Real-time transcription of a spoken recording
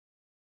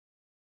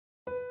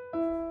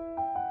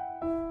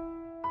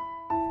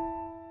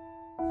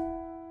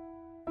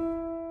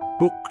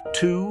Book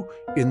 2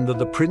 in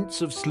the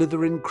Prince of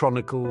Slytherin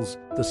Chronicles,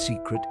 The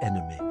Secret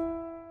Enemy.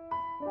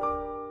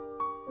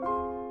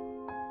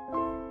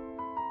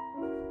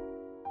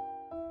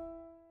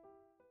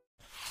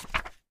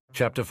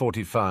 Chapter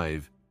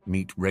 45.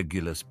 Meet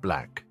Regulus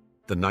Black.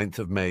 The 9th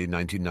of May,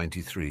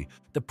 1993.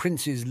 The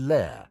Prince's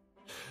Lair.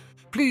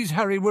 Please,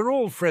 Harry, we're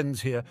all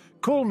friends here.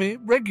 Call me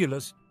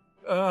Regulus.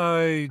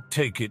 I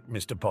take it,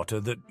 Mr. Potter,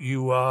 that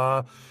you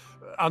are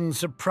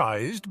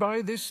unsurprised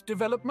by this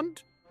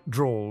development?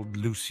 Drawled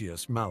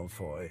Lucius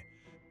Malfoy.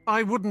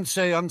 I wouldn't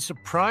say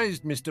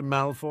unsurprised, Mr.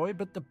 Malfoy,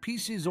 but the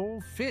pieces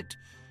all fit.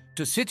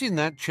 To sit in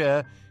that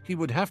chair, he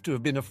would have to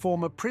have been a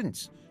former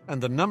prince,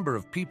 and the number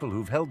of people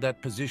who've held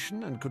that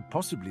position and could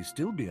possibly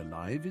still be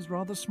alive is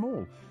rather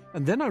small.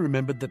 And then I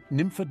remembered that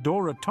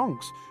Nymphadora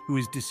Tonks, who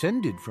is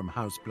descended from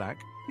House Black,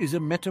 is a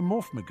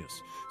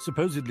metamorphmagus,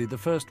 supposedly the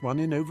first one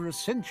in over a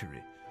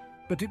century.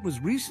 But it was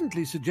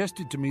recently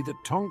suggested to me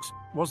that Tonks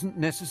wasn't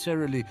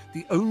necessarily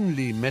the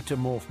only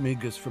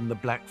metamorphmagus from the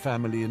Black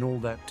family in all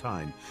that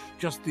time,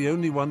 just the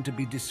only one to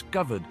be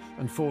discovered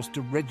and forced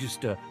to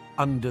register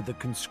under the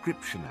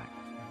Conscription Act.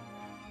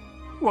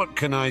 What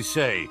can I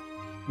say?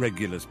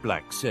 Regulus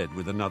Black said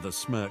with another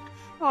smirk.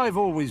 I've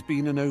always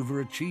been an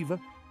overachiever.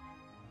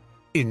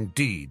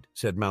 Indeed,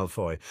 said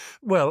Malfoy.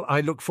 Well,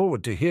 I look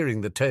forward to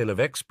hearing the tale of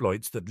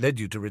exploits that led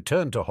you to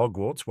return to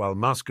Hogwarts while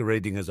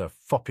masquerading as a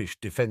foppish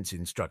defence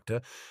instructor.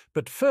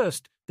 But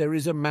first, there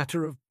is a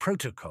matter of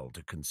protocol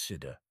to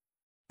consider.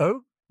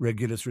 Oh?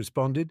 Regulus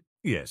responded.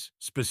 Yes,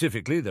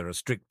 specifically there are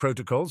strict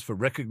protocols for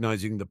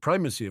recognising the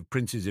primacy of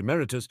Princes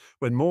Emeritus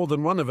when more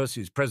than one of us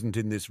is present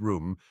in this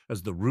room,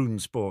 as the rune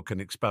spore can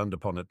expound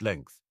upon at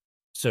length.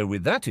 So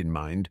with that in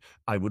mind,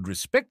 I would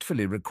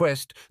respectfully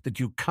request that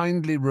you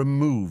kindly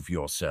remove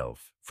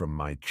yourself from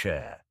my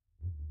chair.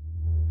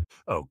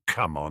 Oh,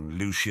 come on,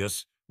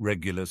 Lucius,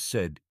 Regulus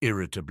said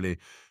irritably.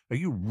 Are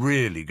you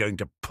really going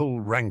to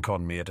pull rank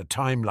on me at a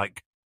time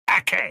like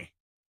Ake?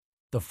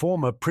 The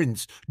former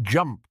prince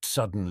jumped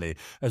suddenly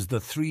as the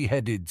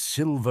three-headed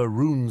silver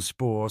rune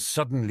spore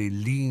suddenly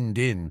leaned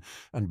in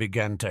and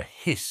began to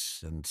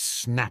hiss and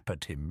snap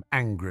at him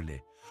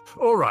angrily.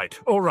 All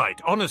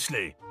right,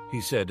 honestly, he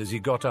said as he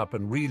got up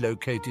and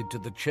relocated to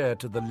the chair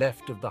to the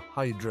left of the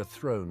Hydra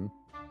throne.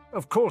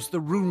 Of course the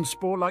rune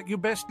spore like you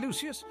best,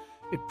 Lucius.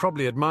 It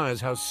probably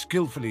admires how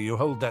skillfully you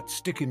hold that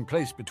stick in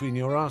place between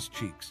your arse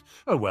cheeks.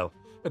 Oh well,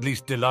 at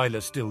least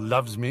Delilah still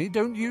loves me,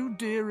 don't you,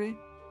 dearie?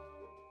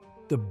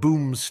 The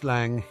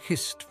boomslang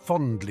hissed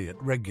fondly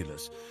at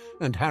Regulus,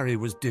 and Harry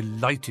was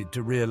delighted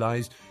to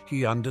realise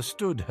he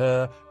understood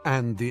her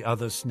and the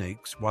other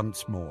snakes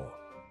once more.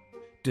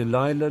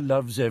 Delilah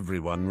loves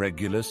everyone,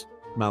 Regulus,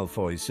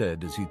 Malfoy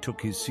said as he took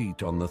his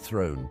seat on the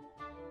throne.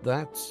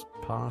 That's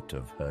part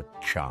of her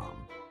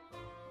charm.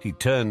 He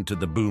turned to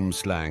the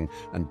boomslang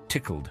and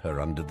tickled her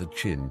under the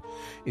chin,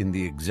 in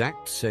the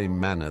exact same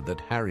manner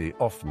that Harry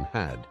often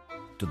had,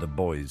 to the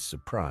boy's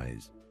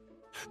surprise.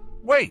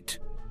 Wait!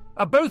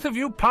 Are both of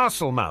you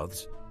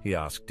parcel-mouths? He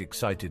asked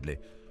excitedly.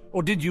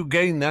 Or did you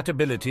gain that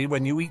ability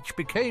when you each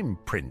became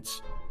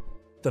prince?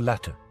 The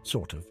latter,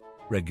 sort of,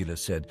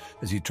 Regulus said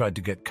as he tried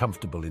to get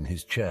comfortable in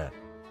his chair.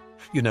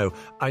 You know,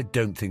 I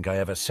don't think I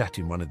ever sat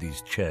in one of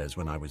these chairs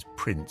when I was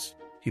prince,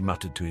 he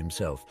muttered to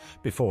himself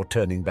before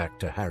turning back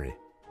to Harry.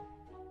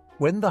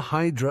 When the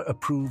Hydra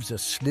approves a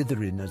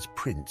Slytherin as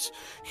prince,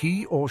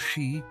 he or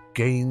she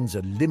gains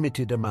a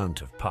limited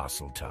amount of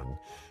Parseltongue.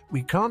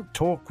 We can't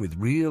talk with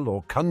real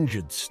or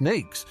conjured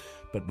snakes,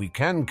 but we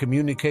can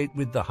communicate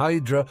with the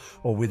Hydra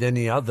or with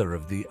any other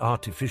of the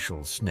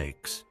artificial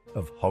snakes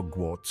of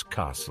Hogwarts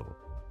Castle.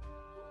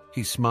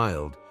 He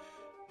smiled.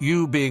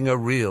 You being a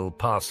real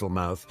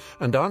Parselmouth,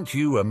 and aren't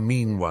you a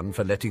mean one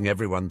for letting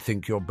everyone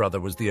think your brother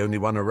was the only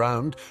one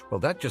around?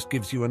 Well, that just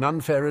gives you an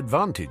unfair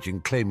advantage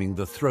in claiming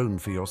the throne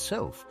for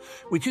yourself,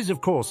 which is,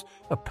 of course,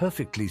 a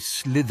perfectly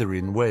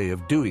Slytherin way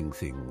of doing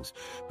things.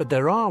 But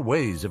there are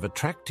ways of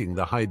attracting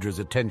the Hydra's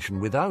attention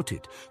without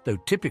it, though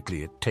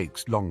typically it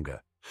takes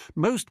longer.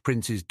 Most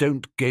princes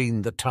don't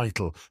gain the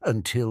title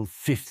until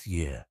 5th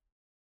year.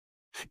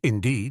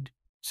 Indeed,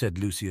 said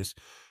Lucius.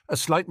 A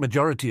slight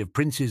majority of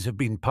princes have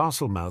been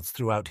Parselmouths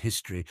throughout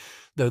history,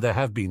 though there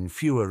have been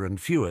fewer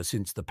and fewer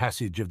since the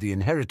passage of the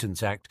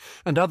Inheritance Act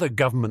and other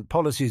government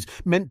policies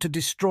meant to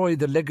destroy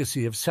the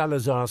legacy of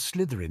Salazar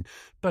Slytherin.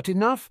 But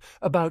enough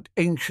about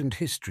ancient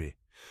history.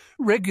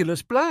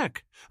 Regulus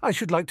Black, I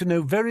should like to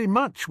know very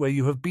much where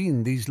you have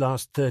been these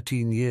last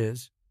 13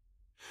 years.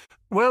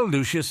 Well,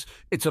 Lucius,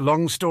 it's a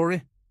long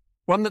story.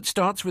 One that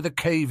starts with a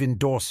cave in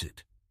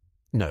Dorset.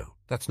 No,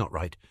 that's not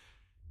right.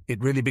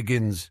 It really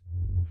begins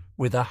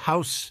with a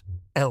house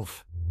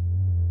elf.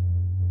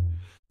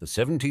 The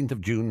 17th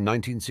of June,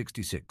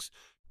 1966,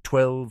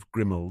 12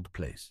 Grimmauld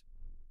Place.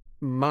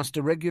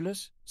 Master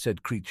Regulus,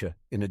 said Creature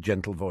in a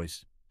gentle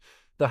voice.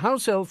 The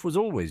house elf was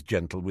always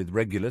gentle with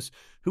Regulus,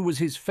 who was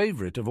his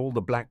favourite of all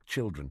the black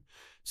children.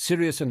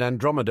 Sirius and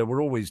Andromeda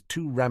were always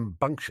too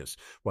rambunctious,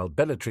 while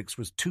Bellatrix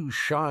was too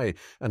shy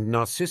and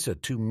Narcissa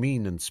too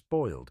mean and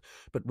spoiled.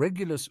 But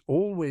Regulus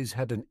always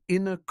had an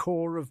inner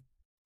core of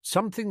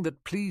something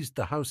that pleased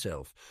the house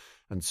elf,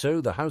 and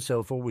so the house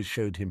elf always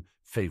showed him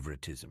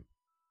favoritism.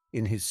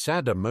 In his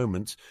sadder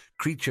moments,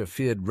 Creature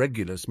feared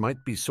Regulus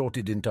might be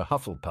sorted into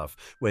Hufflepuff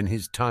when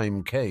his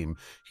time came.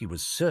 He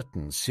was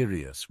certain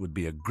Sirius would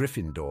be a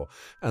Gryffindor,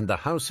 and the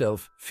house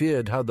elf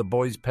feared how the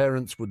boy's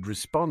parents would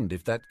respond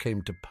if that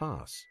came to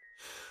pass.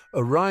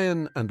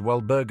 Orion and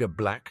Walburga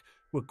Black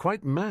were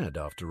quite mad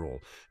after all,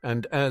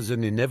 and as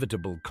an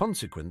inevitable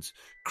consequence,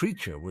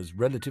 Creature was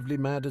relatively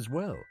mad as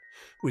well,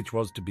 which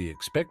was to be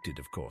expected,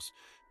 of course.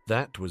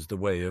 That was the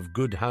way of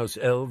good house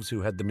elves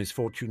who had the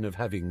misfortune of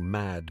having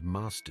mad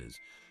masters.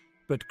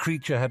 But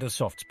Creature had a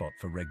soft spot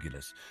for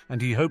Regulus,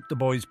 and he hoped the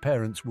boy's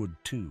parents would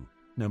too,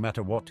 no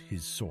matter what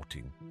his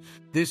sorting.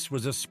 This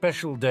was a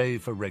special day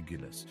for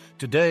Regulus.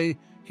 Today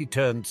he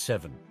turned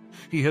 7.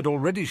 He had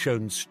already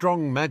shown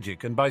strong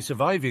magic, and by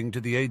surviving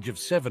to the age of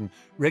 7,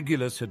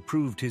 Regulus had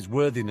proved his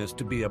worthiness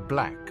to be a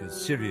black,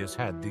 as Sirius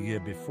had the year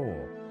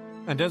before.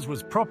 And as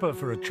was proper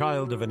for a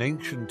child of an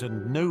ancient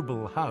and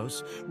noble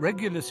house,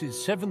 Regulus's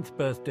 7th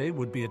birthday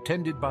would be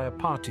attended by a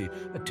party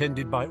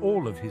attended by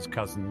all of his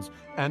cousins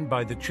and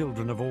by the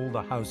children of all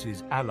the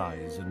house's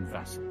allies and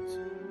vassals.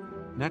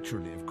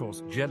 Naturally, of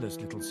course, jealous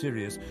little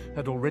Sirius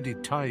had already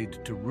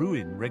tied to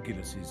ruin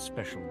Regulus's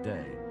special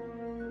day.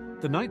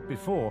 The night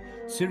before,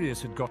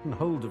 Sirius had gotten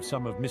hold of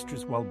some of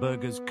Mistress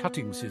Walburga's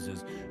cutting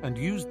scissors and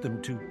used them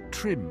to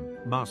trim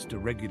Master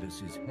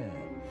Regulus's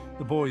hair.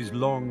 The boy's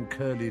long,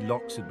 curly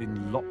locks had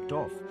been lopped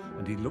off,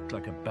 and he looked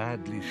like a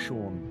badly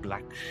shorn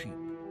black sheep.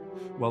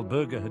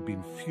 Walburga had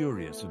been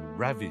furious and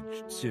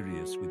ravaged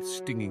Sirius with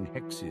stinging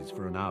hexes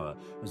for an hour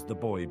as the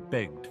boy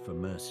begged for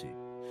mercy.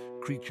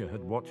 Creature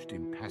had watched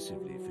him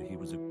passively, for he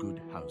was a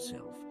good house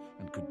elf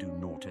and could do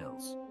naught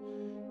else.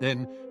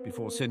 Then,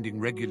 before sending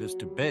Regulus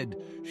to bed,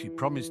 she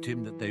promised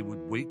him that they would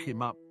wake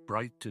him up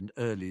bright and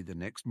early the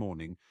next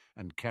morning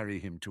and carry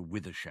him to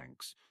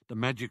Withershanks, the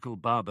magical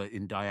barber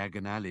in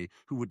Diagon Alley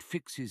who would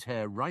fix his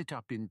hair right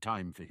up in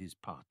time for his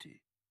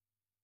party.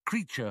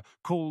 Creature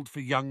called for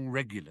young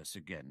Regulus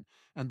again,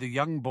 and the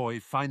young boy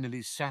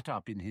finally sat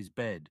up in his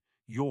bed,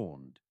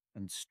 yawned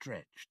and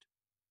stretched.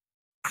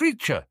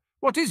 "Creature,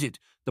 what is it?"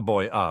 the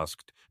boy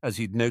asked, as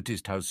he'd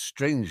noticed how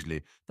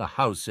strangely the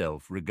house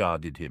elf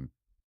regarded him.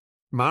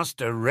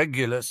 "Master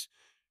Regulus,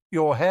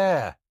 your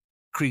hair,"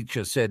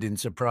 Creature said in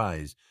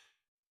surprise.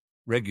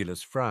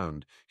 Regulus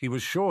frowned. He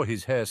was sure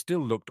his hair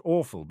still looked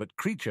awful, but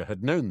Creature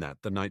had known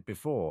that the night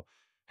before.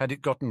 Had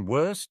it gotten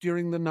worse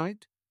during the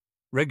night?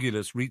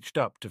 Regulus reached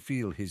up to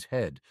feel his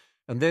head,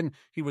 and then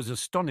he was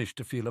astonished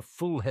to feel a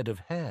full head of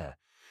hair.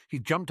 He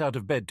jumped out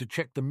of bed to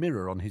check the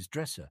mirror on his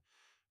dresser.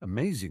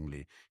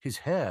 Amazingly, his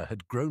hair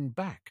had grown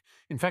back.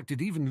 In fact,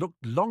 it even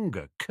looked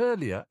longer,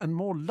 curlier, and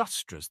more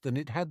lustrous than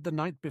it had the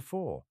night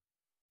before.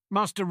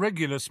 "Master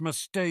Regulus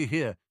must stay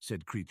here,"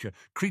 said Creature.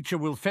 "Creature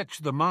will fetch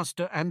the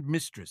master and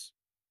mistress."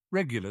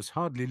 Regulus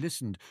hardly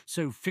listened,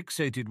 so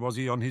fixated was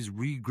he on his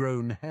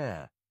regrown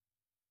hair.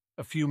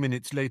 A few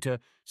minutes later,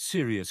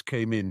 Sirius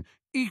came in,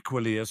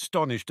 equally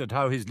astonished at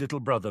how his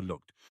little brother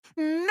looked.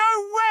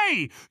 "No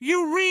way!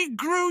 You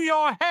regrew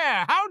your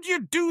hair! How'd you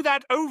do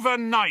that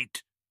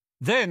overnight?"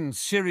 Then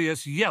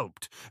Sirius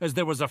yelped as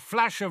there was a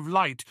flash of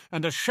light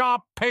and a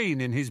sharp pain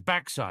in his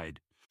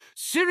backside.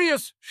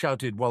 "Sirius!"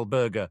 shouted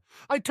Walburga.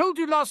 "I told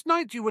you last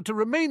night you were to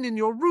remain in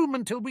your room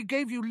until we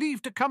gave you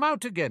leave to come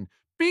out again.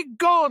 Be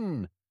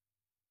gone!"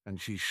 And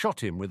she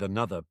shot him with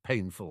another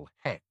painful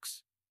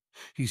hex.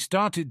 He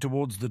started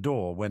towards the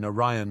door when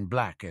Orion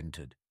Black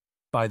entered.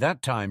 By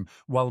that time,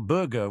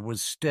 Walburga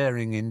was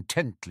staring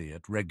intently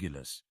at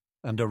Regulus,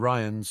 and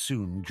Orion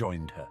soon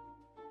joined her.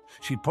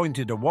 She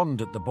pointed a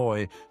wand at the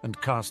boy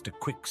and cast a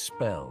quick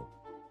spell.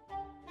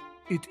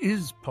 "It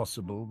is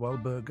possible,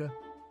 Walburga?"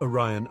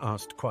 Orion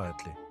asked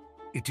quietly.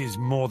 "It is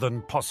more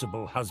than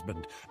possible,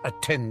 husband.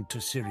 Attend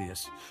to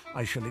Sirius.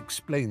 I shall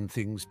explain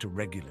things to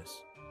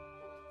Regulus."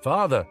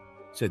 "Father,"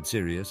 said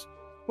Sirius,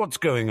 "what's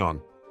going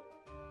on?"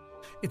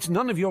 "It's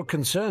none of your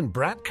concern,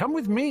 brat. Come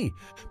with me."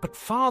 "But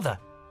father—"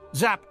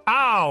 Zap!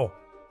 Ow!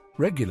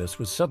 Regulus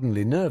was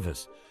suddenly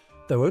nervous.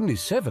 Though only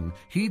 7,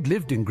 he'd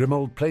lived in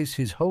Grimmauld Place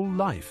his whole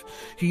life.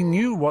 He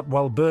knew what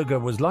Walburga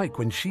was like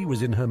when she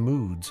was in her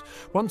moods.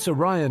 Once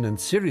Orion and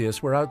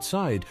Sirius were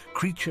outside,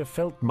 Creature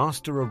felt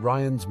Master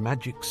Orion's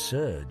magic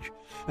surge,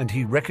 and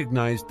he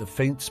recognized the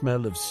faint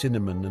smell of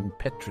cinnamon and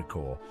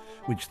petrichor,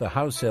 which the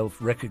house elf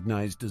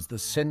recognized as the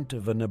scent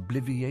of an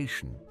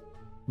obliviation.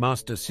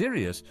 Master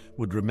Sirius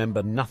would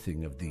remember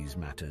nothing of these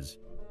matters.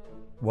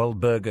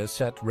 Walburga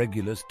sat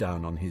Regulus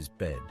down on his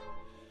bed.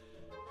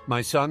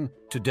 "My son,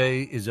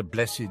 today is a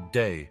blessed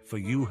day, for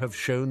you have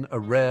shown a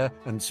rare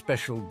and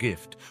special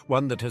gift,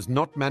 one that has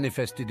not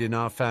manifested in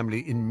our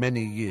family in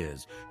many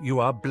years. You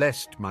are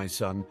blessed, my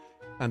son,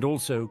 and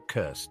also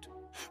cursed.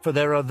 For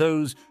there are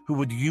those who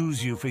would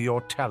use you for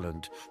your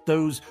talent,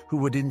 those who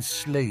would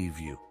enslave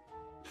you.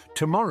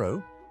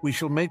 Tomorrow we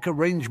shall make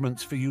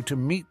arrangements for you to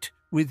meet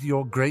with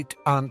your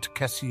great-aunt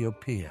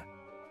Cassiopeia.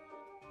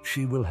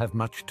 She will have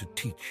much to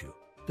teach you,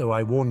 though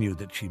I warn you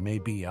that she may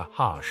be a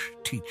harsh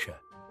teacher.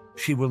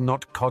 She will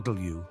not coddle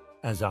you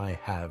as I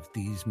have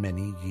these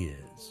many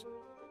years."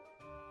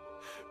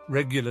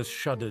 Regulus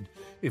shuddered.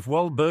 If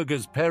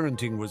Walburga's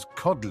parenting was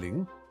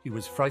coddling, he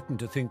was frightened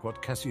to think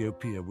what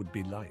Cassiopeia would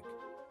be like.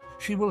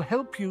 "She will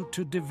help you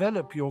to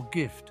develop your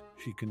gift,"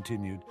 she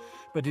continued,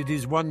 "but it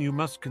is one you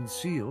must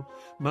conceal,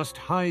 must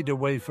hide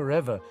away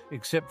forever,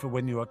 except for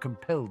when you are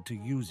compelled to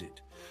use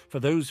it. For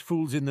those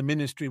fools in the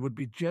ministry would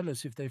be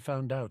jealous if they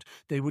found out.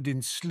 They would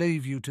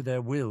enslave you to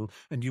their will,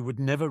 and you would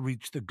never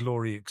reach the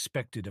glory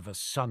expected of a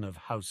son of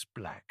House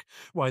Black.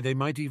 Why, they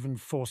might even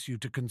force you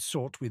to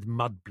consort with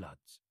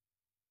mudbloods."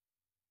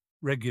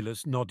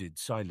 Regulus nodded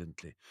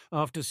silently.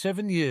 After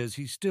 7 years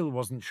he still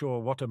wasn't sure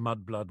what a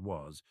mudblood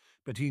was,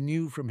 but he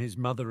knew from his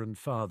mother and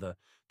father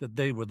that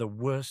they were the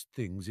worst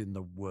things in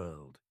the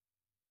world.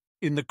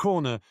 In the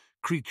corner,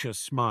 Creature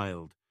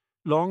smiled.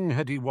 Long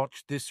had he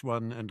watched this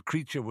one, and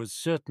Creature was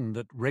certain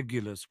that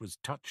Regulus was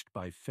touched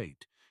by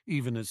fate,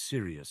 even as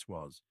Sirius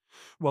was.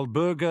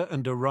 Walburga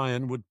and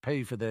Orion would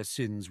pay for their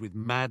sins with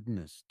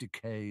madness,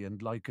 decay, and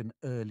like an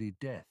early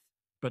death.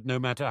 But no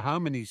matter how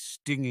many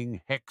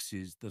stinging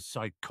hexes the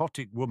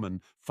psychotic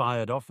woman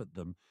fired off at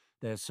them,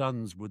 their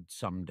sons would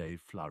someday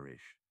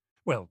flourish.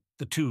 Well,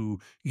 the 2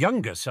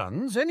 younger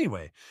sons,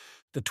 anyway.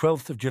 The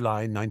 12th of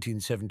July,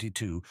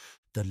 1972,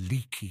 the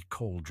Leaky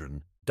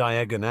Cauldron.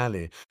 Diagon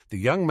Alley. The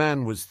young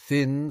man was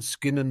thin,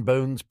 skin and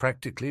bones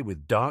practically,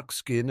 with dark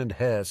skin and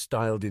hair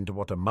styled into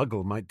what a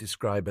muggle might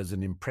describe as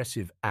an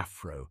impressive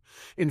afro.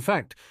 In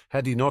fact,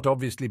 had he not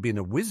obviously been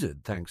a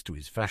wizard thanks to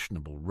his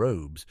fashionable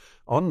robes,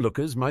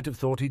 onlookers might have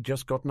thought he'd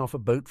just gotten off a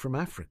boat from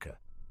Africa.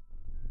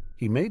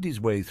 He made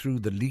his way through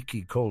the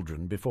Leaky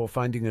Cauldron before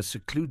finding a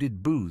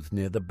secluded booth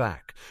near the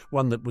back,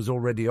 one that was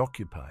already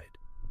occupied.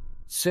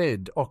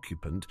 Said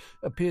occupant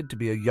appeared to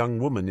be a young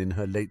woman in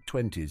her late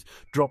 20s,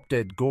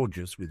 drop-dead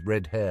gorgeous with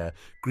red hair,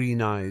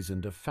 green eyes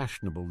and a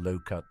fashionable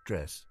low-cut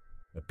dress.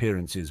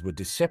 Appearances were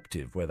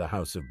deceptive where the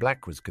House of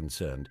Black was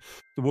concerned.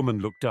 The woman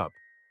looked up.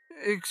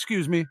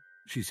 "Excuse me,"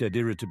 she said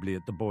irritably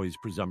at the boy's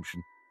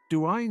presumption.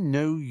 "Do I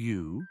know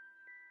you?"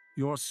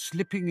 "You're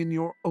slipping in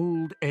your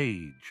old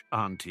age,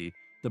 Auntie,"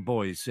 the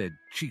boy said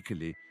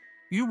cheekily.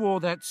 "You wore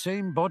that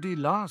same body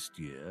last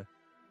year."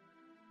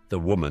 The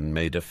woman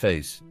made a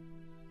face.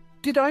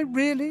 "Did I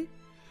really?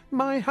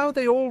 My, how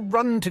they all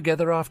run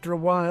together after a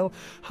while.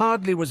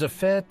 Hardly was a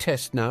fair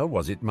test now,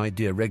 was it, my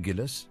dear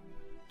Regulus?"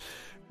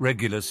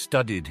 Regulus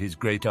studied his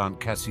great-aunt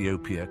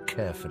Cassiopeia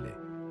carefully.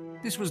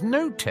 "This was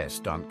no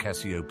test, Aunt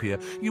Cassiopeia.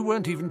 You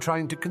weren't even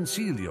trying to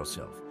conceal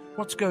yourself.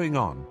 What's going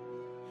on?"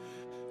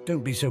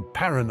 "Don't be so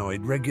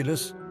paranoid,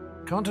 Regulus.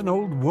 Can't an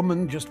old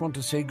woman just want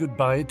to say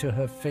goodbye to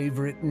her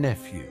favourite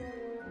nephew?"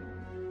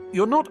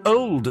 "You're not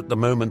old at the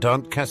moment,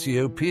 Aunt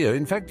Cassiopeia.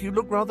 In fact, you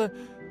look rather...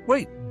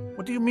 Wait,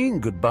 what do you mean,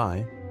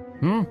 goodbye?"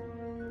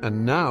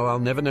 And now I'll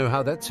never know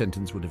how that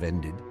sentence would have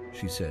ended,"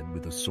 she said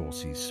with a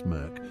saucy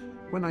smirk.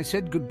 "When I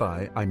said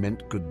goodbye, I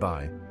meant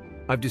goodbye.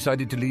 I've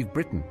decided to leave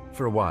Britain,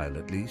 for a while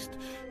at least.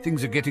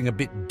 Things are getting a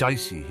bit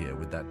dicey here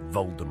with that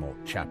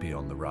Voldemort chappie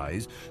on the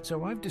rise,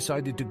 so I've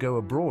decided to go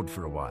abroad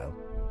for a while."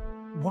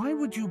 "Why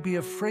would you be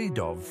afraid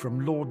of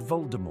from Lord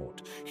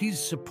Voldemort? He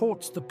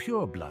supports the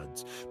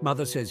purebloods.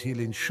 Mother says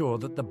he'll ensure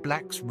that the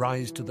Blacks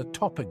rise to the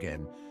top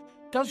again.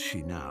 Does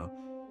she now?"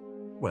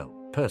 "Well,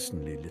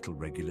 personally, little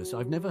Regulus,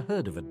 I've never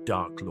heard of a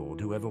Dark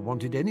Lord who ever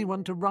wanted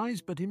anyone to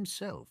rise but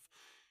himself.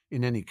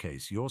 In any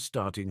case, you're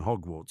starting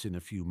Hogwarts in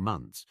a few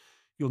months.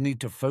 You'll need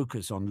to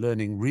focus on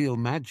learning real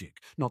magic,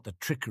 not the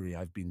trickery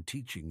I've been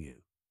teaching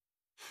you."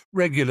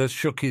 Regulus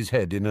shook his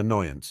head in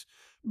annoyance.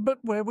 "But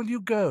where will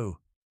you go?"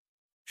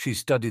 She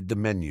studied the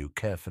menu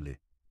carefully.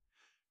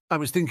 "I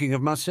was thinking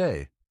of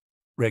Marseille."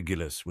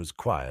 Regulus was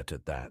quiet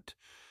at that.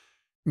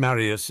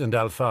 "Marius and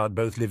Alphard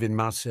both live in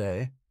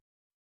Marseille?"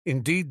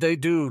 "Indeed they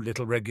do,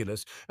 little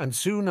Regulus, and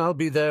soon I'll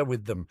be there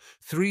with them.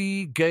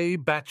 3 gay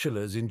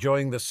bachelors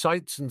enjoying the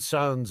sights and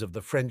sounds of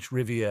the French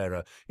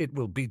Riviera. It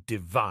will be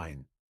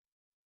divine."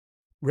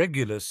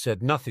 Regulus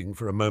said nothing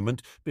for a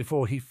moment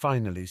before he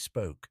finally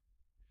spoke.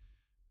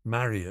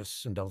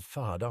 "Marius and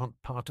Alphard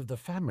aren't part of the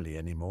family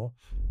anymore."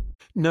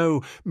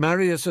 "No,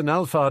 Marius and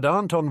Alphard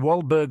aren't on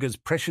Walburga's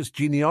precious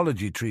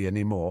genealogy tree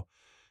anymore.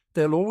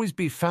 They'll always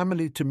be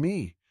family to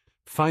me."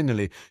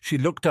 Finally, she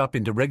looked up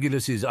into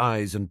Regulus's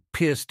eyes and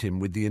pierced him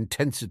with the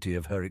intensity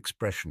of her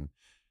expression.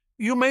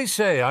 "You may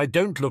say I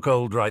don't look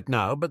old right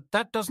now, but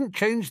that doesn't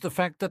change the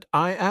fact that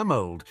I am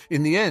old.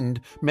 In the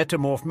end,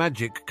 metamorph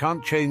magic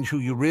can't change who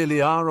you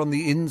really are on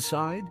the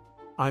inside.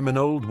 I'm an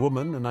old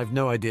woman, and I've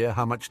no idea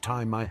how much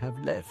time I have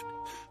left.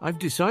 I've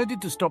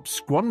decided to stop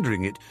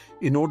squandering it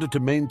in order to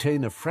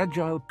maintain a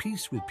fragile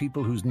peace with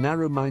people whose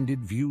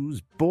narrow-minded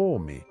views bore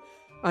me.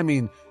 I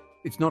mean,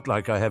 it's not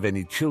like I have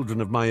any children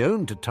of my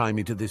own to tie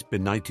me to this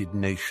benighted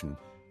nation."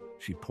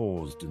 She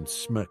paused and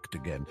smirked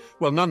again.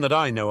 "Well, none that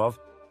I know of."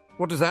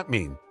 "What does that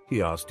mean?"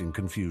 he asked in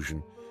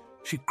confusion.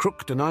 She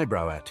crooked an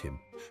eyebrow at him,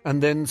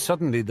 and then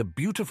suddenly the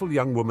beautiful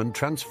young woman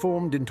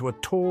transformed into a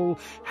tall,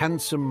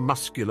 handsome,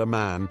 muscular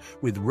man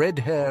with red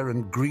hair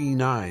and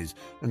green eyes,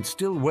 and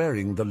still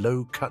wearing the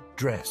low-cut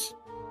dress.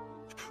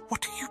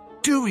 "What are you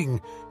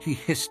doing?" he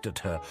hissed at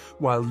her,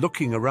 while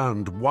looking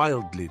around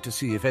wildly to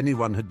see if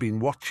anyone had been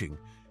watching.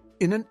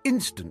 In an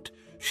instant,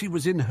 she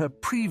was in her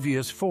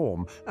previous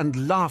form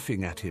and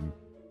laughing at him.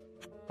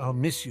 "I'll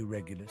miss you,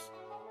 Regulus.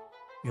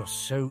 You're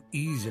so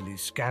easily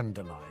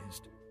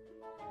scandalized."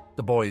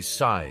 The boy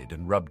sighed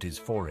and rubbed his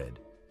forehead.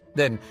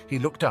 Then he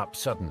looked up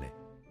suddenly.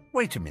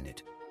 "Wait a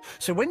minute.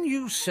 So when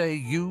you say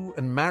you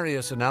and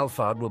Marius and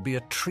Alphard will be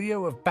a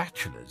trio of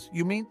bachelors,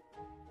 you mean—"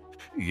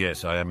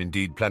 "Yes, I am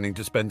indeed planning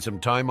to spend some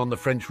time on the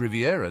French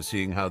Riviera,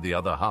 seeing how the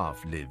other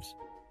half lives."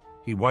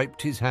 He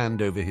wiped his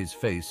hand over his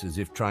face as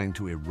if trying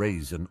to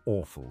erase an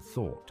awful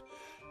thought.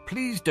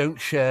 "Please don't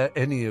share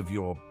any of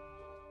your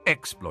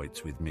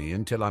exploits with me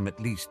until I'm at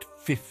least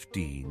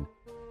 15.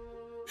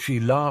 She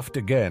laughed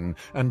again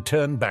and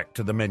turned back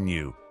to the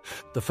menu.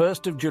 The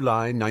 1st of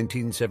July,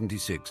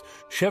 1976,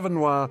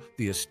 Chevenois,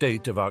 the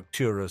estate of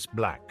Arcturus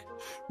Black.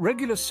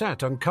 Regulus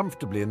sat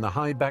uncomfortably in the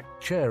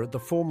high-backed chair at the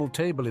formal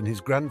table in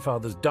his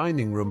grandfather's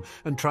dining room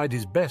and tried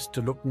his best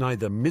to look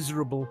neither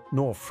miserable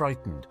nor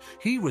frightened.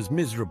 He was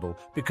miserable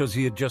because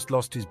he had just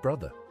lost his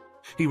brother.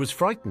 He was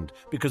frightened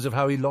because of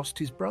how he lost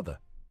his brother.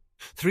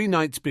 3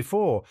 nights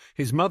before,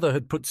 his mother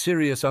had put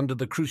Sirius under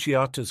the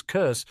Cruciatus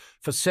curse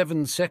for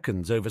 7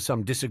 seconds over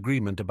some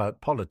disagreement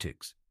about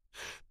politics.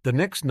 The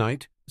next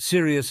night,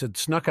 Sirius had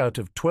snuck out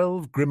of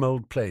 12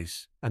 Grimold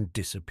Place and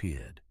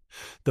disappeared.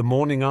 The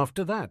morning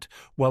after that,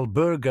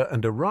 Walburga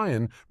and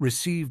Orion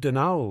received an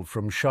owl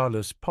from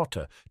Charles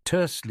Potter,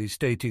 tersely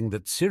stating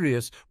that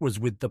Sirius was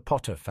with the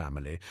Potter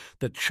family,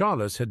 that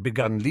Charles had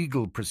begun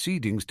legal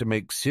proceedings to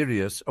make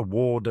Sirius a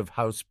ward of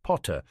House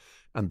Potter,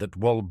 and that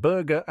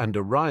Walburga and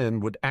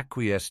Orion would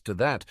acquiesce to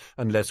that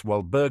unless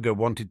Walburga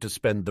wanted to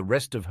spend the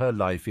rest of her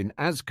life in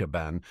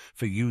Azkaban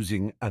for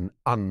using an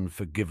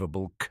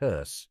unforgivable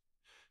curse.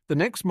 The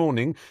next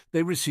morning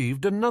they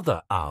received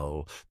another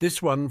owl,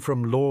 this one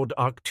from Lord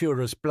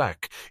Arcturus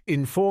Black,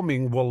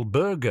 informing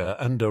Walburga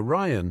and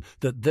Orion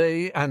that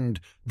they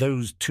and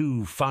 "those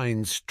 2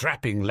 fine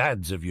strapping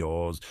lads of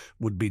yours"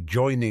 would be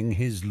joining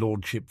his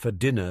lordship for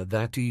dinner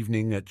that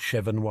evening at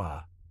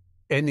Chevenois.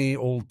 Any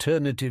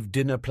alternative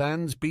dinner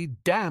plans be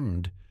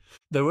damned.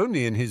 Though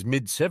only in his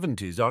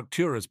mid-70s,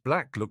 Arcturus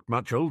Black looked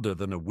much older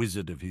than a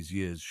wizard of his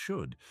years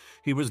should.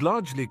 He was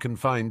largely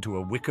confined to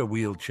a wicker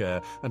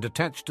wheelchair, and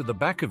attached to the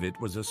back of it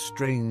was a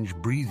strange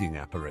breathing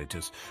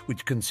apparatus,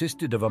 which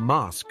consisted of a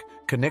mask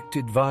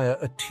connected via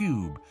a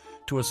tube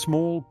to a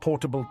small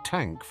portable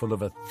tank full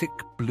of a thick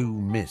blue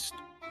mist.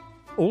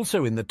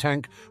 Also in the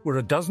tank were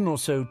a dozen or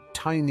so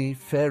tiny,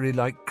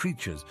 fairy-like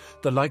creatures,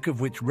 the like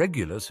of which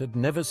Regulus had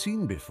never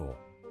seen before.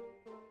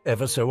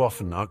 Ever so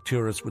often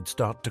Arcturus would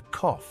start to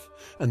cough,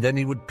 and then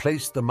he would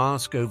place the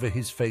mask over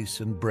his face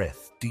and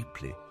breath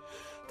deeply.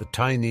 The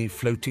tiny,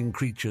 floating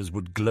creatures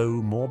would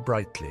glow more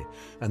brightly,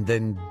 and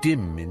then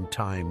dim in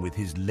time with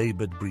his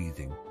laboured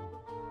breathing.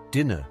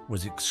 Dinner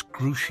was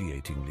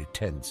excruciatingly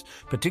tense,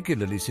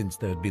 particularly since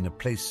there had been a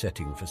place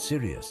setting for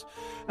Sirius,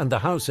 and the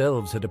house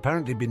elves had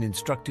apparently been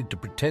instructed to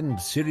pretend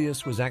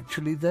Sirius was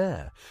actually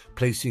there,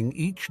 placing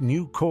each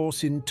new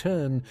course in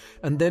turn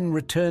and then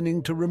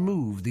returning to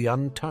remove the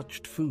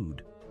untouched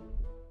food.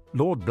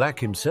 Lord Black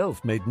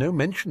himself made no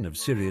mention of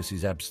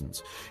Sirius's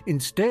absence.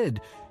 Instead,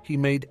 he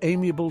made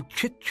amiable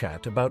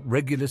chit-chat about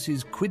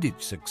Regulus's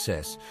Quidditch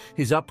success,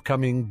 his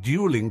upcoming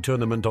dueling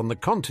tournament on the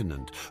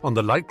continent, on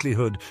the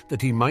likelihood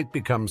that he might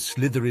become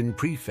Slytherin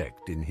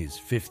prefect in his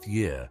 5th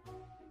year.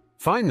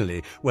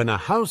 Finally, when a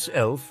house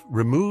elf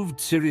removed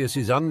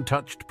Sirius's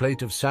untouched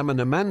plate of salmon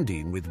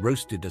amandine with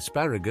roasted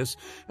asparagus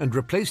and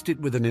replaced it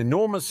with an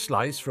enormous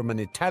slice from an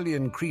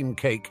Italian cream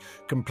cake,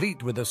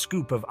 complete with a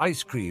scoop of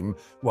ice cream,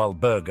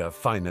 Walburga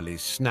finally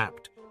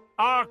snapped.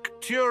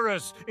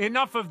 "Arcturus,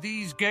 enough of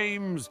these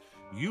games!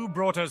 You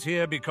brought us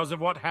here because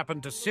of what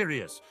happened to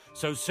Sirius,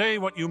 so say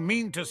what you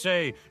mean to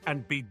say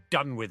and be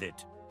done with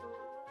it."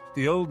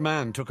 The old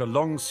man took a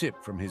long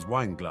sip from his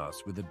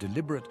wineglass with a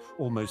deliberate,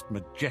 almost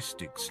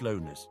majestic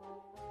slowness.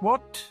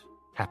 "What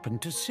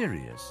happened to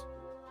Sirius?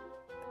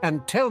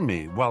 And tell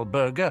me,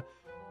 Walburga,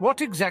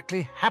 what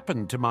exactly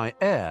happened to my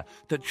heir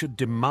that should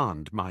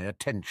demand my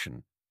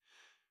attention?"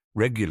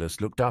 Regulus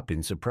looked up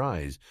in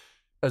surprise.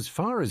 As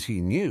far as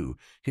he knew,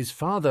 his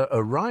father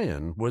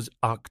Orion was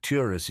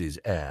Arcturus's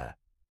heir.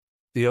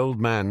 The old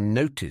man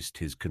noticed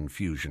his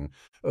confusion.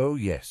 "Oh,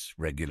 yes,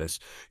 Regulus,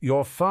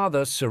 your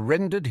father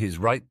surrendered his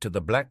right to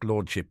the Black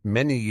Lordship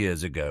many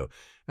years ago,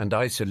 and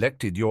I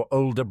selected your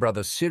older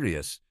brother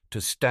Sirius to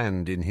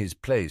stand in his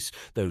place,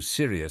 though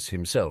Sirius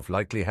himself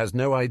likely has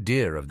no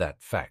idea of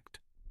that fact."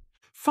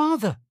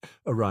 "Father,"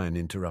 Orion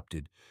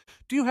interrupted,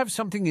 "do you have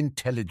something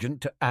intelligent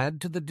to add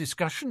to the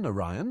discussion,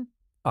 Orion?"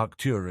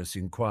 Arcturus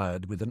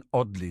inquired with an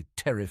oddly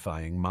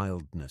terrifying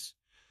mildness.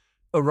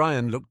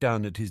 Orion looked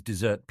down at his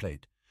dessert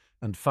plate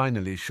and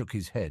finally shook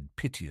his head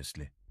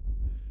piteously.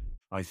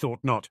 "I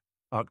thought not,"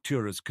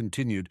 Arcturus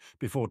continued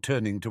before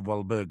turning to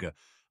Walburga.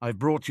 "I've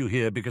brought you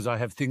here because I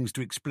have things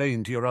to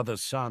explain to your other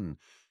son,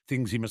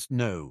 things he must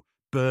know,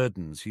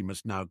 burdens he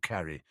must now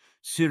carry.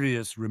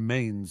 Sirius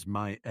remains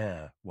my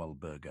heir,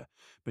 Walburga,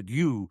 but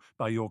you,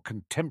 by your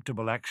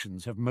contemptible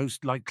actions, have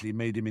most likely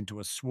made him into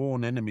a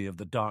sworn enemy of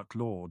the Dark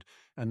Lord,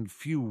 and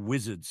few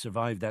wizards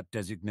survive that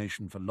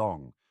designation for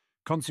long.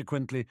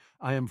 Consequently,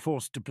 I am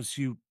forced to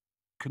pursue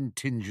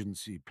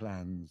contingency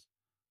plans."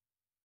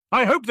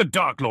 "I hope the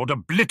Dark Lord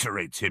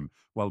obliterates him,"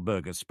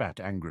 Walburga spat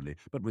angrily,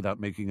 but without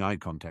making eye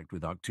contact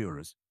with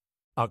Arcturus.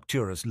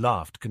 Arcturus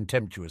laughed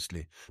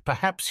contemptuously.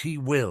 "Perhaps he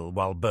will,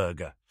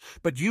 Walburga,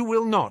 but you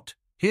will not.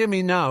 Hear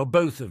me now,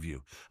 both of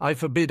you. I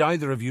forbid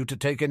either of you to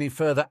take any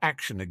further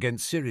action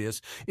against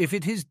Sirius. If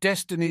it is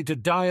destiny to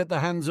die at the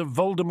hands of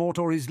Voldemort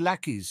or his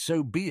lackeys,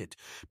 so be it.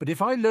 But if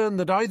I learn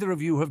that either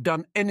of you have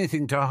done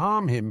anything to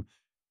harm him—"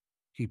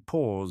 He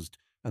paused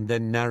and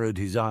then narrowed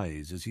his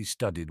eyes as he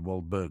studied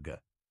Walburga.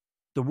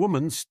 The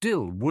woman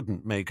still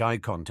wouldn't make eye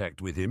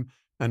contact with him,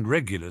 and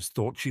Regulus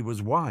thought she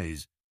was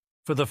wise.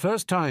 For the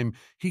first time,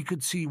 he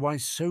could see why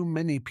so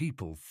many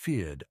people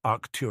feared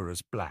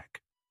Arcturus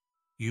Black.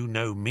 "You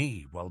know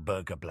me,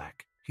 Walburga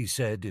Black," he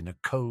said in a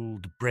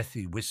cold,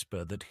 breathy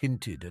whisper that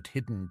hinted at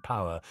hidden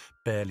power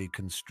barely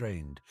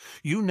constrained.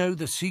 "You know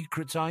the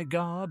secrets I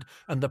guard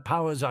and the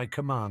powers I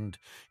command.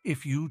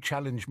 If you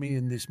challenge me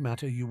in this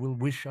matter, you will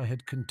wish I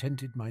had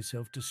contented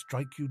myself to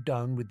strike you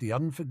down with the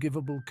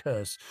unforgivable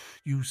curse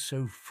you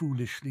so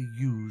foolishly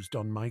used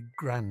on my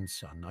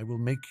grandson. I will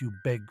make you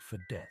beg for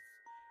death.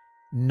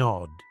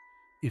 Nod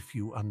if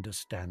you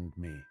understand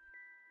me."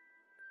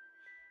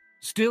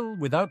 Still,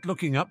 without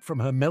looking up from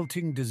her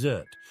melting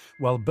dessert,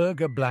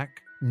 Walburga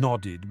Black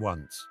nodded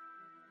once.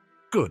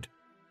 "Good,"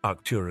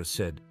 Arcturus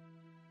said.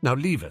 "Now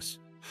leave us.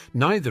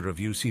 Neither of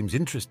you seems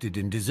interested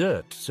in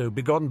dessert, so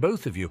begone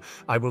both of you.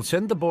 I will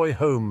send the boy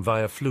home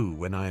via Flu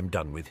when I am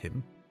done with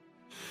him."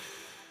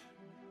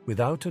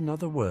 Without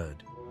another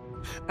word,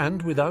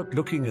 and without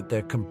looking at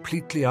their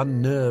completely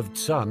unnerved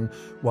son,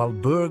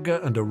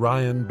 Walburga and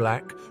Orion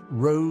Black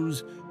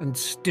rose and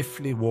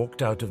stiffly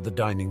walked out of the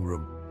dining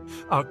room.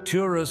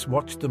 Arcturus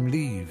watched them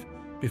leave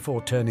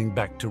before turning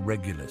back to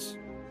Regulus.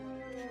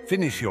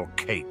 "Finish your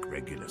cake,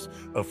 Regulus.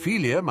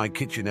 Ophelia, my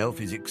kitchen elf,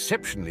 is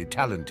exceptionally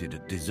talented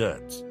at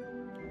desserts."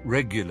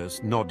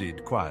 Regulus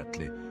nodded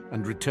quietly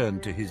and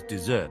returned to his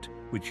dessert,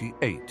 which he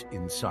ate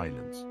in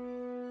silence.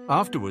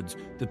 Afterwards,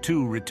 the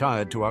two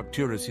retired to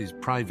Arcturus's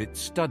private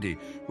study,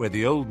 where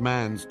the old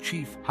man's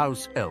chief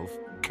house elf,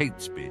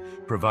 Catesby,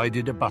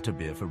 provided a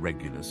butterbeer for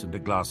Regulus and a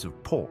glass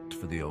of port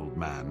for the old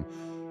man.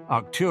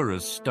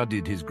 Arcturus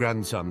studied his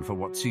grandson for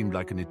what seemed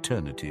like an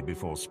eternity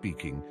before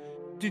speaking.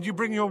 "Did you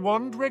bring your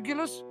wand,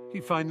 Regulus?" he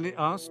finally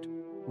asked.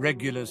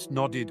 Regulus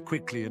nodded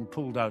quickly and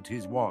pulled out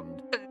his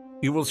wand.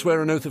 "You will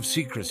swear an oath of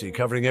secrecy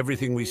covering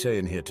everything we say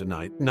in here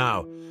tonight.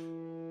 Now."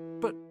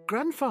 "But,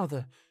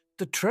 grandfather,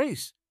 the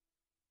trace—"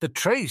 "The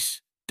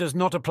trace does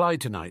not apply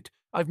tonight.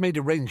 I've made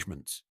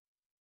arrangements."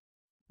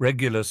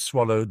 Regulus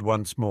swallowed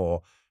once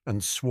more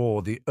and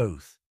swore the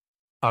oath.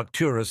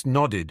 Arcturus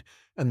nodded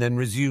and then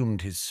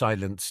resumed his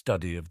silent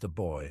study of the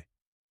boy.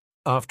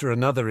 After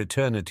another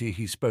eternity,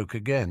 he spoke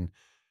again.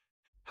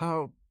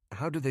 How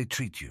do they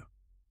treat you?"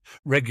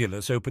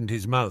 Regulus opened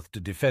his mouth to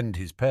defend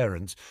his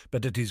parents,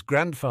 but at his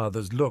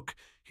grandfather's look,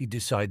 he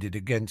decided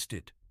against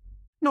it.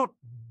 "Not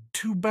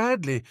too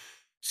badly.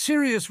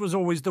 Sirius was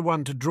always the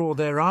one to draw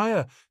their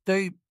ire.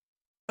 They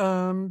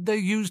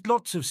used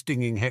lots of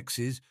stinging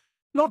hexes.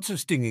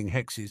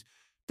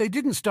 They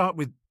didn't start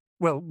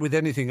with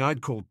anything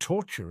I'd call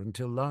torture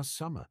until last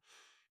summer.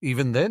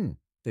 Even then,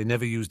 they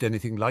never used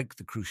anything like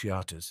the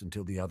Cruciatus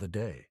until the other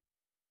day."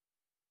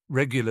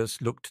 Regulus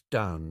looked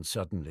down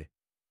suddenly.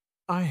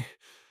 I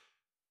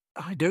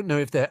don't know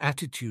if their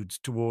attitudes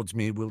towards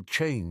me will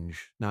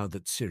change now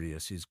that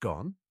Sirius is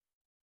gone."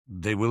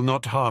 "They will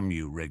not harm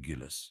you,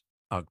 Regulus,"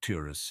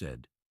 Arcturus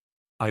said.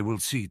 "I will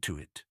see to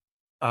it.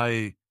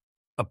 I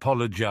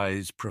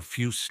apologize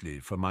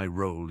profusely for my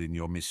role in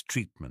your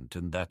mistreatment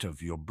and that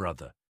of your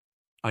brother.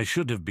 I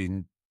should have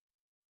been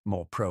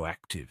more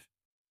proactive."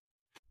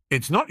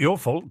 "It's not your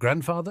fault,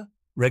 grandfather,"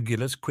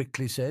 Regulus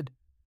quickly said.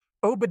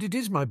 "Oh, but it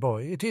is, my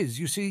boy, it is,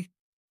 you see."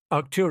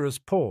 Arcturus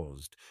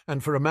paused,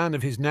 and for a man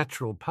of his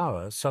natural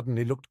power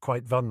suddenly looked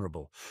quite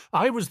vulnerable.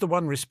 "I was the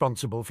one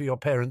responsible for your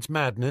parents'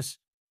 madness."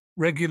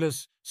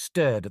 Regulus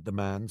stared at the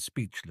man,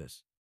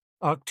 speechless.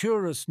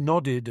 Arcturus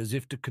nodded as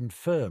if to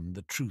confirm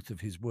the truth of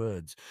his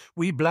words.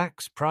 "We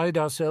blacks pride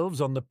ourselves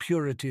on the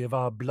purity of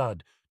our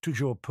blood,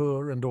 toujours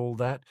pur and all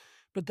that,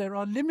 but there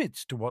are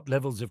limits to what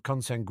levels of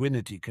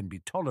consanguinity can be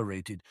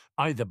tolerated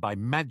either by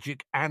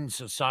magic and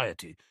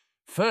society.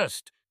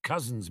 First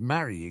cousins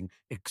marrying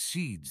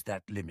exceeds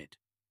that limit."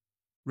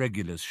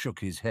 Regulus shook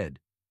his head.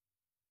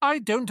 "I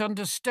don't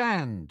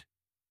understand."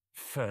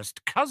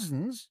 "First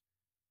cousins?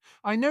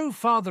 I know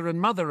father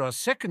and mother are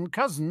second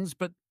cousins,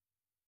 but—"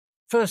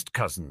 "First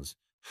cousins.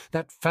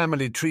 That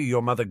family tree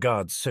your mother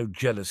guards so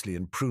jealously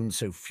and prunes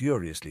so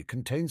furiously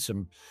contains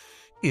some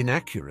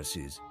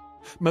inaccuracies.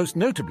 Most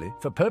notably,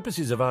 for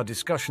purposes of our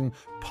discussion,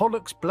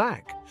 Pollux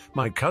Black,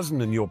 my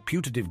cousin and your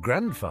putative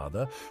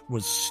grandfather,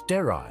 was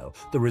sterile,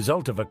 the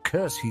result of a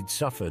curse he'd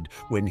suffered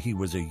when he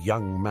was a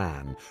young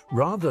man.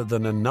 Rather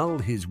than annul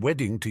his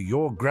wedding to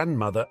your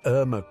grandmother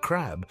Irma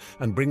Crabbe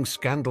and bring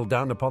scandal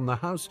down upon the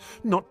house,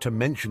 not to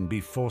mention be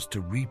forced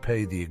to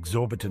repay the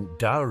exorbitant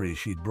dowry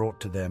she'd brought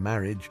to their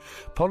marriage,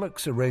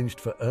 Pollux arranged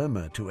for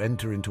Irma to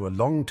enter into a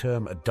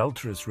long-term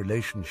adulterous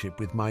relationship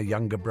with my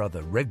younger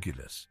brother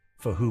Regulus,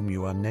 for whom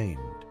you are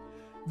named.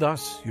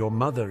 Thus, your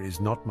mother is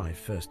not my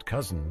first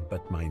cousin,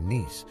 but my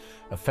niece,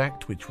 a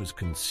fact which was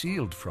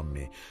concealed from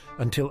me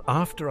until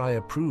after I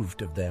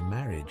approved of their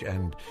marriage,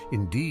 and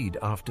indeed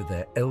after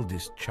their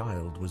eldest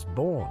child was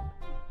born.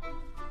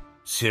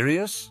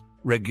 Sirius?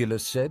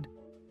 Regulus said,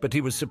 but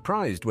he was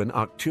surprised when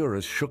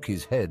Arcturus shook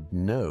his head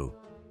no.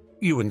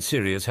 You and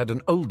Sirius had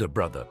an older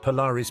brother,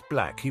 Polaris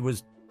Black. He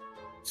was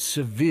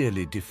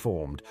severely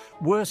deformed.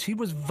 Worse, he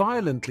was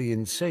violently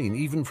insane,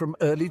 even from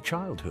early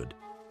childhood.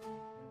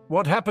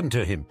 What happened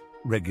to him?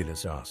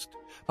 Regulus asked.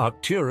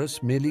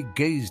 Arcturus merely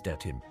gazed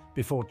at him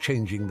before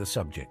changing the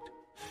subject.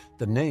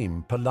 The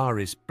name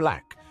Polaris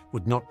Black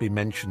would not be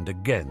mentioned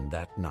again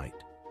that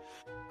night.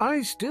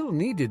 I still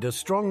needed a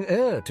strong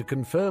heir to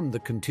confirm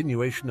the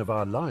continuation of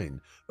our line.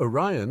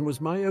 Orion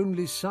was my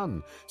only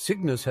son,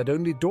 Cygnus had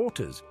only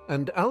daughters,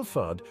 and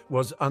Alphard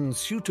was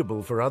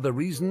unsuitable for other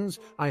reasons.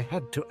 I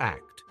had to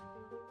act.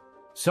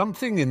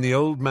 Something in the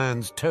old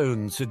man's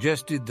tone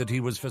suggested that he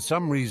was for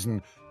some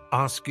reason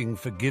asking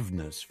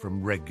forgiveness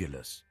from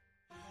Regulus.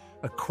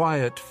 A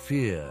quiet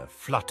fear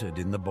fluttered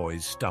in the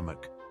boy's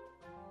stomach.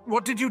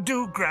 What did you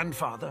do,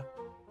 grandfather?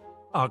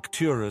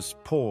 Arcturus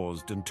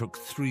paused and took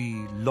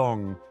 3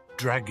 long,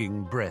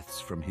 dragging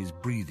breaths from his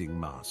breathing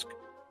mask.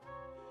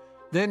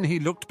 Then he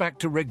looked back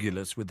to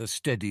Regulus with a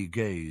steady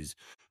gaze.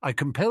 I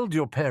compelled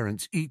your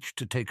parents each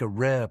to take a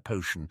rare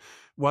potion,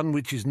 one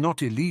which is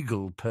not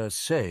illegal per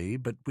se,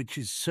 but which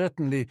is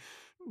certainly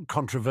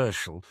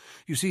controversial.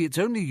 You see, its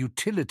only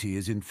utility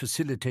is in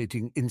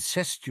facilitating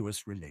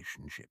incestuous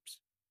relationships.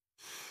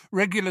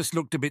 Regulus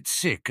looked a bit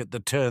sick at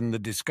the turn the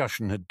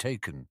discussion had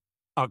taken.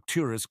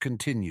 Arcturus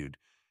continued.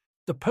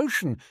 The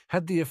potion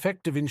had the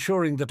effect of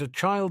ensuring that a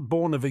child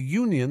born of a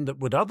union that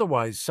would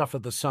otherwise suffer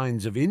the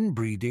signs of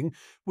inbreeding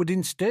would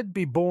instead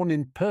be born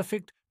in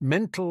perfect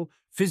mental,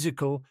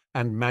 physical,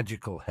 and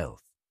magical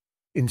health.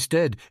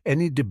 Instead,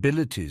 any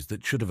debilities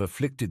that should have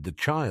afflicted the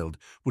child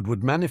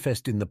would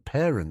manifest in the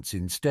parents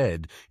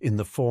instead in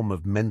the form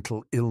of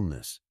mental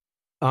illness.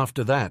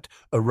 After that,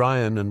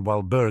 Orion and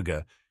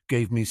Walburga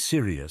gave me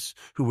Sirius,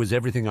 who was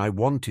everything I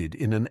wanted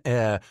in an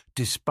heir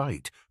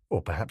despite,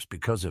 or perhaps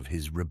because of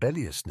his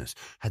rebelliousness.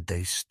 Had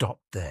they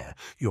stopped there,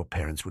 your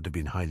parents would have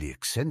been highly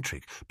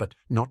eccentric, but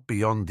not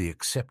beyond the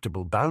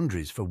acceptable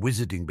boundaries for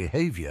wizarding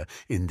behavior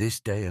in this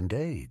day and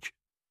age.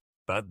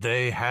 But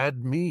they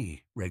had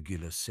me,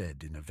 Regulus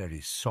said in a very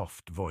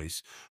soft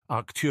voice.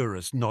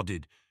 Arcturus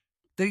nodded.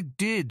 They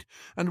did,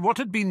 and what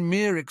had been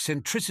mere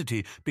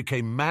eccentricity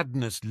became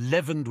madness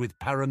leavened with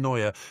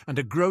paranoia and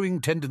a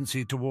growing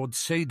tendency towards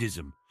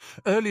sadism.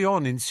 Early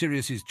on in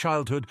Sirius's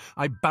childhood,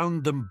 I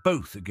bound them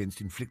both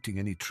against inflicting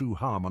any true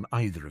harm on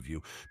either of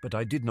you, but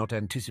I did not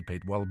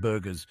anticipate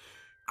Walburga's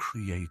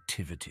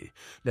creativity,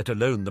 let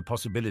alone the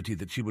possibility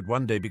that she would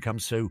one day become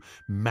so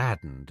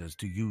maddened as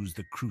to use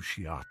the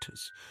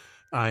Cruciatus.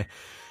 I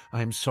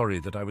am sorry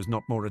that I was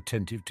not more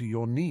attentive to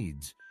your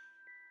needs.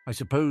 I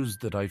suppose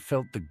that I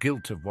felt the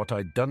guilt of what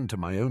I'd done to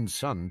my own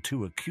son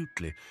too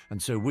acutely,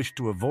 and so wished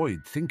to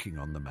avoid thinking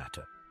on the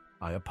matter.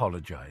 I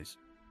apologize.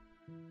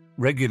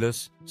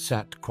 Regulus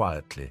sat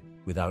quietly,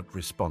 without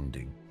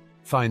responding.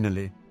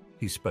 Finally,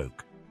 he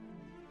spoke.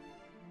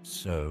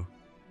 So,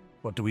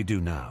 what do we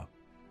do now?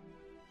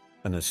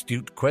 An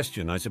astute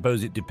question. I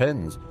suppose it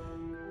depends.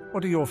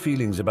 What are your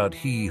feelings about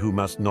he who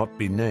must not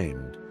be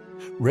named?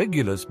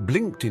 Regulus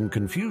blinked in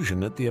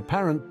confusion at the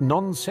apparent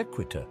non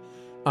sequitur.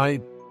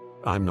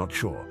 I'm not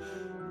sure.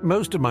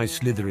 Most of my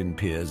Slytherin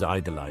peers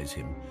idolize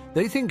him.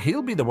 They think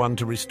he'll be the one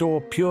to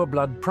restore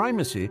pure-blood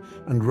primacy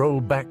and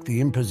roll back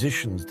the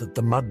impositions that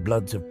the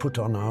mudbloods have put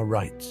on our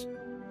rights.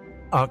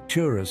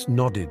 Arcturus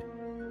nodded.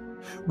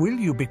 Will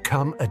you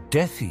become a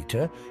Death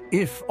Eater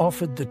if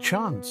offered the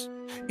chance?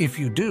 If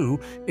you do,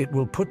 it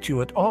will put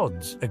you at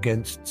odds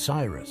against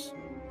Cyrus.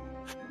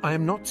 I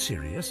am not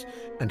Sirius,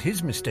 and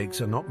his mistakes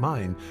are not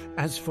mine.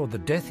 As for the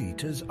Death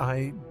Eaters,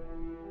 I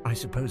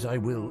suppose I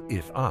will,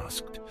 if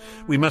asked.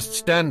 We must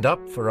stand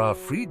up for our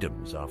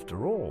freedoms,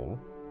 after all.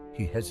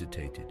 He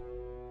hesitated.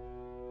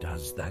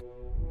 Does that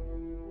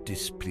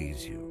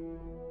displease you,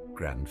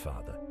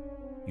 grandfather?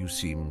 You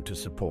seem to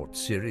support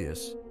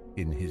Sirius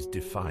in his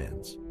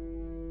defiance.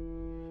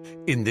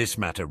 In this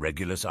matter,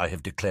 Regulus, I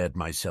have declared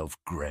myself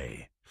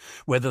grey.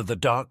 Whether the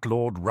Dark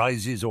Lord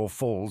rises or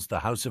falls,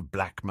 the House of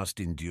Black must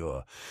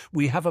endure.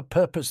 We have a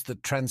purpose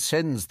that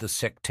transcends the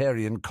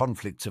sectarian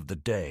conflicts of the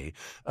day,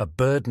 a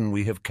burden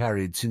we have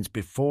carried since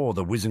before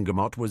the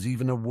Wizengamot was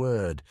even a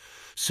word.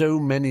 So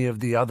many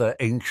of the other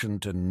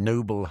ancient and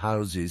noble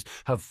houses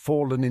have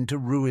fallen into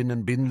ruin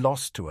and been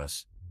lost to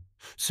us.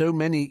 So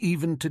many,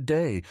 even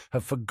today,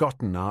 have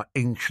forgotten our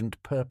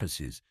ancient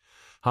purposes.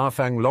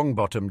 Harfang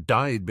Longbottom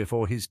died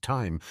before his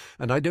time,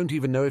 and I don't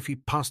even know if he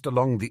passed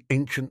along the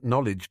ancient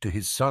knowledge to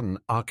his son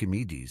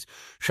Archimedes.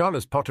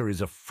 Charles Potter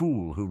is a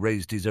fool who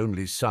raised his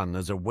only son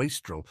as a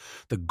wastrel.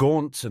 The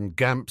Gaunts and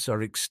Gamps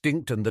are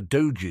extinct, and the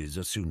Doges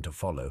are soon to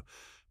follow.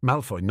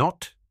 Malfoy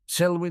not,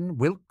 Selwyn,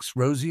 Wilkes,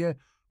 Rosier,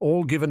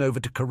 all given over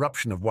to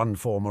corruption of one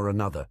form or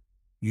another.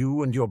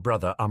 You and your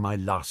brother are my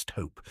last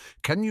hope.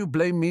 Can you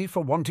blame me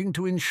for wanting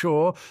to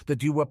ensure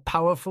that you were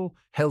powerful,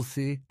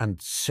 healthy,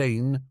 and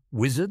sane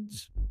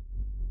wizards?"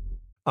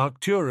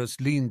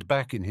 Arcturus leaned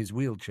back in his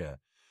wheelchair.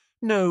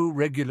 "No,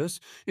 Regulus.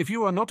 If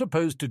you are not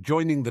opposed to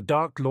joining the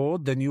Dark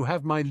Lord, then you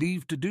have my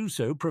leave to do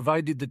so,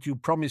 provided that you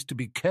promise to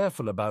be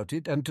careful about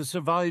it and to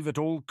survive at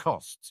all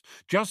costs,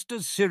 just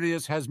as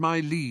Sirius has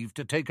my leave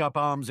to take up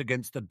arms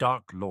against the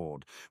Dark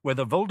Lord.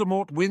 Whether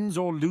Voldemort wins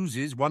or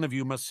loses, one of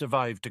you must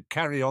survive to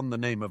carry on the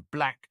name of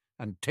Black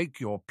and take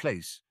your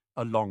place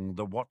along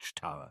the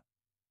Watchtower."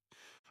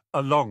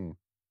 "Along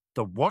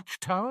the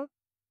Watchtower?"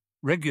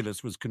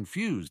 Regulus was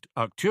confused.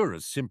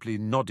 Arcturus simply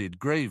nodded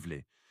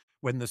gravely.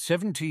 When the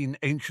 17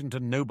 ancient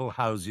and noble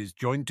houses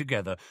joined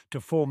together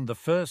to form the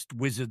first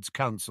Wizards'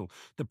 Council,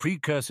 the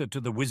precursor to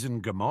the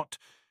Wizengamot,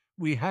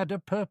 we had a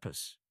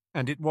purpose,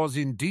 and it was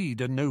indeed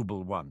a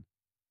noble one.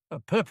 A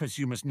purpose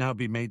you must now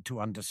be made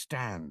to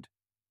understand.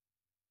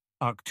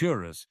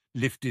 Arcturus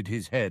lifted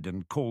his head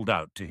and called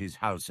out to his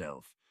house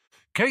elf.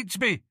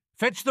 "Catesby,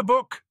 fetch the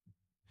book!"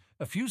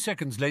 A few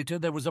seconds later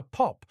there was a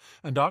pop,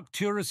 and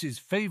Arcturus's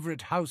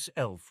favourite house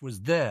elf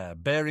was there,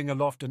 bearing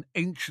aloft an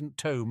ancient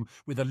tome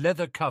with a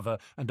leather cover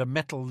and a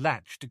metal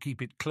latch to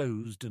keep it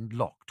closed and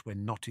locked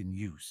when not in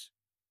use.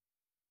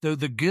 Though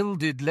the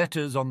gilded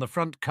letters on the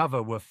front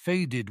cover were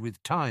faded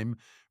with time,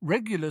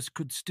 Regulus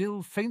could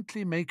still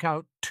faintly make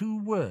out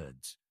 2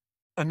 words.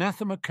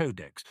 Anathema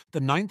Codex,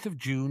 the 9th of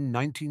June,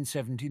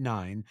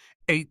 1979,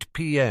 8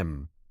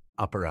 p.m.,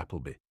 Upper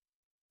Appleby.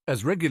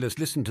 As Regulus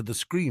listened to the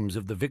screams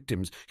of the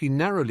victims, he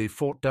narrowly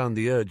fought down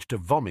the urge to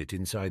vomit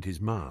inside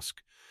his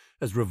mask.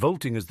 As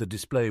revolting as the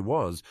display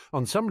was,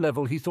 on some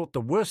level he thought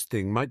the worst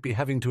thing might be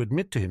having to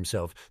admit to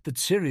himself that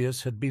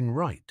Sirius had been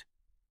right.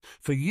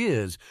 For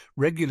years,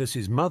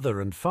 Regulus's mother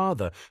and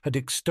father had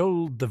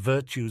extolled the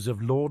virtues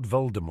of Lord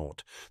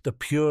Voldemort, the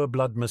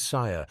pure-blood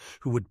messiah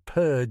who would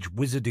purge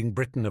wizarding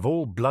Britain of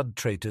all blood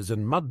traitors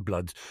and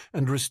mudbloods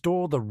and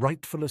restore the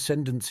rightful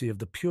ascendancy of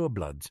the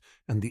purebloods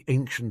and the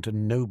ancient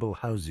and noble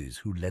houses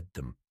who led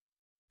them.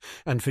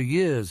 And for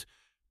years,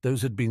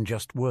 those had been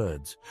just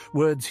words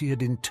he had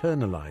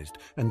internalized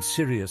and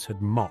Sirius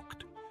had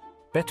mocked.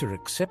 Better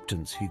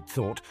acceptance, he'd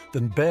thought,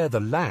 than bear the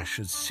lash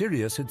as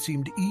Sirius had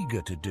seemed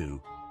eager to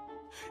do.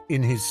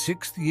 In his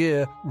 6th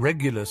year,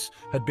 Regulus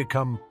had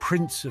become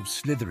Prince of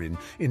Slytherin,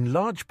 in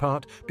large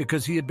part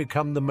because he had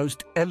become the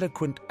most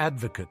eloquent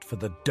advocate for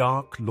the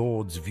Dark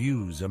Lord's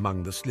views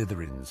among the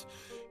Slytherins,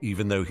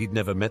 even though he'd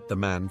never met the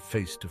man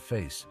face to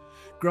face.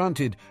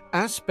 Granted,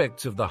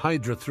 aspects of the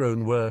Hydra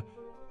throne were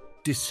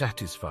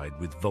dissatisfied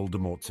with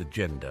Voldemort's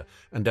agenda,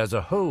 and as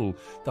a whole,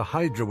 the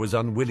Hydra was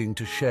unwilling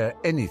to share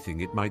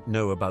anything it might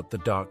know about the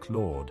Dark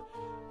Lord.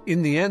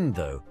 In the end,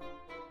 though,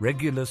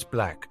 Regulus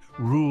Black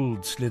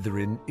ruled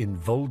Slytherin in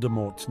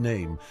Voldemort's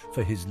name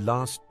for his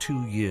last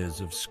 2 years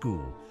of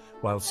school,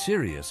 while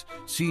Sirius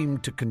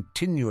seemed to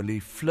continually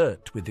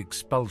flirt with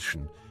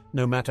expulsion,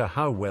 no matter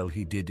how well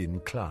he did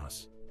in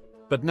class.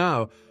 But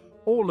now,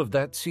 all of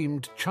that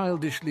seemed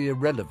childishly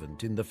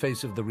irrelevant in the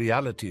face of the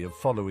reality of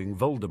following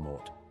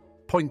Voldemort.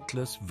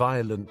 Pointless,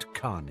 violent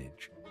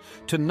carnage.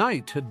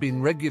 Tonight had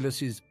been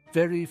Regulus's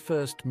very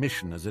first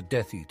mission as a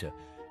Death Eater,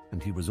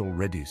 and he was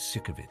already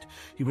sick of it.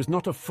 He was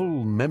not a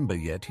full member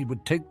yet. He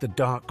would take the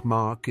Dark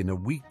Mark in a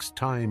week's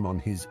time on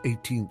his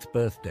 18th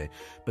birthday,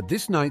 but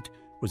this night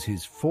was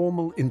his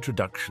formal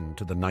introduction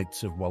to the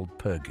Knights of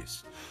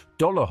Walpurgis.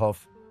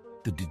 Dolohov,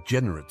 the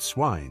degenerate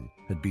swine,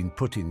 had been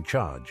put in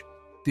charge.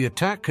 The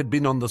attack had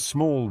been on the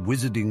small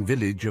wizarding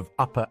village of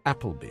Upper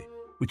Appleby,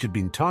 which had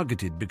been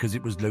targeted because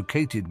it was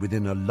located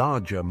within a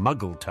larger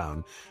Muggle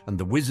town, and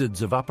the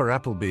wizards of Upper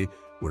Appleby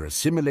were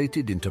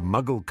assimilated into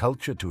Muggle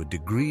culture to a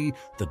degree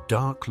the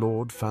Dark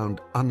Lord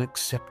found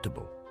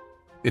unacceptable.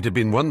 It had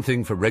been one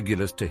thing for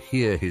Regulus to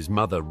hear his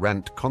mother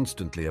rant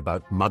constantly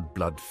about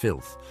mudblood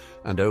filth,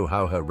 and oh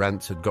how her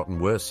rants had gotten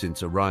worse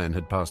since Orion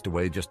had passed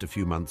away just a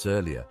few months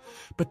earlier.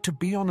 But to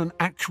be on an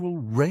actual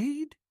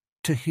raid?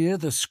 To hear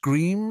the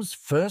screams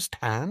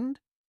firsthand?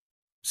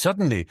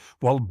 Suddenly,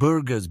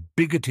 Walburga's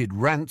bigoted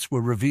rants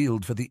were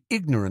revealed for the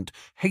ignorant,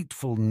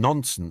 hateful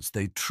nonsense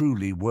they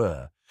truly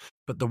were.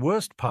 But the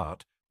worst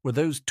part were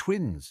those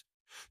twins.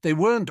 They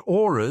weren't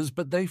auras,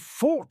 but they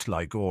fought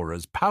like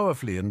auras,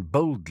 powerfully and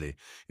boldly.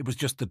 It was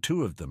just the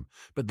 2 of them,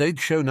 but they'd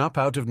shown up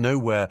out of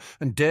nowhere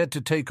and dared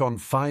to take on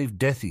 5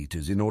 Death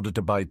Eaters in order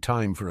to buy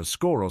time for a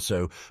score or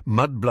so,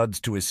 mudbloods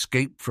to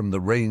escape from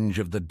the range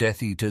of the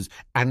Death Eaters'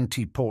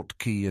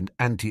 anti-portkey and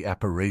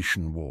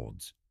anti-apparition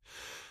wards.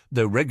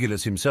 Though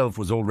Regulus himself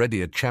was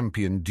already a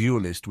champion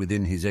duelist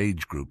within his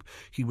age group,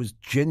 he was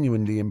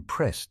genuinely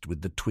impressed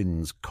with the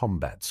twins'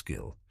 combat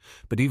skill.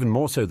 But even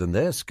more so than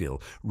their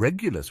skill,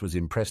 Regulus was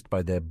impressed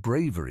by their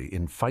bravery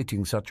in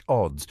fighting such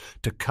odds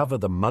to cover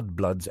the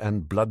mudbloods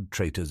and blood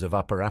traitors of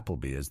Upper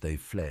Appleby as they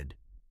fled.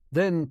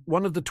 Then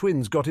one of the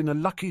twins got in a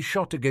lucky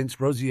shot against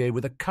Rosier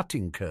with a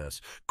cutting curse,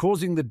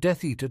 causing the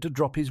Death Eater to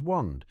drop his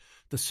wand.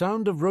 The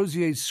sound of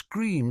Rosier's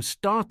scream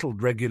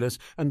startled Regulus,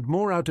 and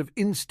more out of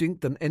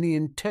instinct than any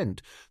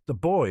intent, the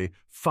boy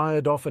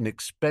fired off an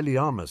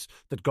Expelliarmus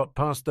that got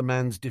past the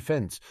man's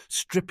defence,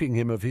 stripping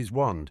him of his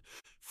wand.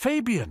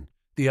 "Fabian!"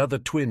 the other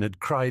twin had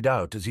cried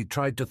out as he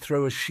tried to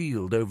throw a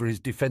shield over his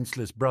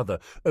defenceless brother,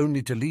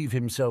 only to leave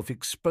himself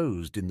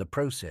exposed in the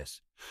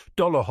process.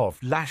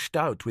 Dolohov lashed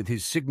out with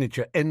his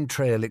signature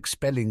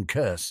entrail-expelling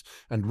curse,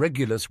 and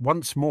Regulus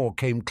once more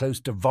came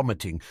close to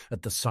vomiting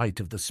at the sight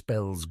of the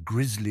spell's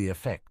grisly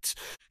effects.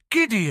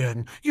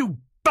 "Gideon, you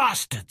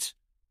bastards!"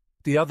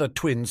 The other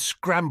twin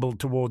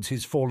scrambled towards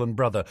his fallen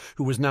brother,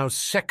 who was now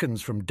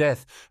seconds from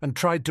death, and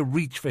tried to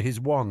reach for his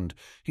wand.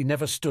 He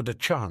never stood a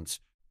chance.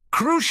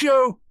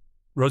 "Crucio!"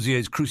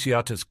 Rosier's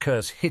Cruciatus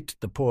curse hit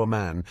the poor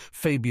man,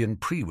 Fabian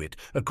Prewitt,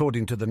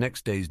 according to the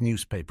next day's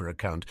newspaper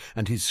account,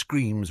 and his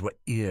screams were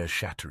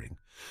ear-shattering.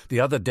 The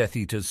other Death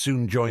Eaters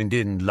soon joined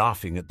in,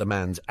 laughing at the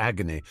man's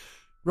agony.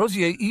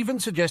 Rosier even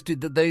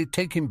suggested that they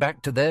take him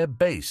back to their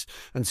base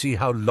and see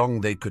how long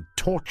they could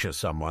torture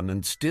someone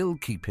and still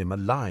keep him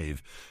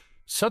alive.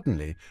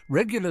 Suddenly,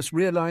 Regulus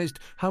realized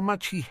how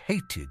much he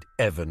hated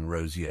Evan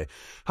Rosier,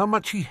 how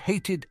much he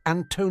hated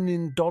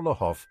Antonin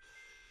Dolohov,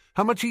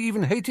 how much he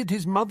even hated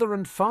his mother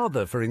and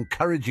father for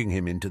encouraging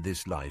him into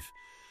this life.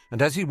 And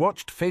as he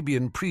watched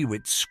Fabian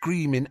Prewitt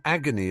scream in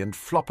agony and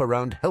flop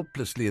around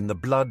helplessly in the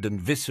blood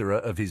and viscera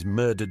of his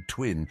murdered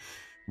twin,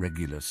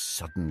 Regulus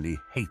suddenly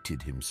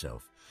hated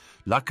himself.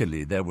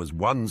 Luckily, there was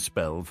one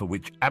spell for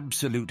which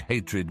absolute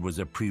hatred was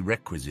a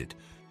prerequisite.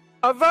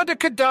 "Avada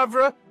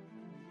Kedavra!"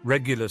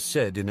 Regulus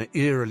said in an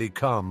eerily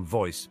calm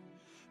voice.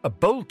 A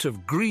bolt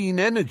of green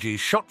energy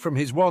shot from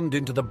his wand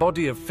into the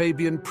body of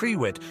Fabian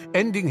Prewitt,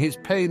 ending his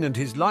pain and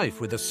his life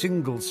with a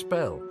single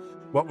spell.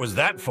 "What was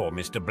that for,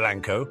 Mr.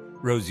 Blanco?"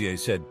 Rosier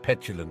said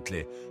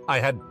petulantly. "I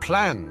had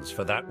plans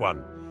for that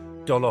one."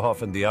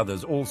 Dolohov and the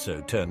others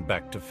also turned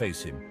back to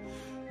face him.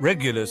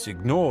 Regulus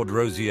ignored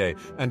Rosier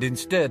and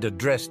instead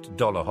addressed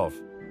Dolohov.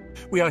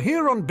 "We are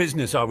here on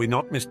business, are we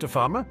not, Mr.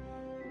 Farmer?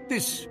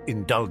 This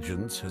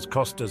indulgence has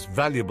cost us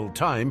valuable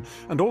time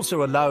and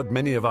also allowed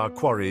many of our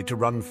quarry to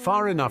run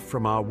far enough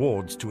from our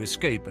wards to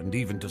escape and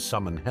even to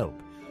summon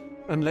help.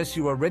 Unless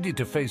you are ready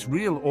to face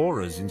real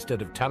auras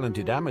instead of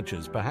talented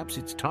amateurs, perhaps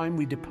it's time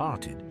we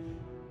departed."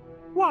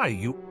 "Why,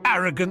 you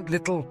arrogant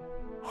little—"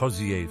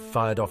 Rosier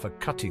fired off a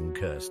cutting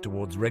curse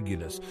towards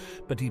Regulus,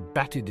 but he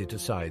batted it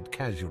aside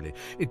casually.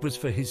 It was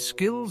for his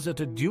skills as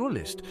a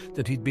duelist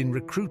that he'd been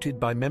recruited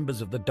by members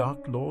of the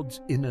Dark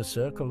Lord's inner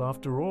circle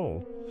after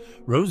all.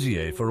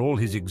 Rosier, for all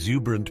his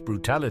exuberant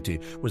brutality,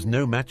 was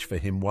no match for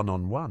him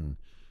one-on-one.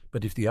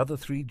 But if the other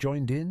three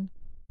joined in?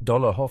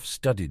 Dolohov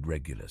studied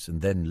Regulus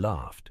and then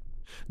laughed.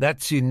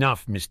 "That's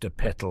enough, Mr.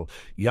 Petal.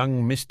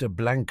 Young Mr.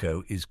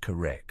 Blanco is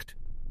correct.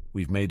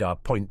 We've made our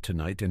point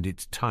tonight, and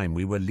it's time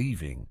we were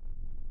leaving."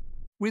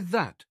 With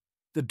that,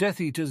 the Death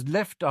Eaters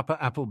left Upper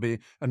Appleby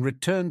and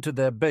returned to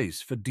their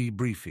base for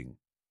debriefing.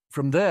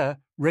 From there,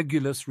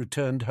 Regulus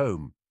returned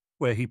home,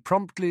 where he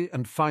promptly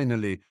and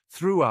finally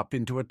threw up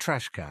into a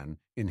trash can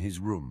in his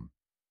room.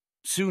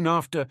 Soon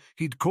after,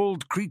 he'd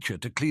called Creature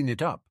to clean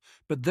it up,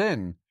 but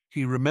then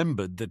he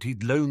remembered that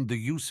he'd loaned the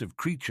use of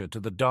Creature to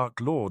the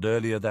Dark Lord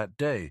earlier that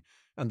day,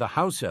 and the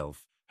house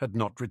elf had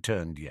not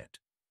returned yet.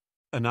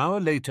 An hour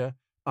later,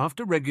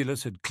 after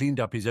Regulus had cleaned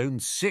up his own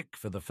sick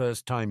for the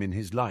first time in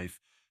his life,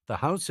 the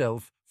house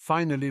elf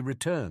finally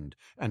returned,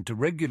 and to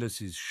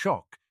Regulus's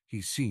shock,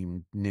 he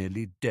seemed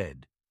nearly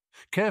dead.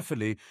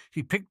 Carefully,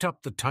 he picked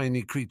up the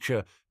tiny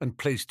creature and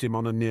placed him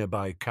on a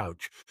nearby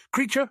couch.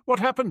 "Creature, what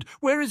happened?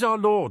 Where is our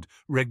lord?"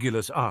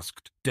 Regulus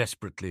asked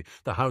desperately.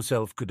 The house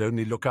elf could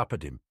only look up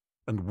at him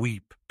and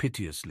weep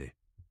piteously.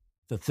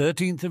 The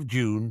 13th of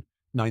June,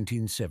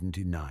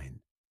 1979.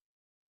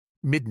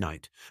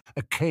 Midnight,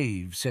 a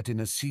cave set in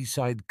a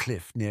seaside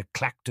cliff near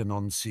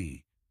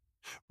Clacton-on-Sea.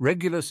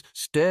 Regulus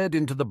stared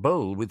into the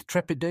bowl with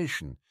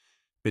trepidation.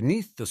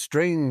 Beneath the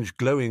strange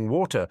glowing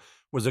water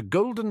was a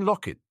golden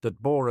locket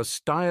that bore a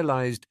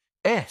stylized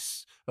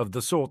S of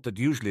the sort that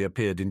usually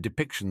appeared in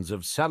depictions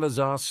of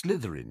Salazar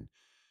Slytherin.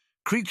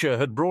 Creature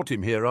had brought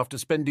him here after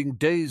spending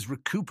days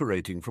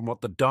recuperating from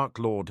what the Dark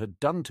Lord had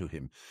done to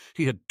him.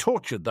 He had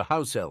tortured the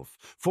house elf,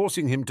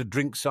 forcing him to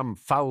drink some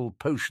foul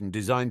potion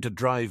designed to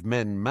drive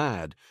men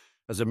mad,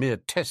 as a mere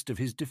test of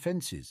his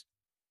defences.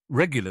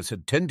 Regulus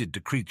had tended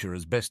to Creature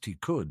as best he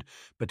could,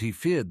 but he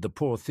feared the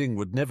poor thing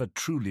would never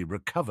truly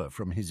recover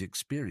from his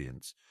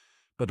experience.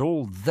 But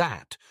all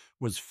that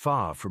was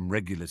far from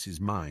Regulus's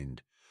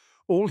mind.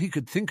 All he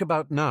could think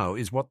about now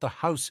is what the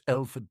house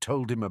elf had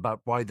told him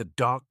about why the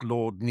Dark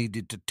Lord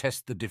needed to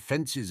test the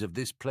defences of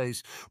this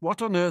place. What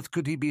on earth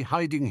could he be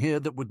hiding here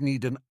that would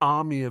need an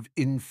army of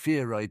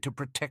inferi to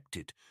protect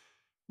it?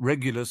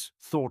 Regulus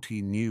thought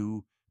he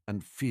knew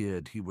and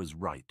feared he was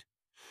right.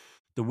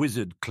 The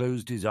wizard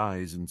closed his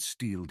eyes and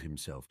steeled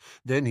himself.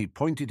 Then he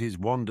pointed his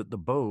wand at the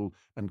bowl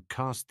and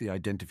cast the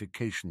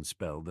identification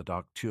spell that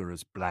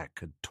Arcturus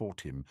Black had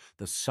taught him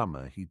the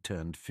summer he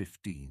turned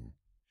 15.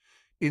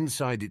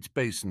 Inside its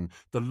basin,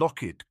 the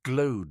locket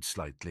glowed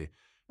slightly,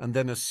 and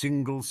then a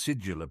single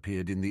sigil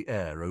appeared in the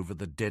air over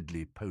the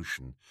deadly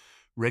potion.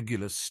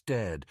 Regulus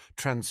stared,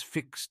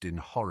 transfixed in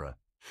horror.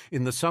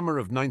 In the summer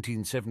of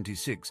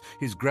 1976,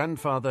 his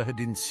grandfather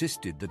had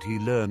insisted that he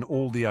learn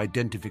all the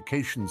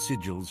identification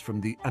sigils from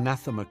the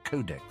Anathema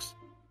Codex.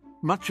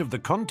 Much of the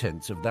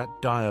contents of that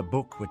dire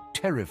book were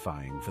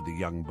terrifying for the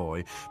young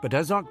boy, but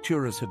as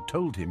Arcturus had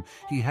told him,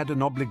 he had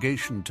an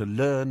obligation to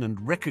learn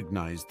and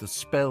recognize the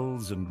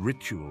spells and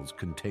rituals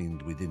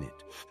contained within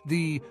it.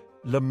 The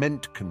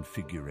Lament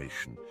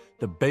Configuration,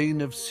 the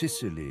Bane of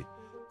Sicily,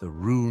 the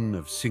Rune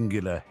of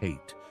Singular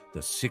Hate,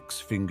 the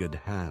Six-Fingered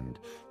Hand,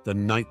 the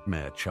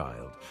Nightmare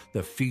Child,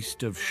 the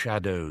Feast of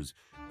Shadows,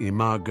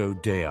 Imago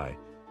Dei,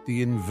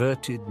 the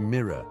Inverted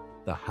Mirror,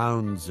 the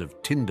Hounds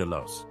of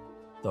Tyndalos,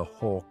 the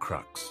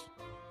Horcrux.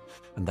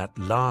 And that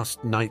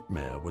last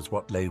nightmare was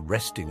what lay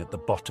resting at the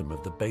bottom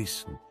of the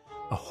basin,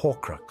 a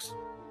Horcrux.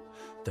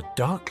 The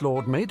Dark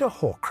Lord made a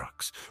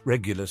Horcrux,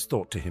 Regulus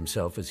thought to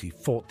himself as he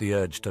fought the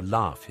urge to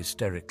laugh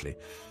hysterically.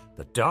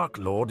 The Dark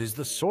Lord is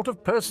the sort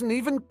of person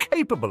even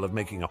capable of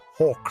making a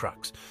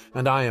Horcrux,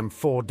 and I am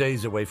 4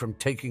 days away from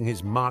taking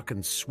his mark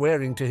and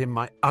swearing to him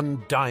my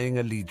undying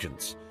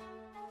allegiance.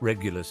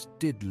 Regulus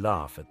did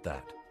laugh at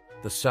that.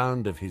 The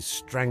sound of his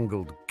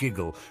strangled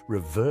giggle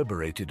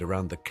reverberated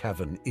around the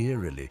cavern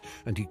eerily,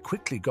 and he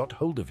quickly got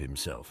hold of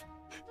himself.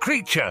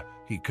 "Creature,"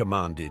 he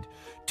commanded,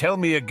 "tell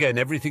me again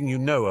everything you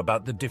know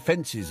about the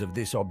defences of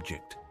this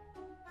object."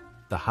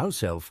 The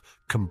house elf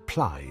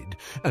complied,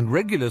 and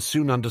Regulus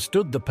soon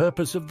understood the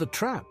purpose of the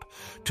trap.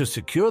 To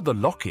secure the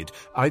locket,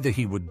 either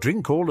he would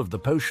drink all of the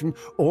potion,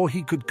 or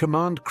he could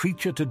command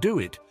Creature to do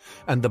it,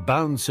 and the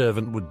bound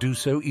servant would do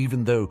so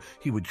even though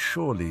he would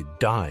surely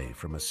die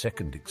from a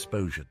second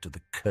exposure to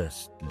the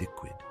cursed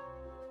liquid.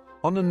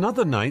 On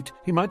another night,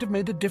 he might have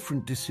made a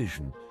different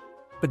decision,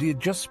 but he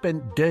had just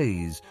spent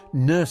days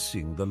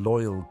nursing the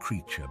loyal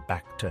Creature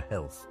back to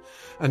health,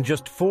 and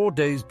just 4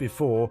 days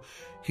before,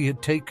 he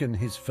had taken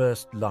his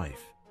first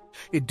life.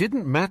 It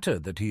didn't matter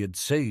that he had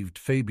saved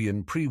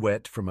Fabian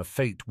Prewett from a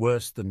fate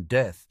worse than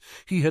death.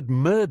 He had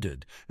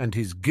murdered, and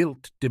his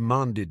guilt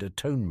demanded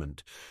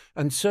atonement.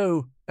 And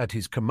so, at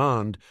his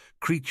command,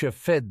 Creature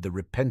fed the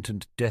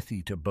repentant Death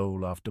Eater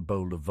bowl after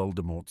bowl of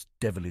Voldemort's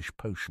devilish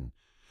potion.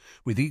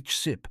 With each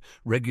sip,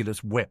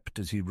 Regulus wept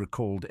as he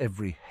recalled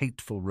every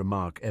hateful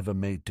remark ever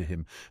made to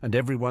him, and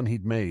every one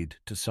he'd made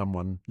to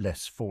someone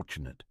less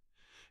fortunate.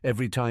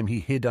 Every time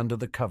he hid under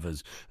the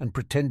covers and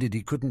pretended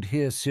he couldn't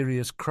hear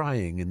Sirius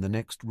crying in the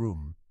next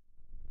room.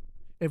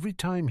 Every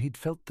time he'd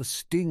felt the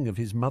sting of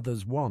his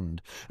mother's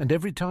wand, and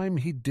every time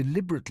he'd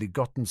deliberately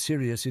gotten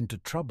Sirius into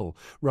trouble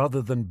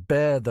rather than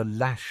bear the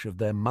lash of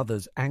their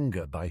mother's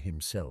anger by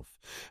himself.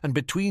 And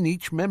between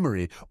each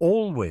memory,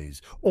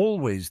 always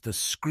the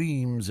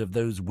screams of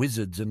those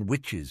wizards and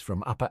witches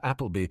from Upper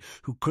Appleby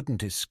who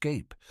couldn't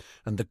escape,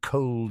 and the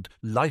cold,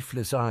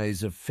 lifeless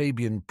eyes of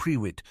Fabian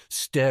Prewett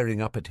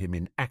staring up at him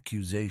in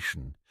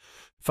accusation.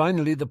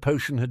 Finally the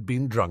potion had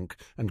been drunk,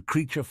 and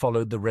Creature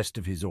followed the rest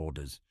of his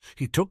orders.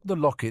 He took the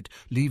locket,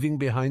 leaving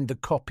behind the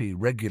copy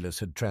Regulus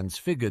had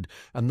transfigured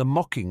and the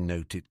mocking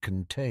note it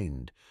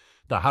contained.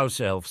 The house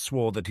elf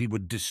swore that he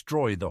would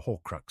destroy the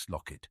Horcrux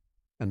locket,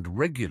 and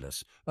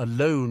Regulus,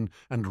 alone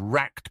and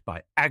racked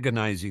by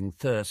agonizing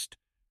thirst,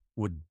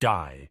 would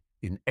die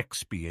in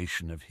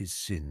expiation of his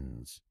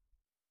sins.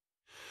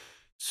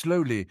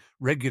 Slowly,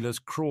 Regulus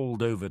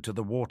crawled over to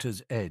the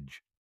water's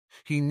edge.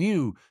 He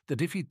knew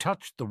that if he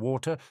touched the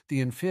water, the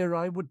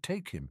inferi would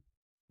take him.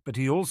 But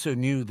he also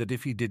knew that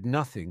if he did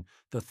nothing,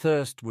 the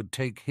thirst would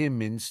take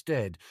him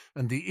instead,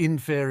 and the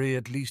inferi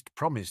at least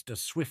promised a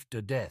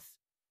swifter death.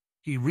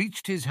 He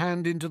reached his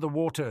hand into the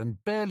water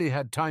and barely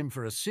had time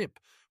for a sip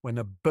when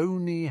a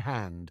bony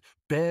hand,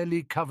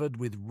 barely covered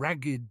with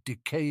ragged,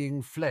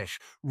 decaying flesh,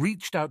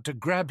 reached out to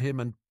grab him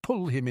and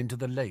pull him into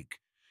the lake.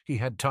 He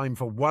had time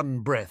for one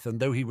breath, and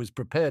though he was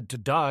prepared to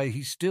die,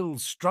 he still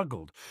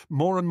struggled.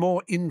 More and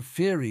more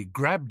inferi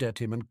grabbed at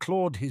him and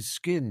clawed his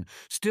skin.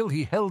 Still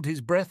he held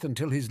his breath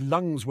until his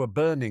lungs were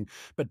burning,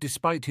 but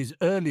despite his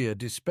earlier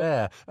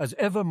despair, as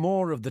ever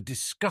more of the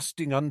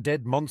disgusting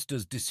undead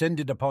monsters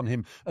descended upon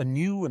him, a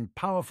new and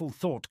powerful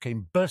thought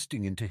came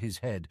bursting into his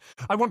head.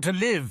 "I want to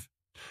live!"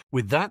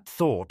 With that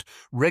thought,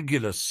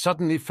 Regulus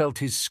suddenly felt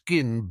his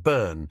skin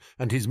burn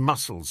and his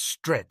muscles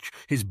stretch.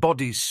 His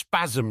body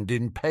spasmed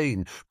in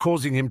pain,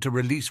 causing him to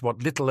release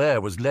what little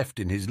air was left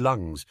in his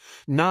lungs.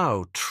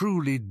 Now,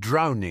 truly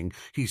drowning,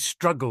 he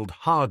struggled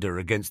harder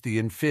against the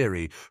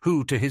inferi,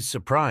 who, to his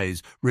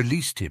surprise,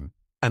 released him.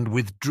 and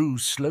withdrew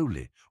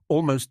slowly,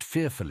 almost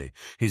fearfully.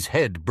 His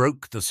head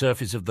broke the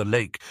surface of the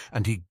lake,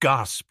 and he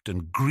gasped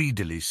and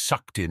greedily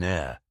sucked in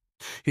air.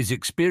 His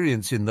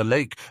experience in the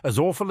lake, as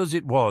awful as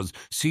it was,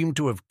 seemed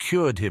to have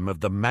cured him of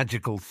the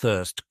magical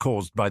thirst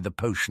caused by the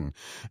potion,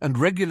 and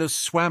Regulus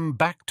swam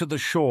back to the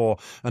shore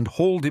and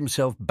hauled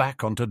himself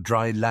back onto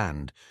dry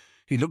land.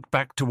 He looked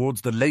back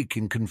towards the lake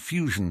in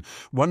confusion,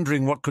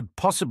 wondering what could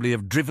possibly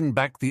have driven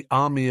back the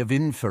army of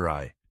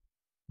Inferi.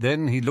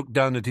 Then he looked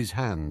down at his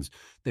hands.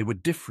 They were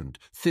different,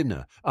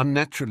 thinner,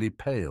 unnaturally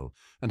pale,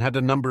 and had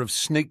a number of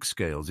snake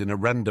scales in a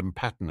random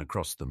pattern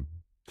across them.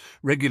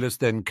 Regulus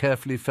then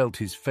carefully felt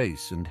his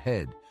face and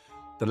head.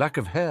 The lack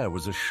of hair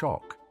was a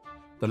shock.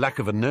 The lack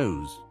of a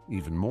nose,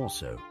 even more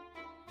so.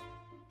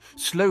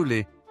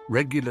 Slowly,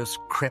 Regulus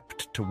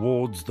crept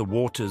towards the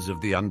waters of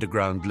the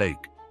underground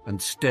lake and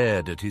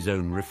stared at his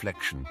own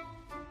reflection.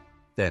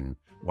 Then,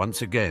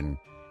 once again,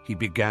 he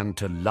began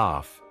to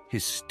laugh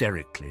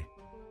hysterically.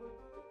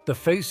 The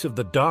face of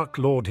the Dark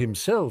Lord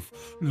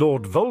himself,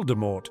 Lord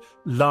Voldemort,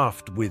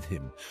 laughed with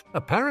him.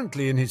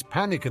 Apparently, in his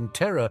panic and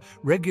terror,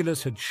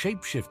 Regulus had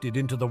shapeshifted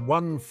into the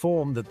one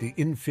form that the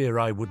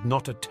Inferi would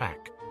not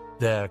attack,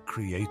 their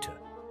creator.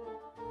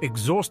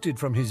 Exhausted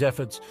from his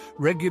efforts,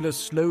 Regulus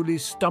slowly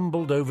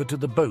stumbled over to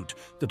the boat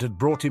that had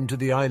brought him to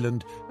the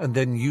island and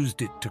then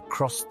used it to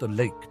cross the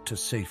lake to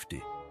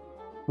safety.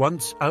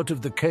 Once out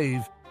of the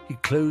cave, he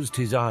closed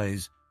his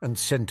eyes and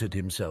centered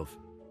himself.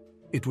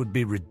 It would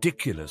be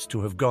ridiculous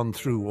to have gone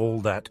through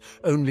all that,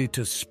 only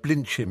to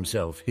splinch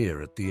himself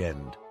here at the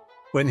end.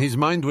 When his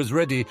mind was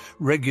ready,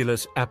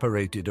 Regulus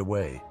apparated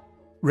away.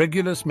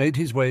 Regulus made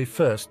his way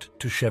first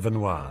to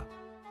Chevenoir.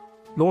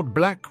 Lord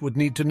Black would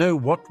need to know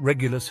what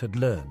Regulus had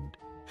learned.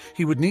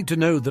 He would need to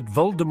know that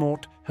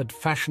Voldemort had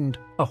fashioned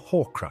a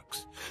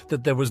Horcrux,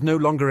 that there was no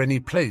longer any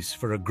place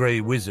for a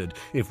grey wizard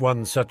if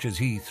one such as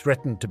he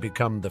threatened to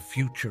become the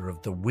future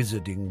of the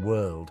wizarding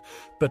world.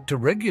 But to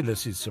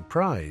Regulus's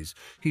surprise,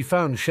 he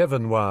found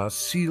Chevenoir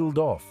sealed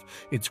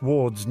off, its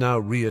wards now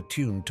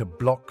reattuned to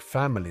block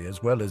family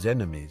as well as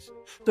enemies.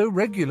 Though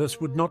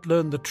Regulus would not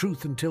learn the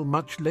truth until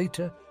much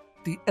later,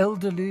 the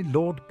elderly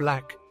Lord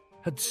Black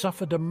had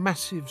suffered a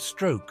massive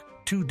stroke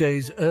 2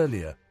 days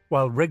earlier,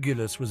 while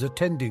Regulus was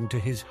attending to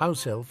his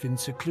house elf in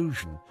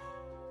seclusion.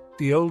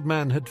 The old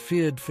man had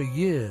feared for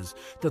years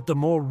that the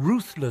more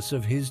ruthless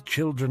of his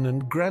children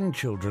and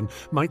grandchildren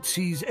might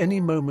seize any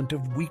moment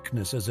of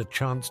weakness as a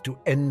chance to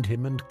end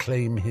him and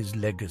claim his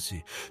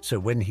legacy. So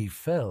when he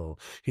fell,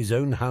 his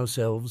own house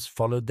elves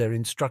followed their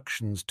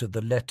instructions to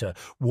the letter,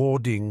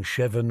 warding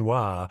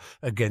Chevenoir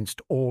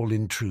against all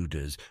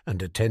intruders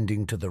and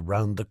attending to the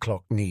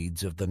round-the-clock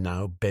needs of the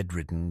now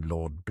bedridden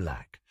Lord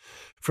Black.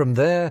 From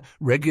there,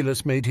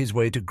 Regulus made his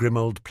way to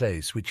Grimold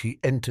Place, which he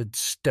entered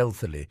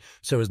stealthily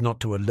so as not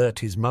to alert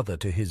his mother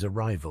to his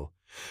arrival.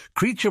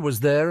 Kreacher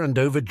was there and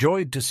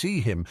overjoyed to see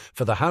him,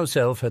 for the house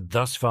elf had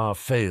thus far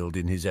failed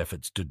in his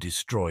efforts to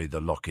destroy the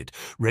locket.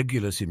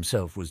 Regulus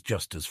himself was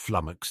just as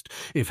flummoxed.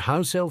 If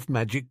house elf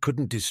magic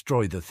couldn't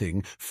destroy the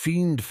thing,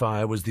 fiend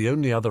fire was the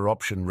only other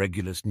option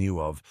Regulus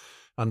knew of.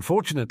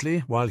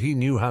 Unfortunately, while he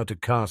knew how to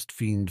cast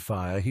fiend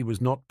fire, he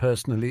was not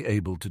personally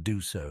able to do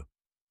so.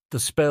 The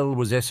spell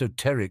was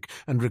esoteric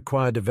and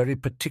required a very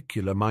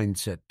particular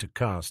mindset to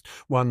cast,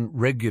 one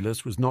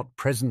Regulus was not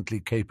presently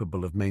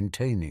capable of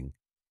maintaining.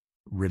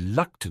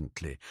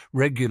 Reluctantly,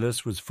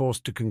 Regulus was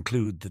forced to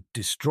conclude that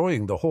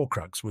destroying the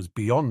Horcrux was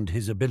beyond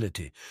his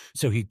ability,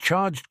 so he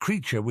charged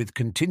Kreacher with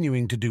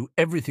continuing to do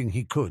everything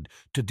he could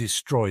to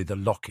destroy the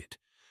locket,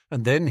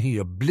 and then he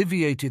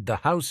obliviated the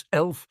house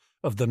elf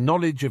of the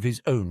knowledge of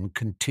his own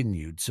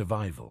continued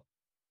survival.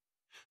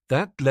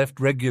 That left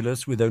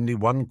Regulus with only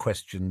one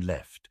question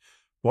left.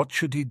 What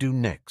should he do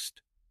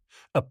next?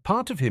 A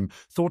part of him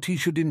thought he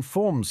should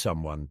inform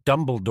someone,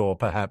 Dumbledore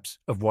perhaps,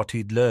 of what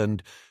he'd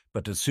learned,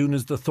 but as soon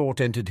as the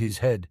thought entered his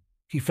head,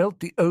 he felt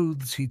the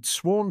oaths he'd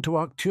sworn to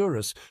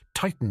Arcturus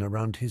tighten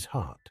around his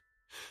heart.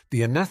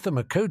 The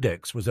Anathema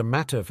Codex was a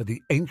matter for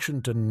the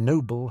ancient and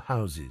noble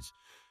houses.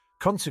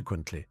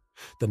 Consequently,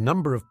 the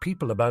number of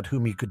people about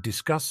whom he could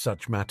discuss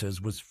such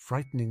matters was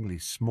frighteningly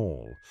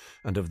small,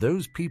 and of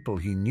those people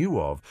he knew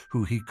of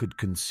who he could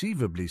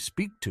conceivably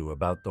speak to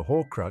about the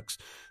Horcrux,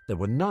 there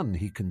were none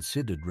he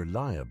considered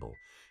reliable.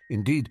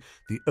 Indeed,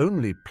 the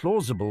only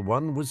plausible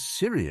one was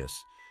Sirius,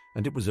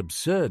 and it was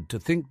absurd to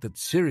think that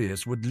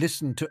Sirius would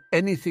listen to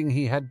anything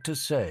he had to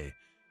say.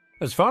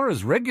 As far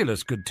as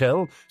Regulus could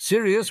tell,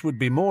 Sirius would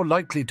be more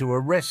likely to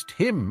arrest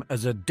him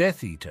as a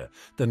Death Eater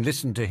than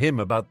listen to him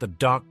about the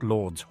Dark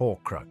Lord's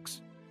Horcrux.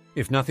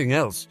 If nothing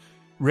else,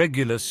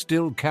 Regulus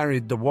still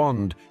carried the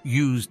wand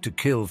used to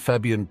kill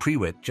Fabian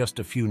Prewett just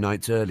a few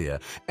nights earlier,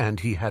 and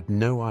he had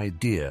no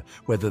idea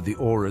whether the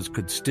auras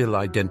could still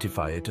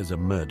identify it as a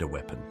murder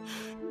weapon.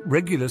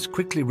 Regulus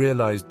quickly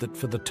realized that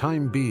for the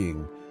time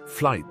being,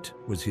 flight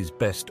was his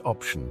best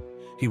option.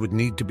 He would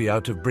need to be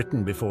out of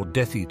Britain before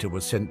Death Eater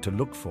was sent to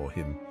look for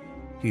him.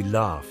 He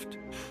laughed.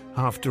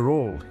 After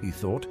all, he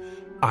thought,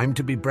 I'm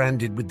to be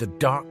branded with the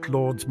Dark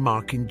Lord's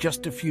mark in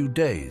just a few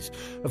days.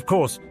 Of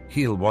course,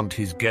 he'll want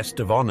his guest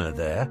of honor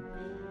there.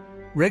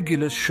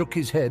 Regulus shook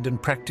his head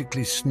and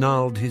practically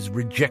snarled his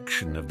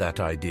rejection of that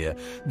idea.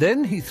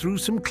 Then he threw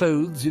some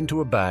clothes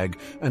into a bag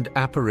and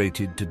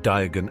apparated to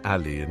Diagon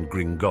Alley and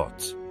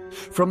Gringotts.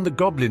 From the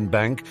Goblin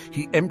Bank,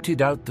 he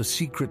emptied out the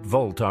secret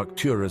vault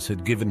Arcturus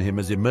had given him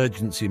as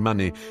emergency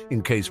money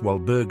in case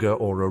Walburga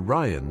or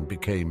Orion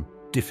became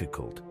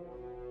difficult.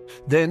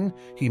 Then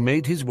he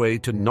made his way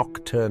to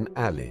Knockturn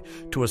Alley,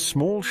 to a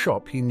small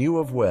shop he knew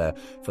of where,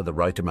 for the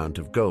right amount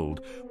of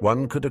gold,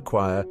 one could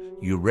acquire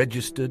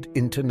registered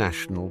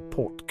international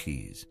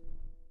portkeys.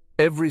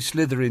 Every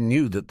Slytherin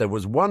knew that there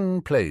was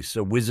one place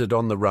a wizard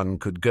on the run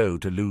could go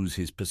to lose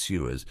his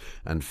pursuers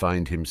and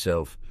find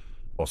himself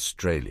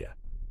Australia.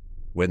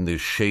 When the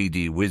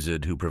shady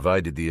wizard who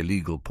provided the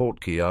illegal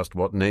portkey asked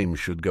what name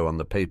should go on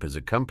the papers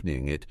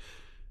accompanying it,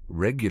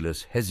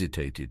 Regulus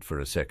hesitated for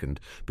a second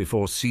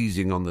before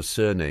seizing on the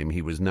surname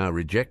he was now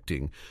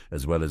rejecting,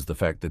 as well as the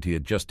fact that he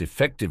had just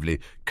effectively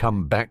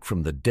come back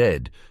from the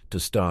dead to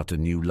start a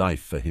new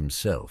life for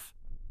himself.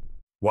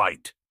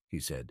 "White," he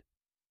said.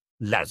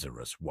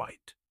 "Lazarus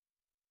White."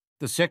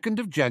 The 2nd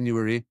of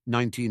January,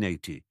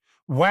 1980.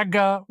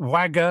 Wagga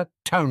Wagga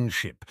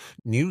Township,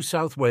 New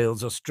South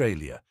Wales,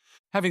 Australia.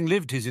 Having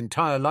lived his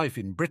entire life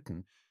in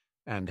Britain,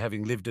 and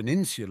having lived an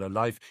insular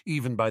life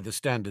even by the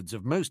standards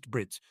of most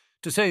Brits,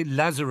 to say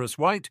Lazarus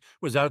White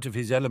was out of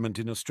his element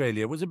in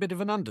Australia was a bit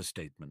of an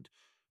understatement.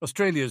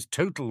 Australia's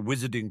total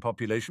wizarding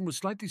population was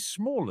slightly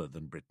smaller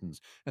than Britain's,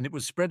 and it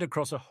was spread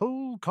across a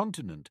whole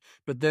continent.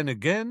 But then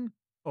again,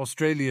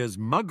 Australia's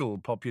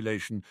Muggle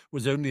population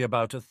was only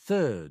about a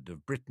third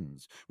of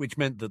Britain's, which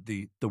meant that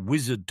the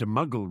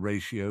wizard-to-Muggle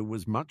ratio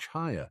was much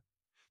higher.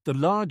 The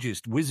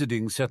largest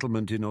wizarding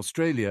settlement in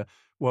Australia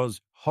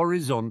was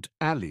Horizont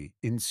Alley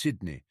in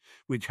Sydney,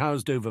 which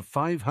housed over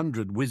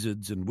 500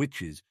 wizards and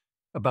witches,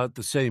 about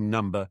the same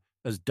number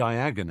as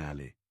Diagon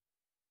Alley.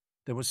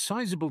 There were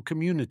sizable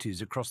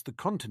communities across the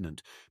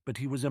continent, but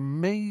he was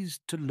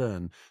amazed to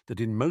learn that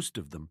in most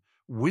of them,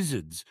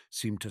 wizards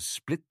seemed to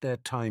split their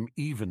time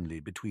evenly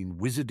between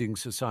wizarding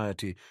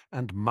society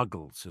and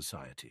Muggle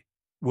society,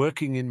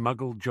 working in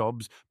Muggle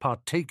jobs,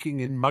 partaking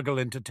in Muggle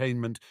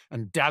entertainment,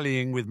 and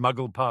dallying with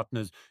Muggle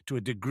partners to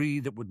a degree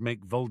that would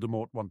make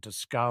Voldemort want to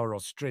scour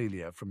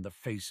Australia from the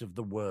face of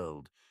the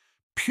world.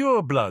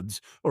 Purebloods,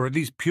 or at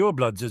least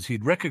purebloods as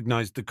he'd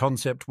recognized the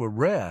concept, were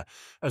rare,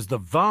 as the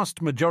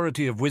vast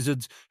majority of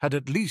wizards had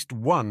at least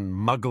one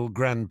Muggle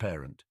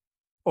grandparent.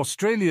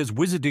 Australia's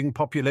wizarding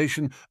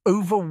population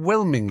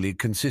overwhelmingly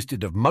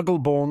consisted of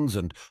Muggle-borns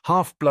and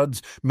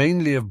half-bloods,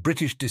 mainly of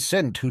British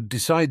descent, who'd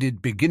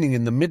decided, beginning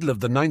in the middle of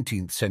the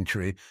 19th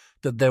century,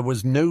 that there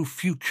was no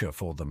future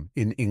for them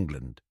in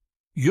England.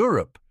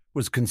 Europe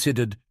was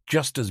considered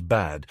just as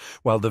bad,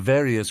 while the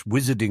various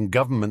wizarding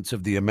governments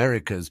of the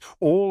Americas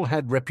all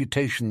had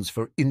reputations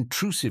for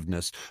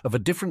intrusiveness of a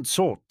different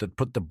sort that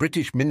put the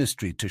British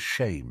ministry to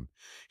shame.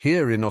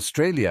 Here in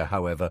Australia,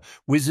 however,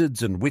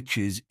 wizards and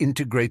witches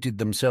integrated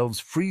themselves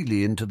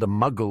freely into the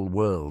Muggle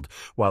world,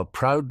 while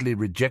proudly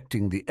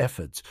rejecting the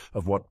efforts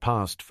of what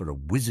passed for a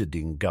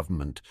wizarding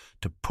government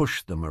to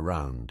push them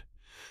around.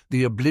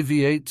 The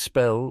Obliviate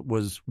spell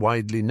was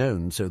widely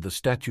known, so the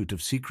statute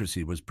of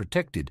secrecy was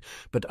protected,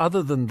 but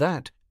other than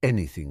that,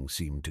 anything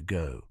seemed to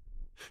go.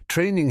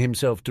 Training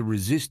himself to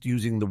resist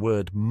using the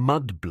word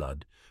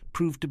mudblood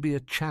proved to be a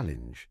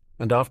challenge,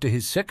 and after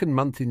his second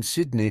month in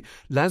Sydney,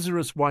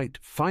 Lazarus White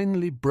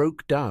finally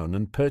broke down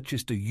and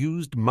purchased a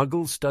used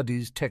Muggle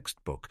Studies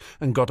textbook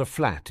and got a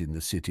flat in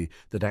the city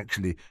that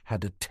actually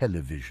had a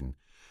television.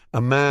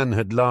 A man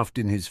had laughed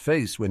in his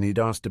face when he'd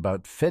asked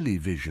about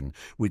Fellivision,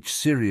 which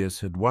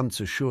Sirius had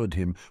once assured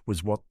him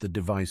was what the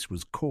device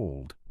was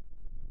called.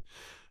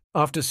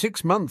 After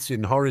 6 months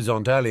in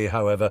Horizont Alley,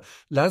 however,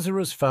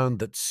 Lazarus found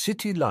that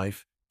city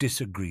life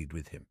disagreed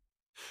with him.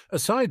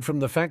 Aside from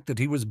the fact that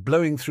he was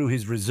blowing through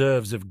his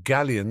reserves of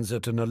galleons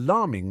at an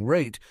alarming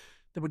rate,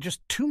 there were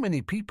just too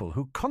many people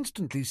who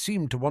constantly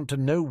seemed to want to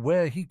know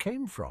where he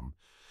came from.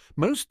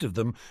 Most of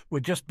them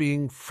were just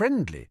being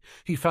friendly.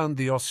 He found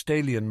the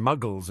Australian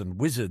Muggles and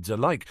wizards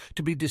alike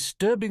to be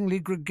disturbingly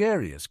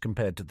gregarious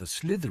compared to the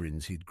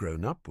Slytherins he'd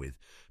grown up with,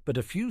 but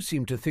a few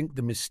seemed to think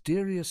the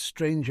mysterious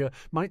stranger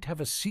might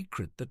have a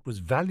secret that was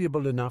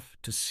valuable enough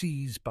to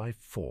seize by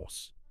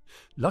force.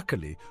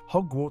 Luckily,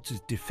 Hogwarts'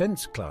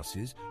 defence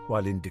classes,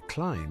 while in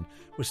decline,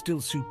 were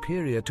still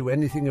superior to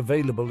anything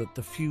available at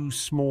the few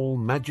small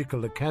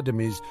magical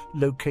academies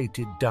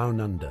located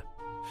down under.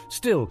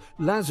 Still,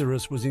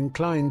 Lazarus was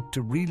inclined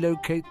to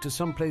relocate to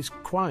someplace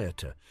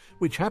quieter,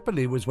 which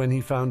happily was when he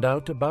found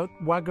out about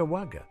Wagga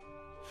Wagga.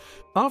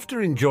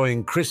 After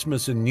enjoying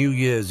Christmas and New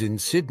Year's in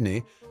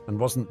Sydney, and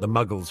wasn't the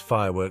Muggles'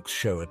 fireworks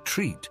show a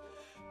treat,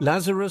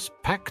 Lazarus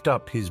packed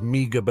up his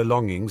meagre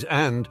belongings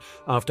and,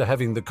 after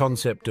having the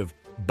concept of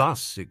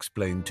bus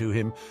explained to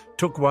him,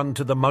 took one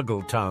to the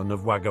Muggle town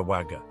of Wagga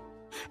Wagga.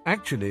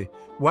 Actually,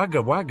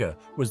 Wagga Wagga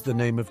was the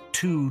name of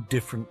 2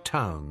 different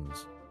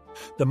towns.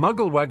 The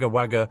Muggle Wagga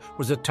Wagga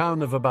was a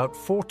town of about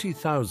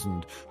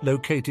 40,000,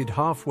 located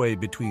halfway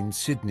between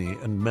Sydney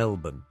and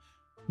Melbourne.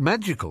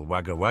 Magical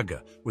Wagga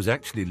Wagga was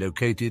actually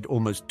located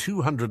almost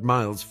 200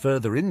 miles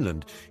further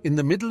inland, in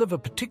the middle of a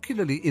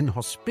particularly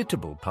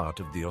inhospitable part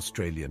of the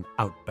Australian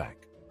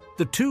outback.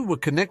 The two were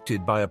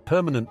connected by a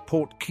permanent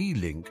port key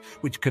link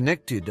which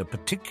connected a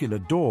particular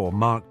door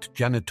marked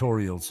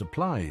janitorial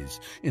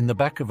supplies in the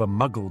back of a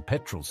Muggle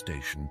petrol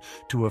station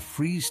to a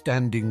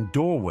freestanding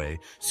doorway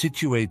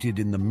situated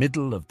in the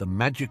middle of the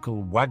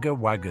magical Wagga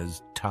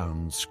Wagga's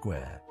town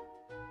square.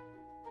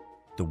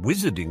 The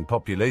wizarding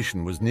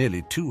population was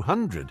nearly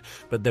 200,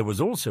 but there was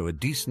also a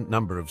decent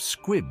number of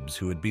squibs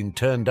who had been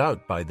turned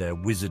out by their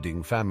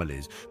wizarding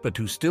families, but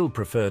who still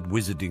preferred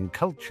wizarding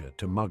culture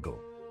to Muggle.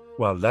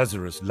 While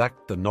Lazarus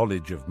lacked the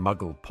knowledge of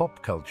Muggle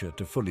pop culture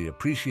to fully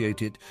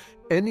appreciate it,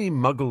 any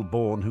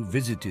Muggle-born who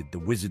visited the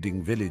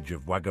wizarding village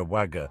of Wagga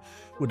Wagga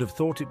would have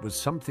thought it was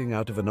something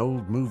out of an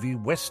old movie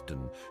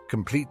western,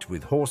 complete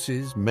with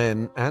horses,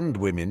 men and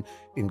women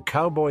in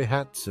cowboy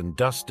hats and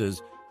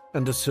dusters,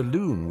 and a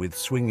saloon with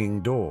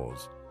swinging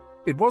doors.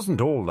 It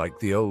wasn't all like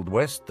the Old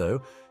West,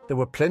 though. There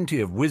were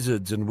plenty of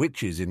wizards and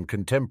witches in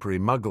contemporary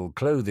Muggle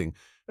clothing,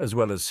 as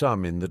well as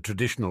some in the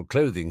traditional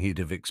clothing he'd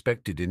have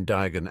expected in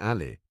Diagon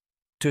Alley.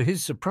 To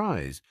his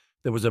surprise,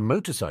 there was a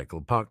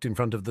motorcycle parked in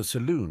front of the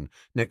saloon,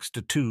 next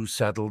to two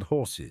saddled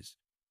horses.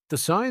 The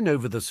sign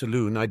over the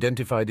saloon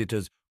identified it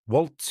as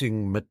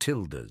Waltzing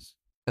Matildas,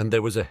 and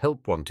there was a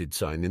help-wanted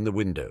sign in the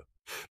window.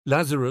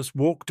 Lazarus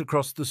walked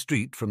across the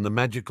street from the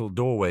magical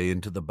doorway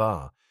into the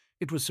bar.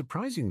 It was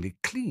surprisingly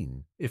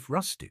clean, if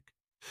rustic.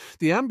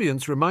 The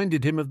ambience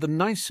reminded him of the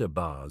nicer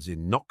bars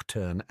in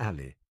Nocturne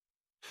Alley.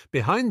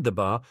 Behind the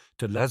bar,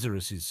 to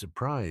Lazarus's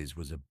surprise,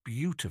 was a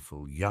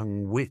beautiful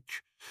young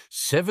witch,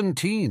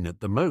 17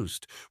 at the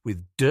most,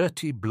 with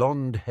dirty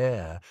blonde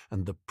hair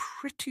and the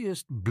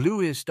prettiest,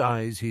 bluest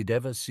eyes he'd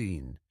ever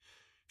seen.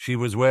 She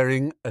was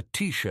wearing a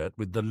T-shirt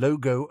with the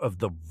logo of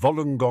the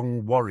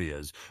Wollongong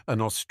Warriors,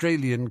 an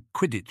Australian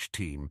Quidditch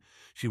team.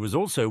 She was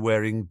also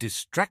wearing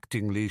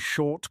distractingly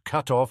short,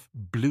 cut-off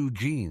blue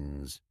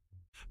jeans.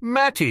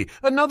 "Matty,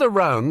 another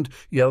round!"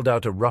 yelled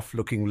out a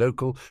rough-looking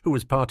local who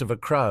was part of a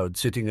crowd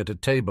sitting at a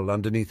table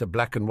underneath a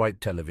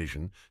black-and-white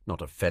television,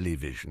 not a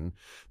Fellyvision,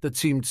 that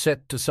seemed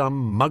set to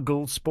some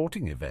Muggle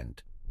sporting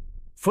event.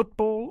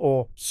 Football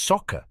or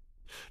soccer?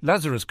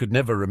 Lazarus could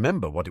never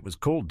remember what it was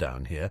called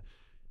down here.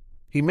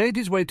 He made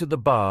his way to the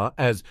bar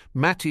as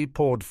Matty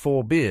poured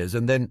 4 beers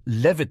and then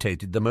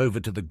levitated them over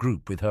to the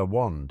group with her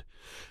wand.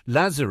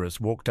 Lazarus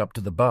walked up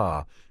to the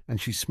bar, and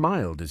she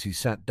smiled as he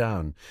sat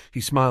down. He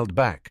smiled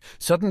back,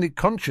 suddenly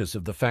conscious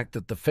of the fact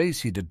that the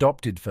face he'd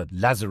adopted for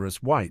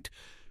Lazarus White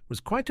was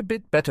quite a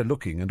bit better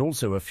looking and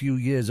also a few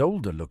years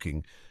older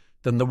looking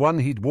than the one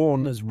he'd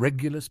worn as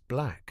Regulus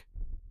Black.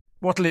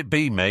 "What'll it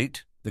be,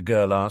 mate?" the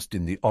girl asked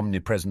in the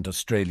omnipresent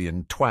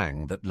Australian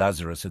twang that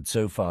Lazarus had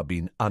so far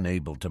been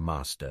unable to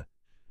master.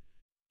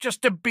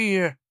 "Just a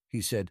beer,"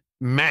 he said.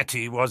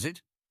 "Matty, was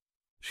it?"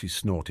 She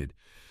snorted.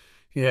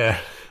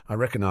 "Yeah, I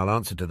reckon I'll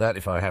answer to that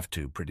if I have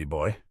to, pretty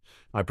boy.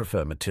 I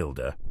prefer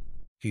Matilda."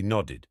 He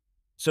nodded.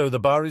 "So the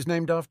bar is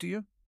named after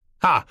you?"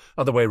 "Ha!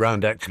 Other way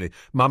round, actually.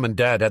 Mum and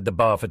Dad had the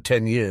bar for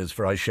 10 years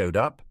before I showed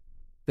up."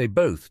 They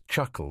both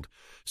chuckled.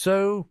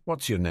 "So,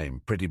 what's your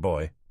name, pretty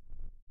boy?"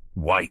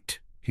 "White,"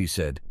 he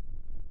said.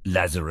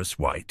 "Lazarus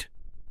White."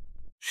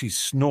 She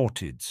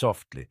snorted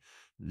softly.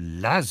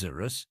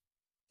 "Lazarus?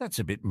 That's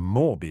a bit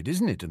morbid,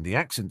 isn't it? And the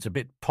accent's a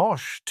bit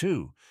posh,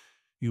 too.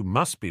 You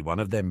must be one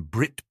of them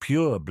Brit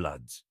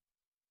purebloods."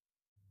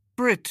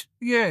 "Brit,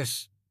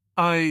 yes.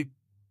 I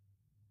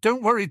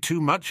don't worry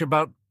too much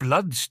about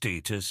blood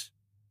status.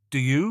 Do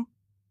you?"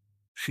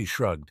 She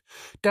shrugged.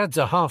 "Dad's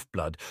a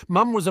half-blood.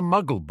 Mum was a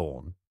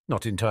Muggle-born.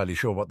 Not entirely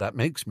sure what that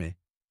makes me."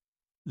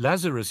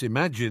 Lazarus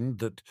imagined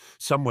that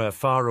somewhere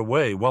far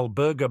away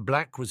Walburga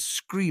Black was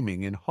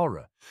screaming in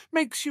horror.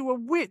 "Makes you a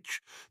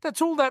witch.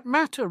 That's all that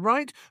matter,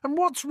 right? And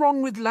what's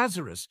wrong with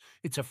Lazarus?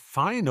 It's a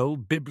fine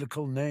old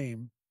biblical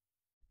name."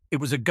 "It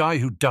was a guy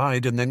who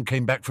died and then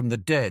came back from the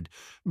dead.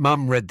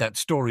 Mum read that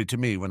story to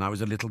me when I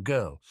was a little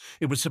girl.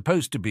 It was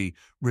supposed to be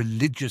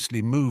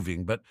religiously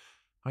moving, but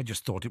I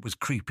just thought it was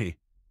creepy."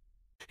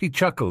 He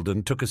chuckled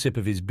and took a sip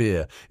of his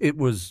beer. It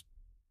was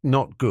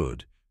not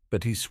good,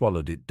 but he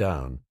swallowed it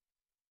down.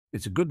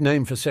 "It's a good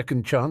name for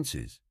second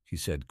chances," he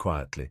said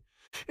quietly.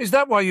 "Is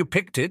that why you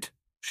picked it?"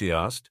 she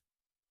asked.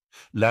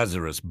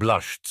 Lazarus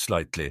blushed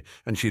slightly,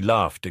 and she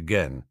laughed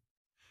again.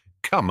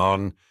 "Come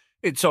on,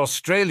 it's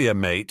Australia,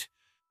 mate.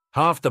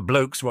 Half the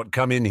blokes what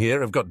come in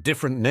here have got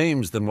different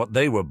names than what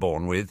they were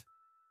born with."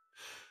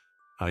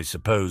 "I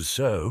suppose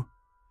so."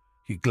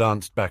 He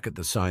glanced back at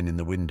the sign in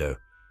the window.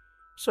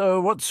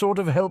 "So what sort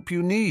of help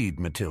you need,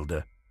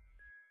 Matilda?"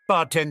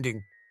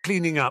 "Bartending,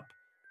 cleaning up,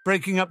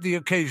 breaking up the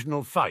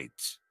occasional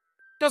fights.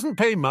 Doesn't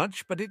pay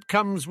much, but it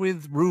comes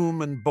with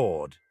room and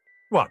board.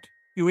 What,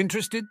 you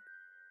interested?"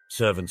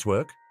 Servant's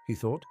work, he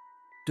thought.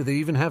 Do they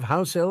even have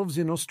house elves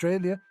in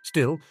Australia?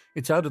 Still,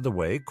 it's out of the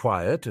way,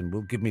 quiet, and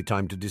will give me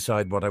time to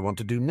decide what I want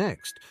to do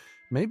next.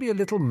 Maybe a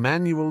little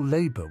manual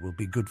labour will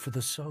be good for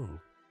the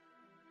soul.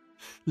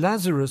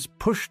 Lazarus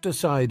pushed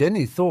aside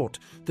any thought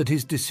that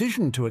his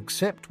decision to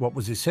accept what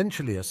was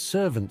essentially a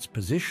servant's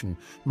position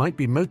might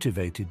be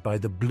motivated by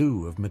the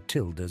blue of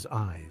Matilda's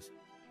eyes.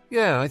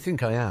 "Yeah, I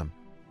think I am."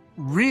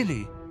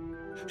 "Really?"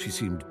 She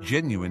seemed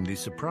genuinely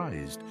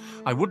surprised.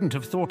 "I wouldn't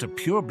have thought a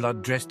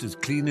pureblood dressed as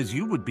clean as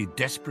you would be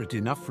desperate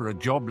enough for a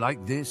job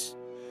like this."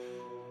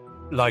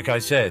 "Like I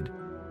said,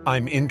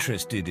 I'm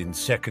interested in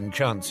second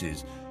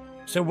chances.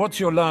 So what's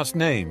your last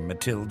name,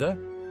 Matilda?"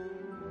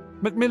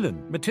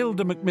 "Macmillan,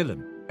 Matilda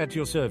Macmillan, at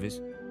your service."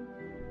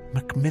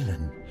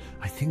 "Macmillan?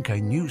 I think I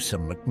knew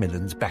some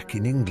Macmillans back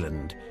in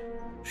England."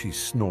 She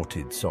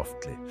snorted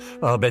softly.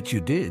 "I'll bet you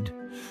did.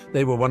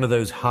 They were one of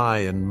those high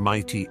and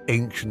mighty,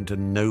 ancient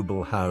and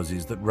noble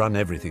houses that run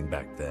everything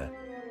back there."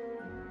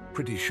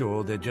 "Pretty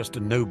sure they're just a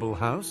noble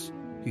house?"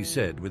 he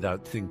said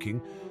without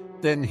thinking.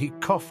 Then he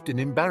coughed in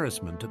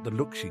embarrassment at the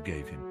look she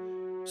gave him.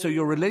 "So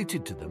you're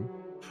related to them?"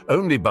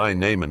 "Only by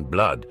name and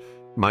blood.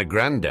 My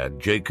granddad,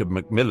 Jacob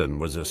Macmillan,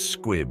 was a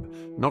squib,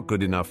 not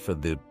good enough for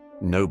the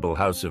noble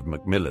house of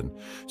Macmillan.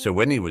 So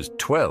when he was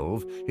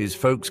 12, his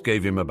folks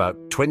gave him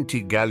about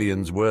 20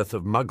 galleons worth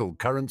of Muggle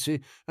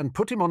currency and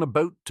put him on a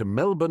boat to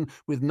Melbourne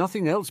with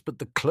nothing else but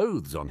the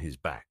clothes on his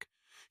back.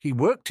 He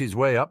worked his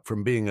way up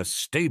from being a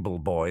stable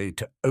boy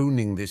to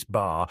owning this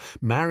bar,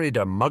 married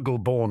a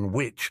Muggle-born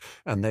witch,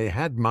 and they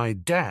had my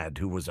dad,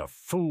 who was a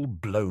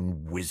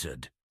full-blown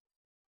wizard."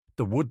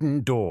 The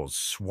wooden doors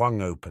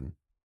swung open.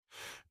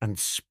 "And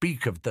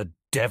speak of the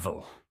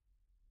devil!"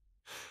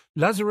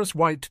 Lazarus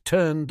White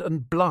turned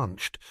and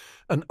blanched.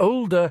 An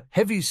older,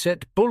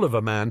 heavy-set bull of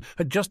a man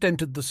had just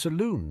entered the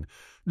saloon.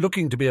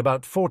 Looking to be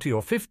about 40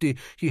 or 50,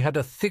 he had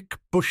a thick,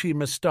 bushy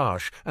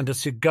moustache and a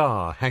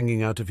cigar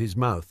hanging out of his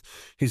mouth.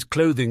 His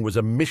clothing was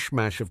a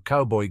mishmash of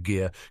cowboy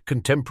gear,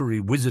 contemporary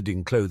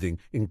wizarding clothing,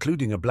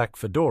 including a black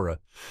fedora,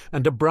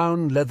 and a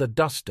brown leather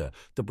duster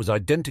that was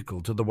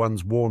identical to the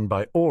ones worn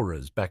by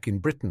Auras back in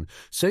Britain,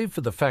 save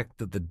for the fact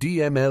that the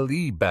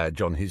DMLE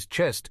badge on his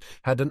chest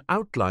had an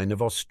outline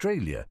of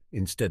Australia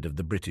instead of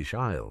the British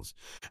Isles.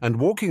 And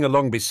walking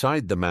along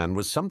beside the man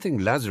was something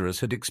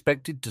Lazarus had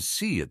expected to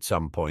see at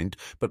some point,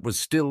 but was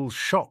still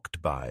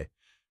shocked by: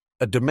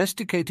 a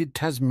domesticated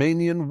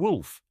Tasmanian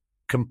wolf,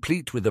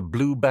 complete with a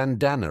blue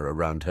bandana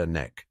around her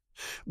neck.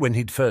 When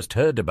he'd first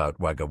heard about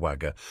Wagga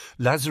Wagga,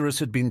 Lazarus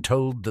had been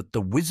told that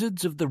the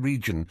wizards of the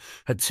region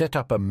had set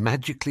up a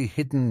magically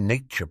hidden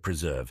nature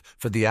preserve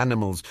for the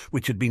animals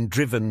which had been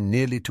driven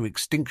nearly to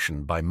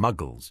extinction by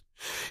Muggles.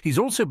 He's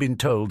also been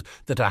told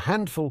that a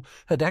handful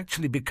had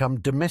actually become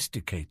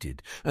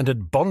domesticated and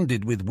had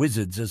bonded with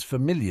wizards as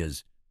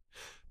familiars.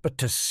 But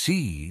to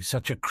see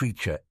such a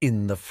creature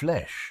in the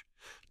flesh,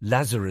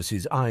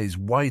 Lazarus's eyes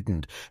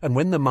widened, and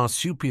when the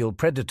marsupial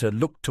predator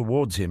looked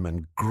towards him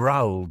and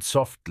growled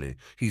softly,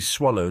 he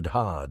swallowed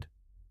hard.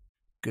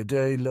 "Good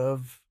day,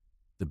 love,"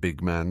 the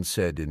big man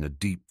said in a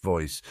deep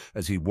voice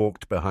as he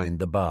walked behind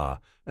the bar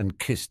and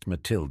kissed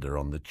Matilda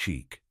on the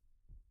cheek.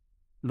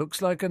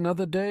 "Looks like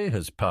another day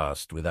has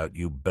passed without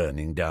you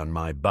burning down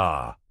my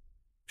bar."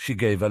 She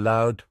gave a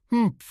loud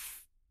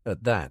humph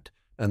at that,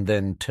 and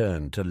then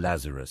turned to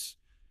Lazarus.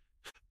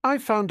 "I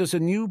found us a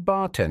new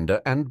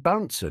bartender and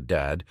bouncer,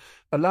 Dad.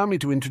 Allow me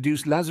to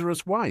introduce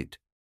Lazarus White."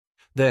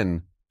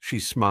 Then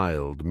she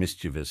smiled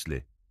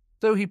mischievously,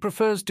 though he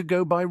prefers to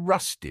go by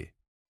Rusty.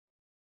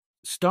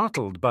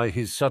 Startled by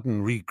his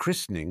sudden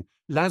rechristening,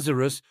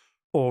 Lazarus,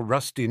 or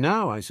Rusty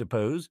now, I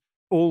suppose,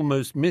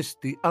 almost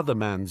missed the other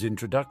man's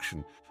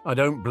introduction. "I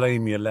don't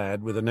blame you,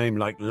 lad, with a name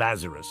like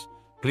Lazarus.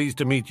 Pleased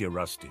to meet you,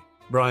 Rusty.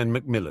 Brian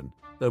Macmillan,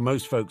 though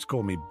most folks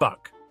call me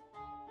Buck."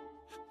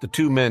 The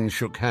two men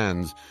shook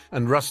hands,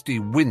 and Rusty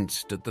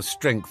winced at the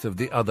strength of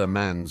the other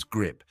man's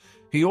grip.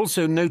 He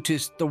also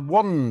noticed the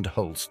wand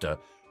holster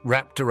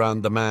wrapped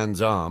around the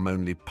man's arm,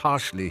 only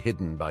partially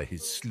hidden by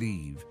his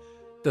sleeve.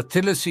 The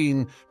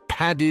thylacine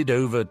padded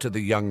over to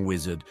the young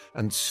wizard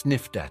and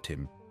sniffed at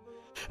him.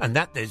 "And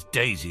that there's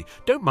Daisy.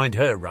 Don't mind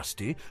her,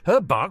 Rusty. Her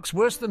bark's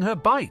worse than her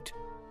bite."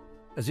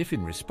 As if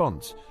in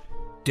response,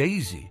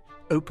 Daisy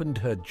opened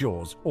her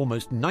jaws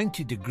almost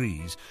 90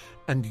 degrees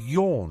and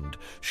yawned,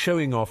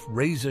 showing off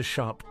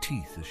razor-sharp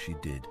teeth as she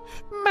did.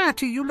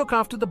 "Matty, you look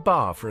after the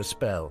bar for a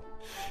spell.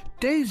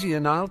 Daisy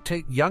and I'll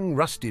take young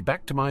Rusty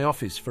back to my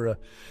office for a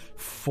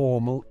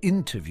formal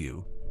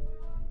interview."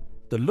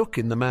 The look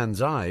in the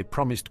man's eye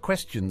promised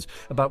questions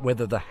about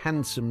whether the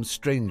handsome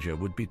stranger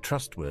would be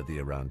trustworthy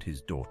around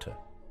his daughter.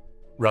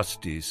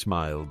 Rusty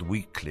smiled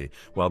weakly,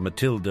 while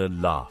Matilda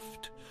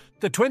laughed.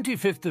 The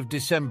 25th of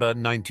December,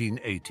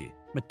 1980.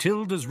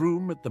 Matilda's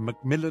room at the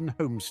Macmillan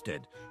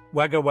homestead.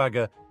 Wagga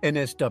Wagga,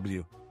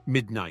 NSW,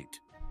 midnight.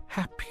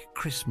 "Happy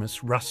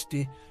Christmas,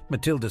 Rusty,"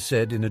 Matilda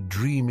said in a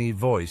dreamy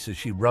voice as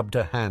she rubbed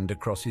her hand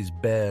across his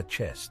bare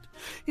chest.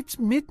 "It's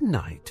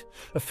midnight.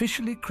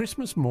 Officially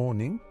Christmas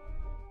morning."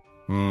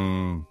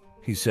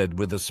 He said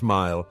with a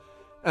smile.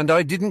 "And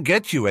I didn't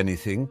get you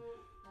anything."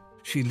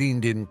 She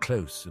leaned in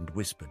close and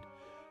whispered,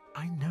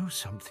 "I know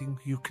something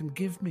you can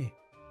give me."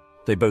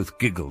 They both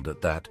giggled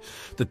at that.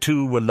 The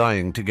two were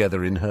lying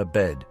together in her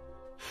bed.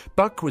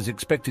 Buck was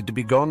expected to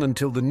be gone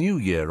until the new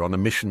year on a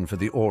mission for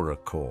the Aura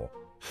Corps.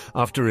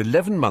 After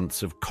 11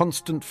 months of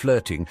constant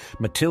flirting,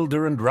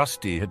 Matilda and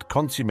Rusty had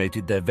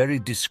consummated their very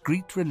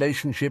discreet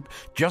relationship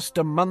just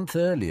a month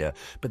earlier,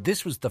 but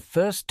this was the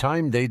first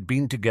time they'd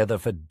been together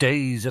for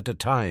days at a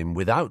time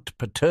without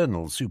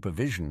paternal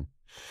supervision.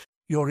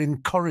 "You're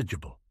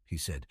incorrigible," he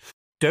said.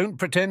 "Don't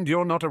pretend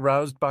you're not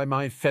aroused by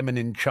my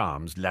feminine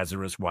charms,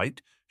 Lazarus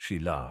White," she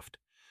laughed.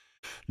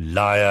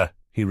 "Liar,"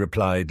 he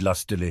replied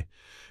lustily.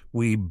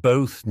 "We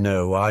both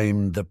know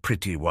I'm the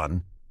pretty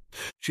one."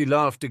 She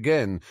laughed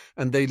again,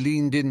 and they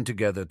leaned in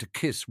together to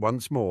kiss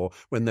once more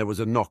when there was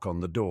a knock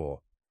on the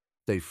door.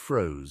 They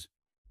froze.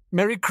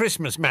 "Merry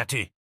Christmas,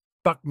 Matty!"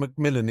 Buck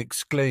Macmillan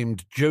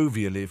exclaimed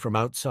jovially from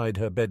outside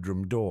her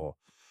bedroom door.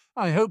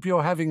 "I hope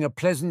you're having a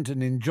pleasant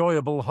and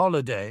enjoyable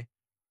holiday.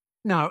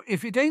 Now,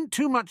 if it ain't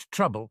too much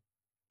trouble,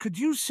 could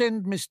you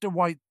send Mr.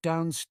 White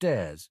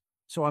downstairs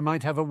so I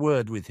might have a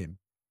word with him?"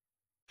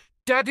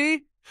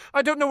 "Daddy,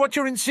 I don't know what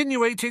you're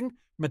insinuating,"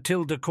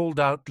 Matilda called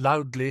out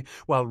loudly,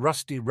 while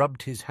Rusty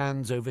rubbed his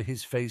hands over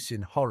his face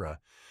in horror.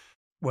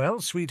 "Well,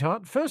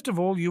 sweetheart, first of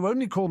all, you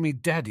only call me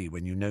Daddy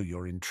when you know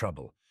you're in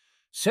trouble.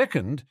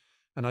 Second,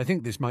 and I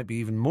think this might be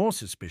even more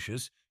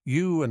suspicious,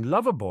 you and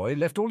Loverboy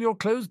left all your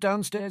clothes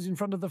downstairs in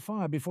front of the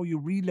fire before you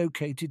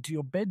relocated to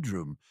your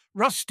bedroom.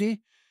 Rusty,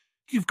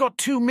 you've got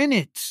 2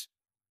 minutes."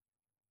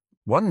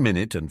 1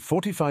 minute and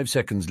 45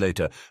 seconds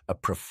later, a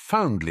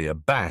profoundly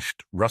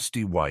abashed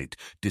Rusty White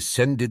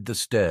descended the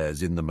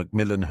stairs in the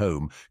Macmillan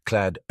home,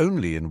 clad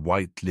only in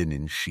white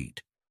linen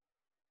sheet.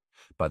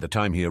 By the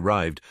time he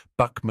arrived,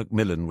 Buck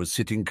Macmillan was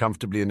sitting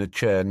comfortably in a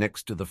chair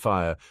next to the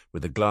fire,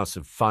 with a glass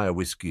of fire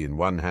whiskey in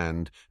one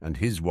hand and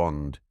his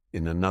wand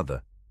in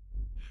another.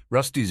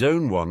 Rusty's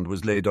own wand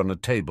was laid on a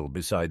table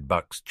beside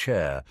Buck's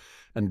chair,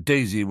 and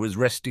Daisy was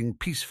resting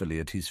peacefully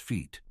at his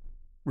feet.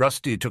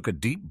 Rusty took a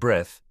deep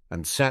breath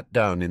and sat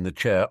down in the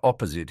chair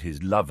opposite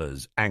his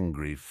lover's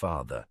angry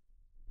father.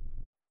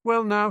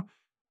 "Well now,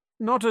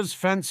 not as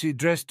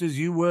fancy-dressed as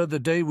you were the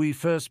day we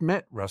first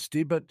met,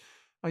 Rusty, but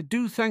I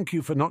do thank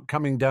you for not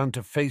coming down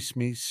to face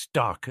me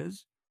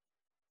starkers."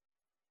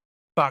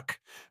 "Buck,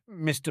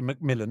 Mr.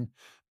 Macmillan,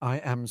 I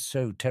am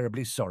so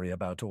terribly sorry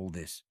about all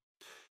this."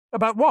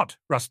 "About what,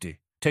 Rusty?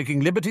 Taking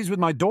liberties with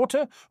my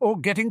daughter, or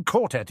getting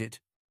caught at it?"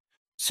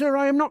 "Sir,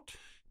 I am not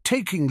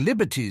taking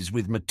liberties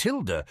with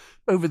Matilda.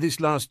 Over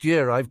this last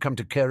year I've come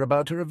to care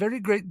about her a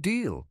very great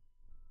deal."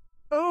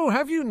 "Oh,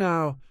 have you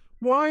now?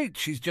 Why,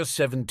 she's just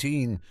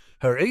 17.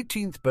 Her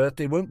 18th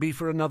birthday won't be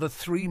for another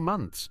 3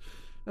 months.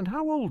 And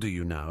how old are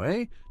you now,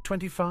 eh?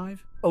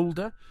 25?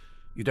 Older?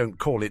 You don't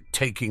call it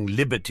taking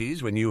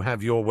liberties when you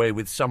have your way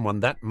with someone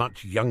that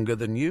much younger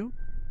than you?"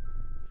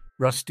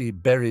 Rusty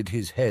buried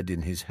his head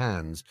in his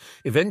hands.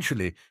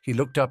 Eventually he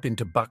looked up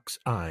into Buck's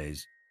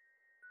eyes.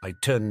 "I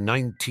turned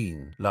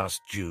 19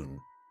 last June."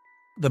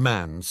 The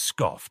man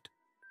scoffed.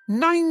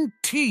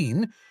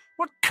 19?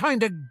 What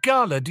kind of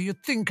gala do you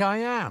think I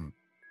am?"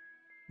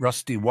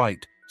 Rusty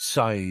White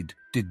sighed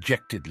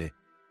dejectedly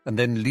and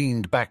then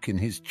leaned back in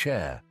his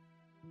chair.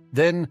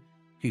 Then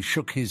he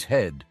shook his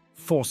head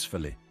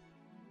forcefully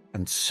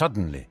and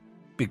suddenly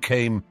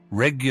became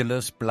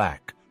Regulus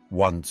Black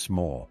once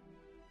more.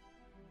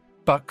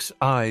 Buck's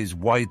eyes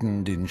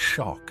widened in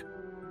shock.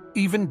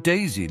 Even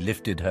Daisy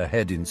lifted her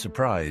head in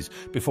surprise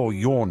before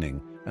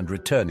yawning and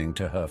returning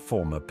to her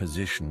former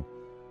position.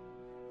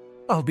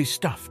 "I'll be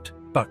stuffed,"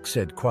 Buck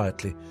said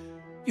quietly.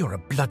 "You're a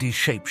bloody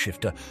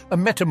shapeshifter, a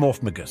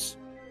metamorphmagus."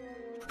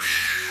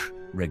 "Shh,"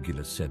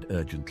 Regulus said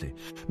urgently.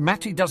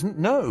 "Matty doesn't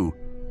know.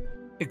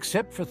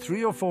 Except for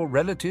 3 or 4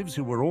 relatives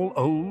who were all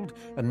old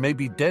and may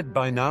be dead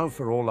by now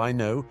for all I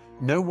know,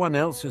 no one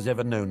else has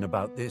ever known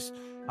about this.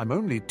 I'm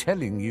only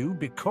telling you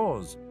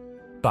because—"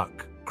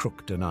 Buck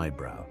crooked an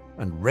eyebrow,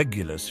 and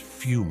Regulus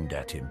fumed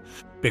at him.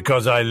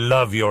 "Because I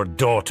love your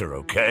daughter,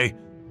 okay?"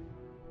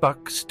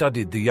 Buck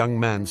studied the young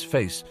man's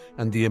face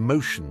and the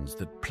emotions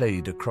that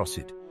played across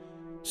it.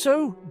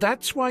 "So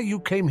that's why you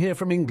came here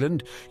from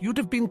England. You'd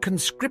have been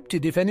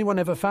conscripted if anyone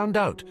ever found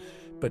out.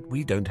 But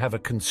we don't have a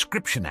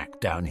conscription act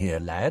down here,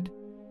 lad.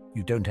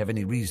 You don't have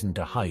any reason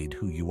to hide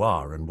who you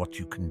are and what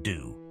you can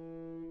do."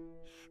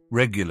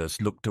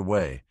 Regulus looked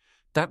away.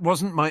 "That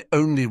wasn't my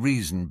only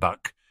reason,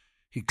 Buck."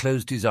 He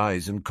closed his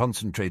eyes and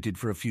concentrated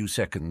for a few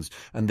seconds,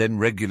 and then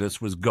Regulus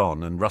was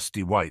gone and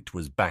Rusty White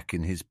was back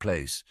in his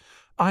place.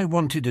 "I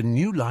wanted a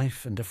new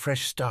life and a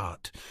fresh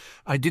start.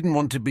 I didn't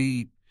want to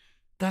be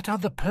that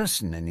other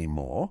person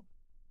anymore.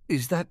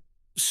 Is that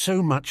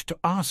so much to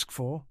ask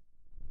for?"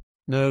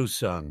 "No,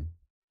 son.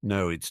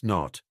 No, it's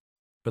not.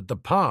 But the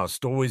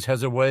past always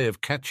has a way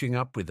of catching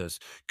up with us.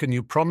 Can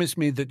you promise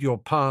me that your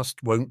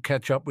past won't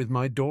catch up with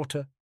my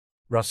daughter?"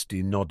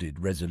 Rusty nodded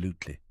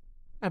resolutely.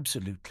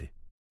 "Absolutely."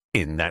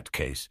 "In that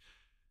case,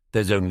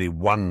 there's only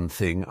one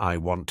thing I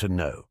want to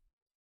know."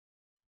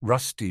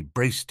 Rusty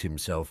braced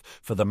himself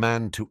for the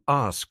man to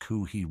ask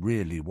who he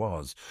really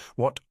was,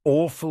 what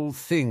awful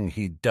thing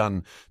he'd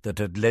done that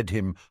had led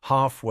him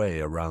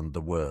halfway around the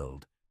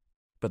world.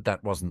 But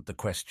that wasn't the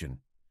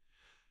question.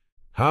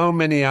 How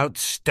many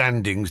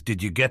outstandings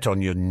did you get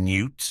on your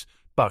newts?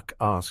 Buck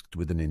asked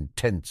with an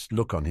intense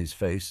look on his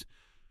face.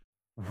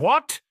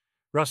 What?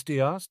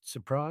 Rusty asked,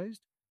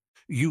 surprised.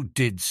 You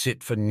did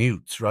sit for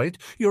newts, right?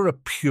 You're a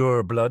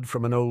pure-blood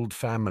from an old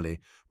family.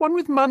 One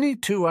with money,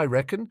 too, I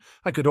reckon.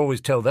 I could always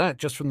tell that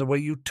just from the way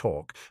you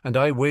talk, and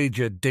I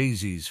wager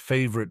Daisy's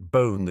favourite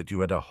bone that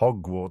you had a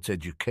Hogwarts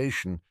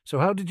education. So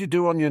how did you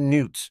do on your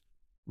newts?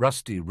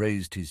 Rusty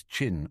raised his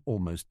chin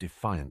almost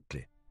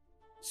defiantly.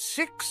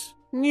 6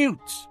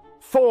 newts,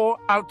 4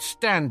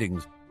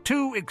 outstandings,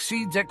 2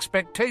 exceeds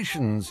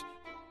expectations.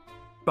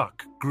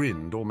 Buck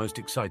grinned almost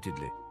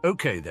excitedly.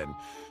 Okay, then.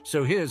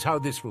 So here's how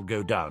this will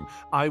go down.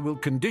 I will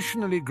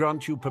conditionally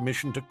grant you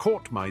permission to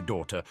court my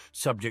daughter,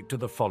 subject to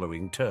the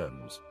following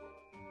terms.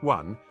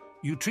 1.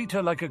 You treat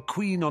her like a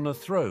queen on a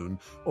throne,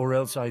 or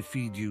else I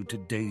feed you to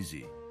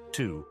Daisy.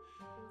 2.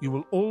 You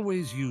will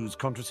always use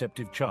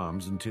contraceptive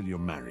charms until you're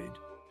married.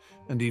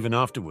 And even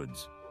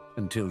afterwards,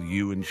 until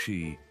you and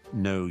she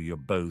know you're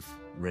both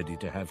ready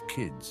to have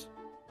kids.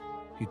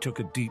 He took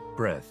a deep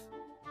breath.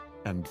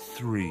 And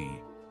 3.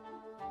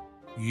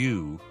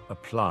 You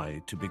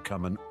apply to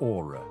become an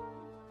Auror.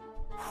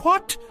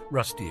 What?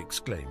 Rusty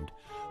exclaimed.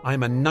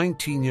 I'm a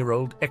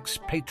 19-year-old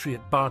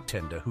expatriate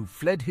bartender who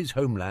fled his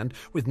homeland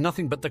with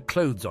nothing but the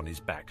clothes on his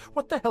back.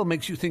 What the hell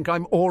makes you think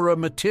I'm Auror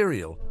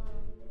material?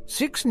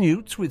 6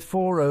 newts with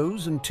 4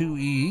 O's and 2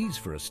 E's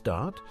for a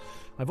start.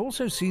 I've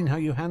also seen how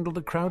you handled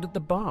the crowd at the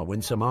bar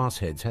when some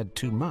arseheads had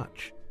too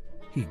much.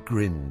 He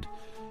grinned.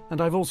 And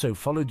I've also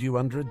followed you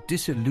under a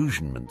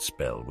disillusionment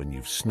spell when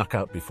you've snuck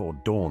out before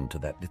dawn to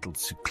that little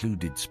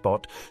secluded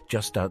spot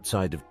just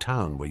outside of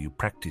town where you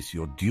practice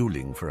your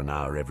dueling for an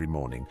hour every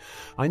morning.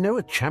 I know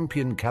a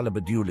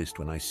champion-caliber duelist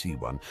when I see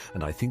one,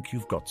 and I think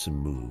you've got some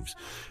moves.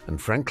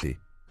 And frankly,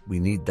 we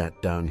need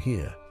that down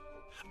here.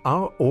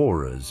 Our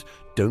Aurors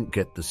don't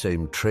get the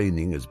same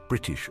training as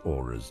British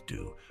Aurors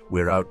do.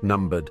 We're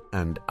outnumbered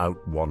and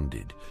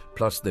outwanded.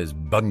 Plus there's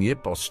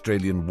Bunyip,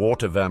 Australian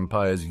water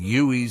vampires,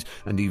 Yuis,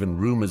 and even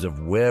rumours of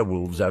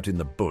werewolves out in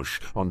the bush,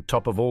 on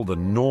top of all the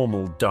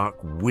normal dark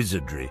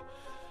wizardry.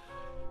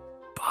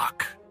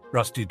 Buck!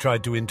 Rusty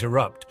tried to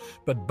interrupt,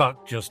 but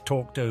Buck just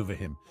talked over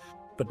him.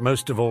 But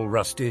most of all,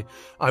 Rusty,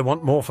 I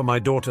want more for my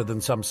daughter than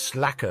some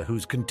slacker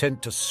who's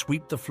content to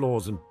sweep the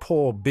floors and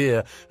pour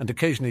beer and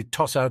occasionally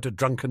toss out a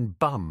drunken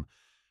bum.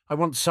 I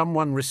want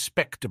someone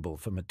respectable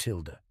for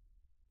Matilda.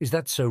 Is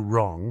that so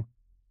wrong?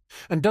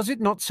 And does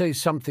it not say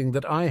something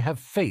that I have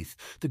faith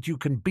that you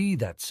can be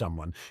that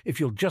someone if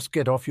you'll just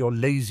get off your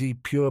lazy,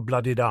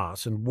 pure-blooded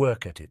arse and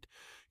work at it?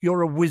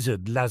 You're a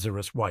wizard,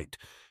 Lazarus White,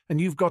 and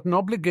you've got an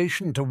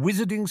obligation to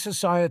wizarding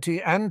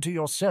society and to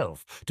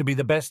yourself to be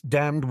the best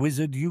damned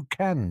wizard you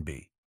can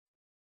be.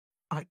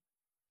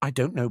 I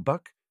don't know,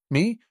 Buck.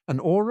 Me, an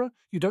Auror?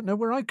 You don't know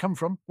where I come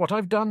from, what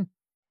I've done?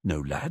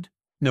 No, lad.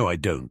 No, I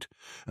don't.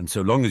 And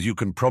so long as you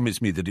can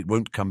promise me that it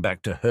won't come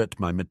back to hurt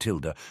my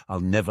Matilda, I'll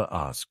never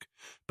ask.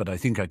 But I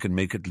think I can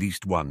make at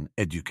least one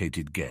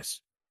educated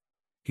guess.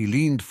 He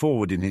leaned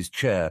forward in his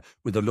chair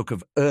with a look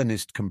of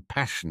earnest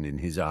compassion in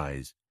his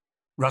eyes.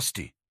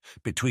 Rusty,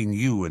 between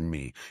you and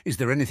me, is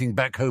there anything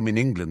back home in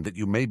England that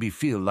you maybe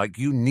feel like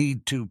you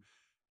need to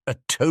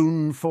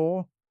atone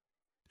for?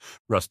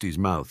 Rusty's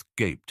mouth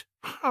gaped.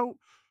 How?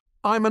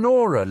 I'm an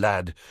Auror,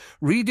 lad.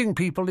 Reading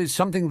people is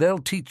something they'll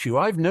teach you.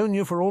 I've known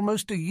you for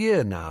almost a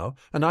year now,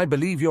 and I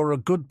believe you're a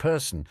good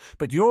person,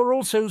 but you're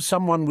also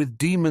someone with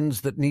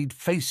demons that need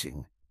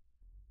facing.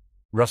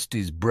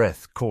 Rusty's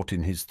breath caught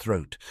in his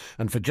throat,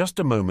 and for just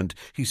a moment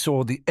he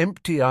saw the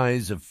empty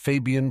eyes of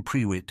Fabian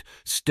Prewitt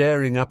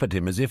staring up at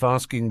him as if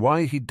asking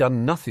why he'd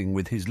done nothing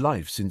with his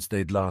life since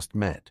they'd last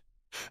met.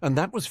 And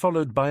that was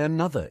followed by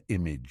another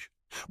image.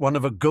 One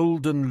of a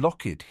golden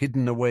locket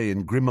hidden away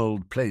in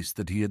Grimold Place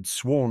that he had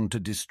sworn to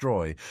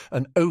destroy,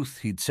 an oath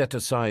he'd set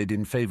aside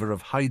in favour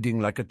of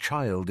hiding like a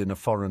child in a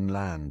foreign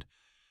land.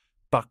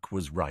 Buck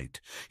was right.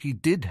 He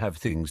did have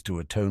things to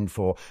atone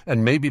for,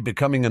 and maybe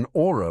becoming an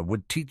Auror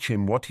would teach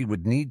him what he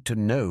would need to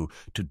know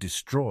to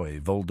destroy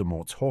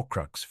Voldemort's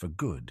Horcrux for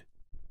good.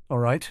 All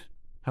right,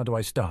 how do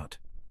I start?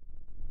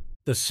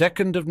 The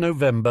 2nd of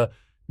November,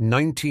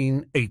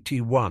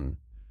 1981.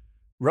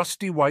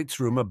 Rusty White's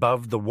room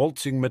above the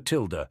waltzing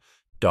Matilda,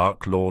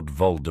 Dark Lord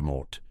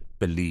Voldemort,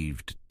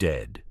 believed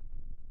dead.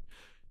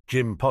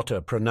 Jim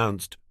Potter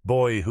pronounced,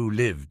 "Boy who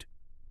lived."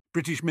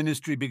 British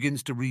Ministry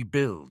begins to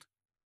rebuild.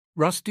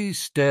 Rusty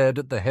stared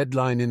at the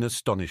headline in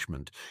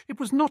astonishment. It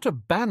was not a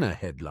banner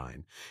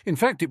headline. In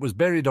fact, it was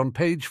buried on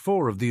page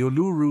 4 of the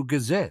Uluru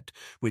Gazette,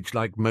 which,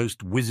 like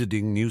most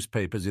wizarding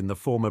newspapers in the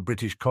former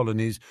British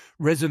colonies,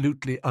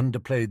 resolutely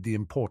underplayed the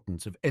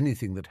importance of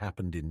anything that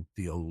happened in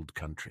the old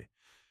country.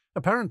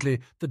 Apparently,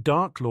 the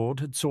Dark Lord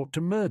had sought to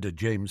murder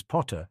James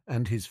Potter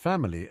and his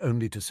family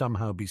only to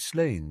somehow be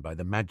slain by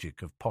the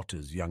magic of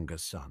Potter's younger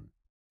son.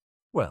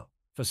 Well,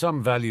 for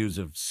some values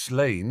of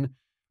slain,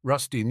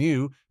 Rusty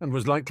knew, and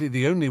was likely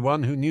the only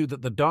one who knew,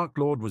 that the Dark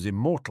Lord was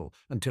immortal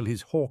until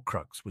his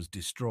Horcrux was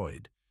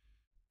destroyed.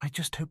 I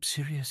just hope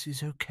Sirius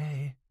is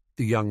okay,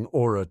 the young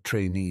Auror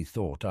trainee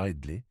thought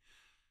idly.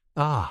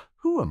 Ah,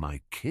 who am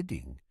I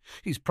kidding?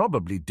 He's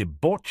probably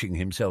debauching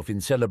himself in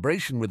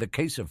celebration with a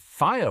case of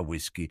fire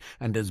whiskey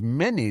and as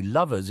many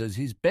lovers as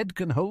his bed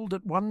can hold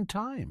at one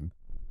time.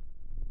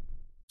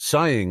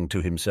 Sighing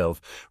to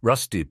himself,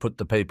 Rusty put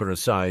the paper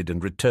aside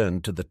and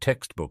returned to the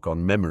textbook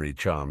on memory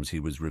charms he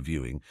was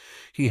reviewing.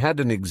 He had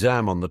an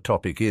exam on the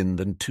topic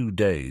in 2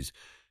 days,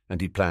 and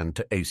he planned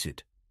to ace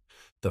it.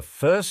 The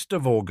 1st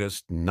of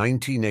August,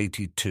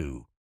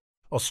 1982.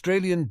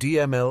 Australian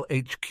DML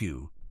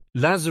HQ.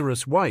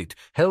 Lazarus White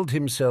held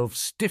himself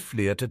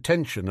stiffly at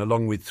attention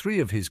along with 3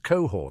 of his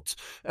cohorts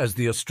as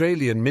the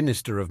Australian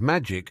Minister of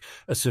Magic,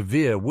 a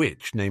severe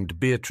witch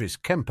named Beatrice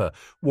Kemper,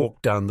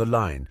 walked down the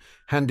line,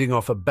 handing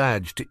off a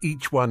badge to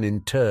each one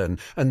in turn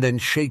and then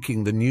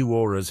shaking the new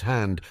aura's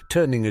hand,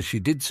 turning as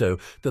she did so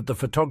that the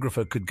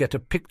photographer could get a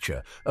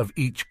picture of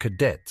each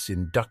cadet's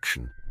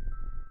induction.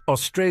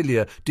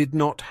 Australia did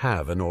not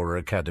have an Aura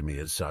Academy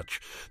as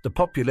such. The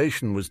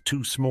population was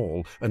too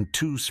small and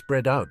too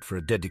spread out for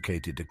a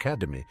dedicated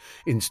academy.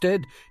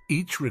 Instead,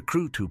 each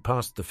recruit who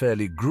passed the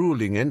fairly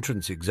grueling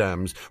entrance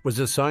exams was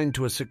assigned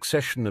to a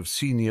succession of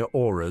senior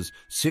Auras,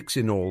 6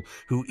 in all,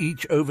 who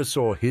each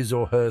oversaw his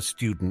or her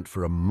student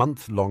for a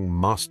month-long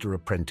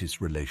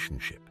master-apprentice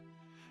relationship.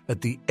 At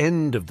the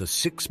end of the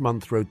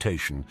 6-month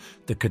rotation,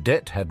 the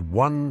cadet had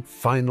 1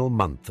 final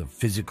month of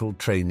physical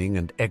training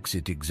and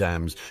exit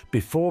exams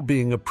before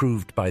being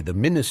approved by the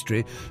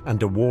ministry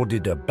and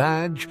awarded a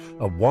badge,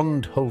 a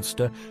wand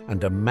holster,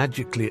 and a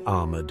magically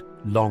armoured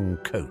long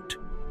coat.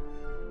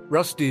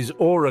 Rusty's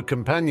Aura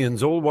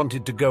companions all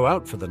wanted to go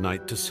out for the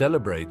night to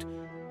celebrate.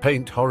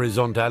 Paint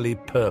Horizont Alley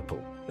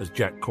purple, as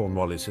Jack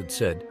Cornwallis had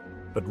said,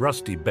 but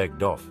Rusty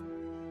begged off.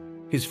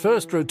 His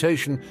first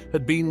rotation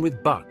had been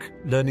with Buck,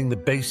 learning the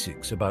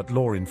basics about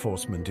law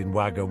enforcement in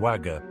Wagga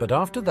Wagga, but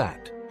after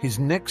that, his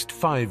next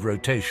 5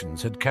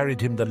 rotations had carried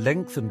him the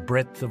length and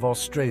breadth of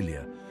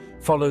Australia,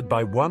 followed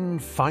by 1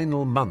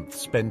 final month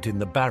spent in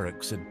the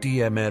barracks at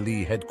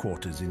DMLE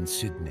headquarters in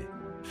Sydney.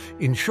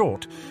 In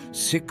short,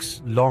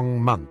 6 long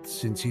months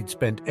since he'd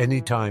spent any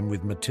time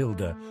with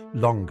Matilda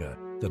longer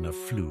than a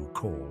flu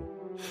call.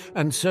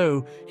 And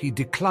so he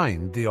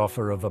declined the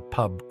offer of a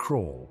pub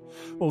crawl,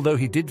 although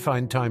he did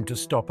find time to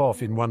stop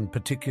off in one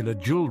particular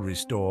jewellery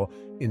store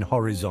in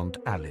Horizont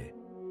Alley.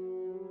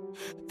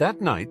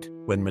 That night,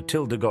 when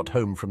Matilda got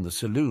home from the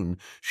saloon,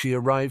 she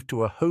arrived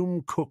to a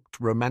home-cooked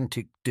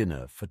romantic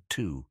dinner for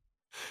 2.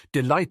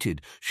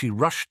 Delighted, she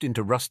rushed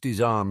into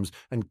Rusty's arms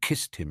and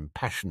kissed him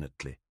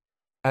passionately.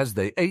 As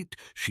they ate,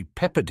 she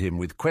peppered him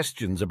with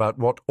questions about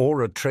what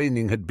Aura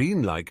training had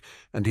been like,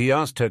 and he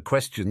asked her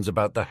questions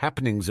about the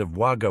happenings of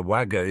Wagga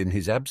Wagga in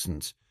his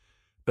absence.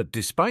 But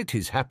despite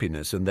his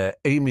happiness and their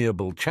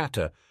amiable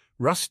chatter,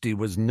 Rusty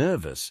was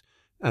nervous,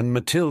 and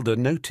Matilda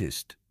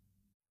noticed.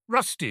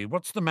 "Rusty,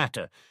 what's the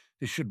matter?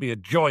 This should be a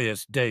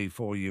joyous day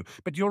for you,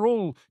 but you're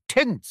all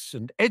tense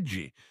and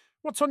edgy.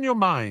 What's on your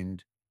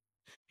mind?"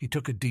 He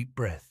took a deep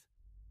breath.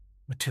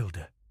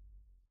 "Matilda,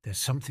 there's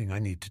something I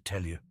need to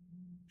tell you."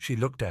 She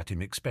looked at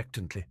him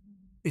expectantly.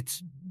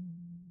 It's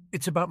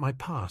about my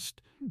past,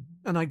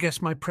 and I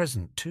guess my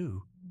present,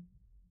 too."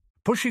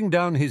 Pushing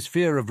down his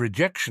fear of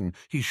rejection,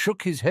 he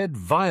shook his head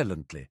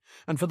violently,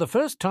 and for the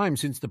first time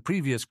since the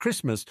previous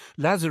Christmas,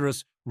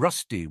 Lazarus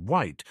Rusty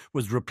White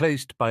was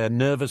replaced by a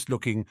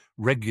nervous-looking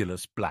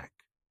Regulus Black.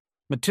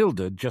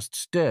 Matilda just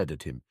stared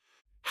at him.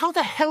 "How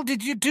the hell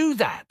did you do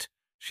that?"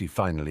 she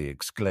finally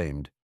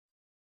exclaimed.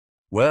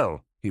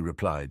 "Well," he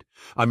replied,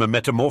 "I'm a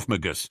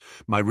metamorphmagus.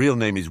 My real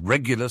name is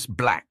Regulus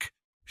Black."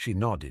 She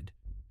nodded.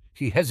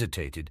 He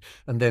hesitated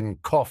and then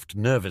coughed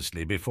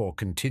nervously before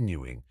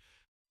continuing.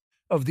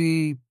 "Of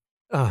the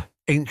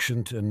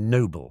ancient and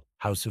noble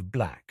House of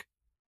Black."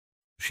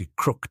 She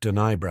crooked an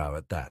eyebrow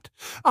at that.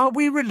 "Are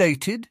we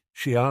related?"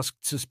 she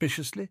asked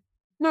suspiciously.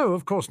 "No,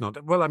 of course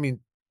not. Well, I mean,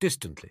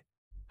 distantly."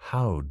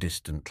 "How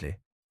distantly?"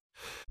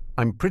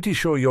 "I'm pretty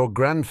sure your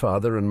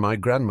grandfather and my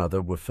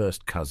grandmother were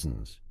first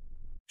cousins."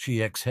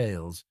 She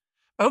exhales.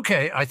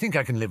 "Okay, I think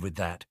I can live with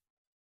that."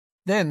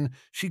 Then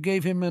she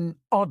gave him an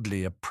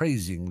oddly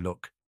appraising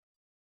look.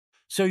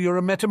 "So you're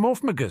a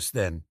metamorphmagus,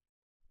 then?"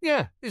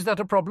 "Yeah, is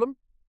that a problem?"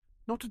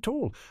 "Not at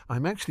all.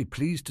 I'm actually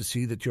pleased to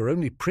see that you're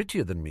only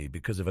prettier than me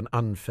because of an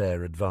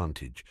unfair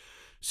advantage.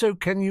 So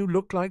can you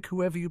look like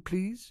whoever you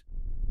please?"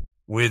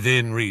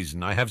 "Within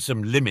reason. I have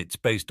some limits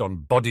based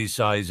on body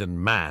size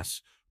and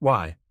mass.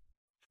 Why?"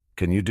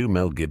 "Can you do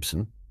Mel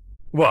Gibson?"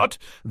 "What?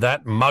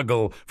 That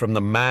muggle from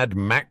the Mad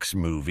Max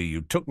movie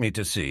you took me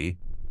to see?"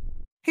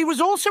 "He was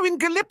also in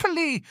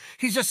Gallipoli.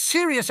 He's a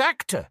serious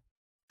actor."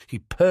 He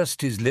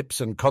pursed his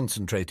lips and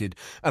concentrated,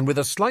 and with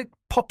a slight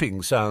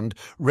popping sound,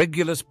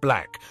 Regulus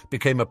Black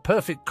became a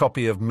perfect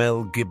copy of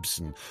Mel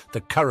Gibson, the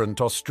current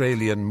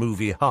Australian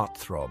movie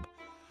heartthrob.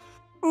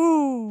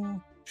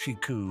 "Ooh," she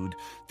cooed,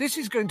 "this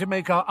is going to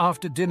make our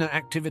after-dinner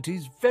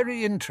activities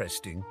very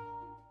interesting."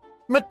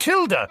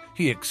 "Matilda!"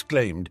 he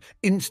exclaimed,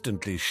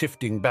 instantly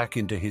shifting back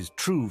into his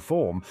true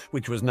form,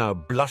 which was now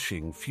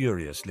blushing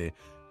furiously.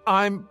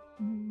 I'm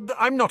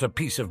not a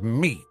piece of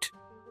meat."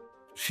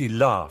 She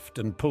laughed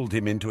and pulled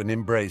him into an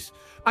embrace.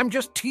 I'm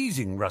just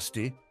teasing,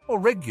 Rusty, or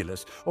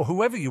Regulus, or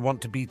whoever you want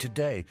to be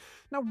today.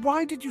 Now,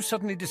 why did you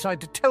suddenly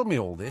decide to tell me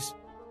all this?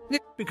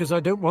 Because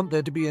I don't want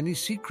there to be any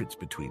secrets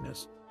between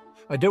us.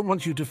 I don't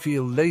want you to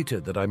feel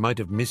later that I might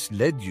have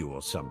misled you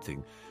or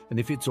something, and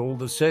if it's all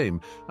the same,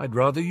 I'd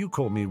rather you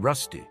call me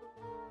Rusty.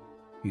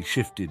 He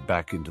shifted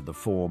back into the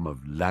form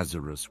of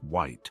Lazarus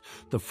White,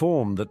 the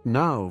form that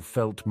now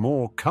felt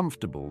more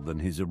comfortable than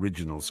his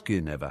original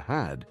skin ever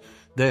had.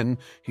 Then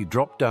he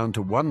dropped down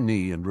to one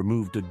knee and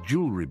removed a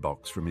jewelry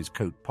box from his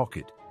coat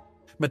pocket.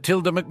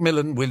 Matilda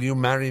Macmillan, will you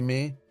marry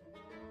me?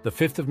 The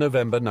 5th of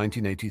November,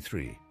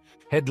 1983.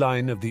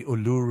 Headline of the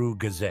Uluru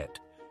Gazette.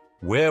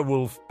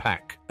 Werewolf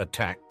pack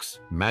attacks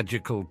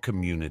magical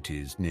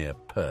communities near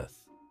Perth.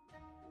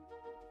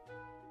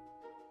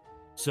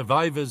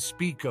 Survivors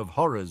speak of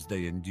horrors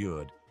they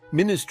endured.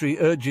 Ministry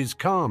urges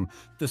calm.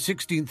 The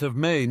 16th of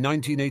May,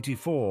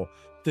 1984.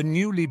 The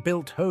newly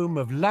built home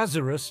of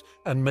Lazarus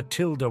and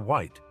Matilda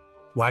White.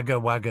 Wagga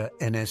Wagga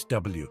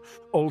NSW.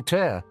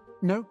 Altair?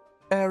 No.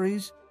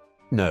 Aries?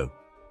 No.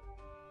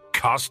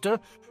 Castor?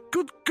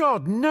 Good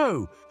God,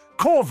 no.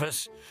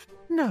 Corvus?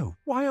 No.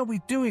 Why are we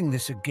doing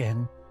this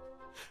again?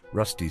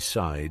 Rusty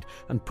sighed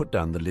and put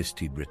down the list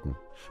he'd written.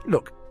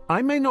 Look,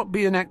 I may not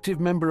be an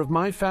active member of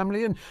my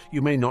family, and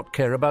you may not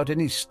care about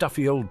any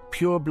stuffy old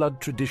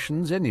pure-blood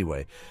traditions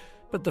anyway,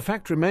 but the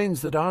fact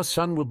remains that our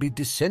son will be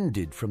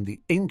descended from the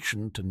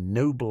ancient and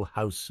noble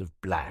House of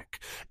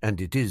Black, and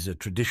it is a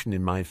tradition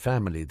in my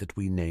family that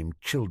we name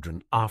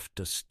children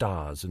after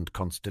stars and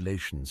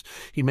constellations.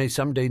 He may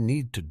someday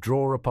need to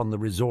draw upon the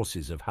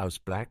resources of House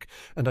Black,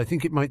 and I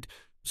think it might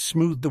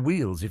smooth the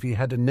wheels if he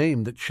had a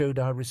name that showed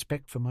our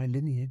respect for my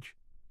lineage.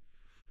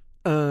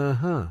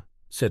 Uh-huh,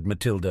 said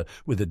Matilda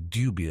with a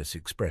dubious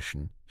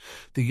expression.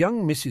 The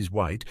young Mrs.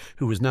 White,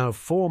 who was now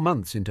 4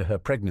 months into her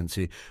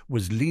pregnancy,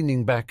 was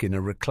leaning back in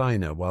a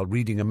recliner while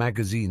reading a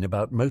magazine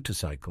about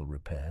motorcycle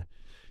repair.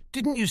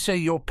 Didn't you say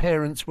your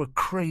parents were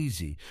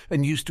crazy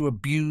and used to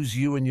abuse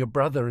you and your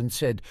brother and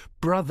said,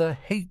 brother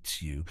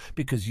hates you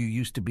because you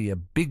used to be a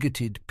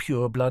bigoted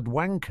pure-blood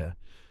wanker?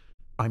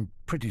 I'm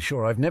pretty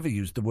sure I've never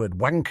used the word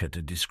wanker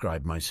to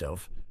describe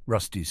myself,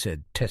 Rusty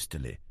said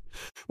testily.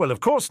 Well, of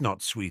course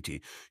not,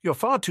 sweetie. You're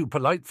far too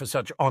polite for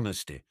such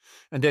honesty.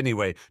 And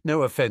anyway,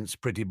 no offence,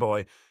 pretty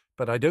boy,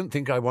 but I don't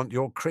think I want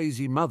your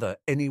crazy mother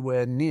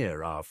anywhere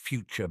near our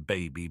future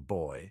baby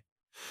boy.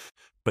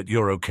 But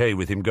you're okay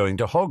with him going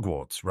to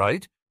Hogwarts,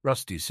 right?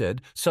 Rusty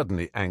said,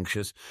 suddenly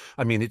anxious.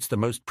 I mean, it's the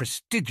most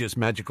prestigious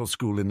magical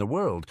school in the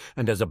world,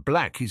 and as a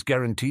Black he's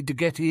guaranteed to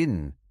get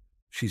in.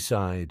 She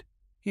sighed.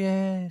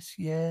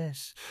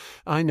 Yes.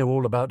 I know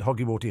all about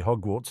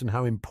Hogwarts and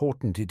how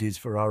important it is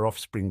for our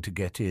offspring to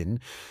get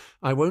in.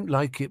 I won't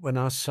like it when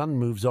our son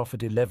moves off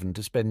at 11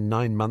 to spend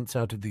 9 months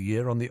out of the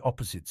year on the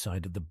opposite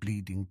side of the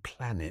bleeding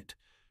planet.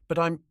 But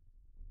I'm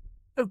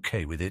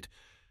okay with it.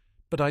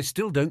 But I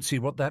still don't see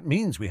what that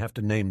means we have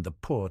to name the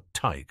poor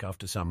tyke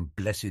after some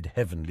blessed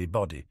heavenly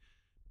body.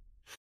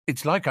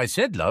 It's like I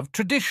said, love,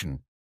 tradition.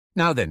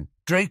 Now then,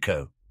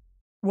 Draco.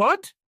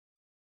 What?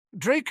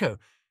 Draco.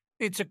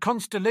 It's a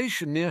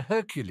constellation near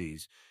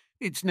Hercules.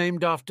 It's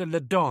named after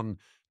Ladon,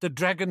 the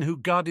dragon who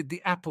guarded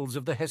the apples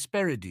of the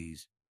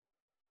Hesperides.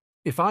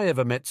 If I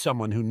ever met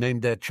someone who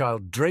named their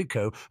child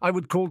Draco, I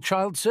would call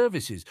child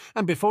services.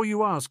 And before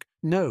you ask,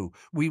 no,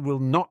 we will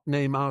not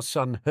name our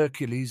son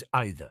Hercules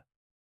either.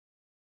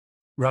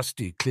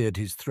 Rusty cleared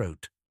his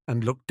throat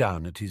and looked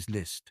down at his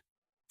list.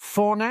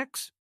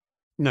 Fornax?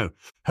 No.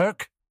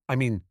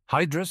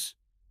 Hydrus?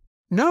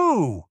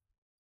 No.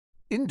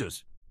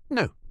 Indus?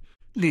 No.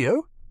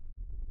 Leo?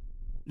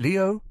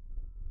 Leo?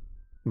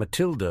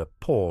 Matilda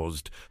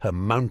paused, her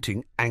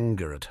mounting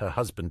anger at her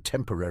husband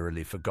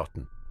temporarily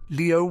forgotten.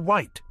 Leo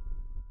White.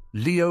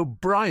 Leo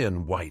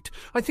Brian White.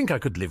 I think I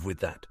could live with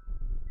that.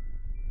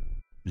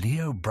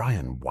 Leo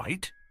Brian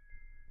White?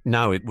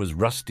 Now it was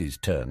Rusty's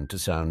turn to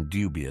sound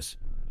dubious.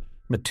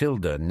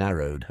 Matilda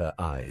narrowed her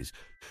eyes.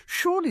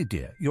 Surely,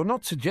 dear, you're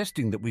not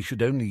suggesting that we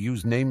should only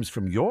use names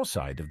from your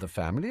side of the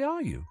family,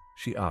 are you?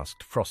 She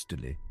asked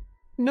frostily.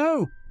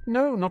 No,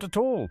 not at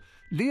all.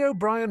 Leo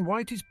Brian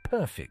White is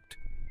perfect.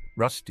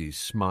 Rusty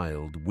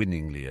smiled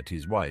winningly at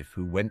his wife,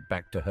 who went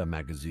back to her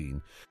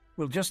magazine.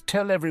 We'll just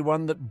tell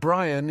everyone that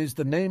Brian is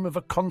the name of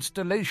a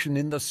constellation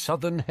in the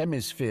southern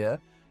hemisphere,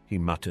 he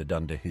muttered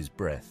under his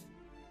breath.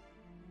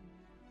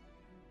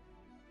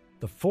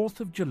 The 4th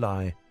of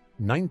July,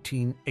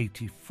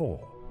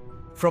 1984.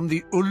 From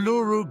the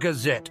Uluru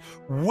Gazette,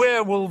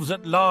 werewolves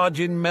at large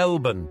in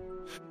Melbourne.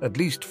 At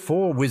least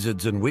 4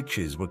 wizards and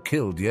witches were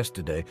killed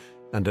yesterday,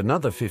 and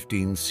another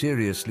 15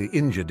 seriously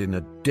injured in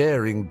a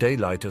daring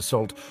daylight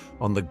assault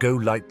on the Go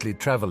Lightly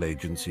travel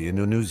agency in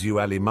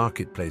Unuzu Alley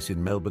Marketplace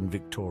in Melbourne,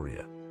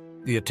 Victoria.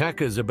 The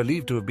attackers are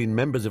believed to have been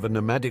members of a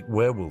nomadic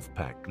werewolf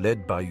pack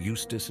led by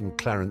Eustace and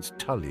Clarence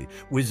Tully,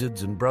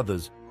 wizards and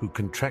brothers who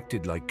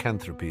contracted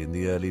lycanthropy in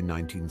the early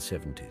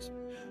 1970s.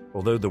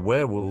 Although the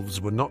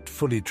werewolves were not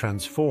fully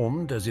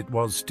transformed, as it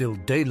was still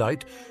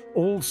daylight,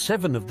 all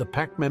 7 of the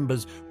pack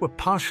members were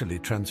partially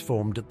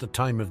transformed at the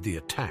time of the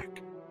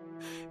attack.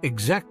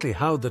 Exactly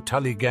how the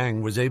Tully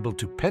gang was able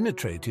to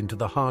penetrate into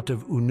the heart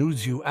of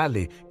Unuzu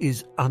Alley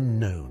is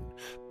unknown,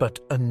 but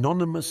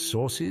anonymous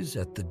sources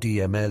at the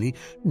DMLE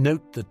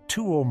note that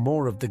 2 or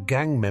more of the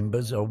gang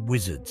members are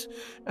wizards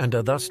and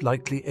are thus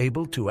likely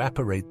able to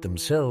apparate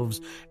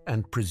themselves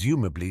and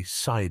presumably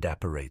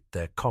side-apparate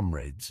their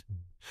comrades.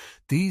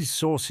 These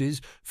sources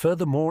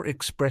furthermore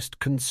expressed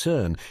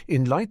concern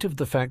in light of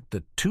the fact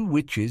that 2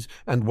 witches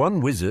and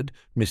 1 wizard,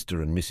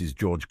 Mr. and Mrs.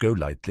 George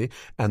Golightly,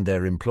 and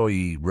their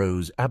employee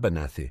Rose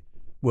Abernathy,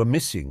 were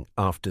missing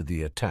after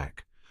the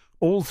attack.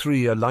 All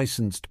 3 are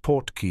licensed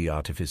portkey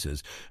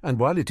artificers, and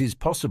while it is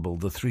possible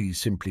the 3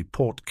 simply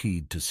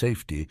portkeyed to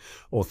safety,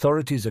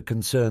 authorities are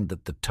concerned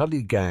that the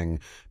Tully gang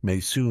may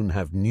soon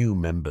have new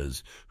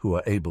members who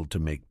are able to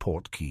make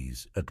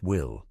portkeys at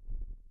will.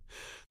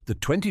 The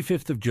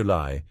 25th of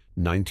July,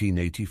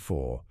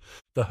 1984,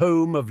 the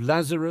home of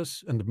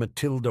Lazarus and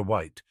Matilda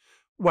White,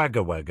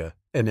 Wagga Wagga,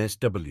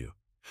 NSW.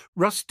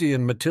 Rusty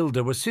and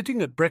Matilda were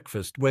sitting at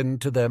breakfast when,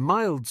 to their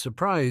mild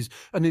surprise,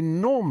 an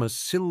enormous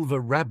silver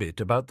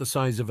rabbit about the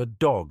size of a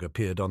dog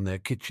appeared on their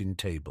kitchen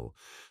table.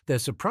 Their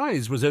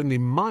surprise was only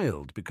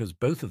mild because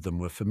both of them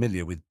were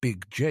familiar with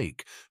Big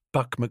Jake,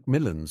 Buck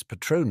Macmillan's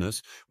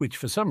Patronus, which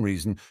for some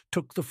reason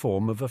took the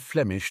form of a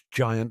Flemish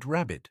giant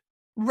rabbit.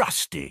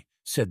 "Rusty,"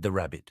 said the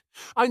rabbit,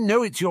 "I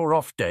know it's your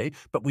off day,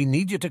 but we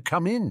need you to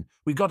come in.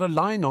 We got a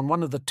line on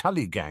one of the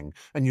Tully gang,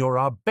 and you're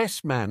our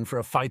best man for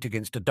a fight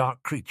against a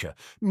dark creature.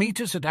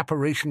 Meet us at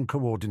apparition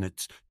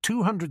coordinates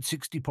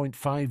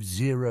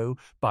 260.50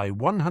 by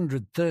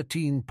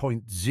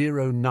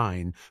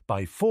 113.09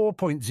 by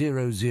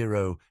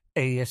 4.00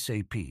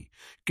 ASAP.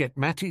 Get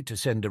Matty to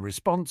send a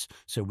response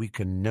so we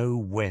can know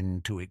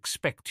when to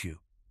expect you."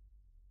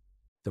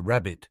 The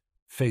rabbit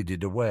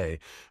faded away,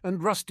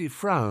 and Rusty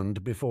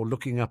frowned before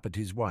looking up at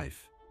his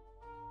wife.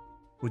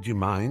 "Would you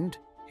mind?"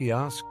 he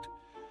asked.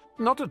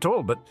 "Not at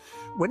all, but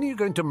when are you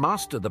going to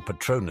master the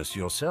Patronus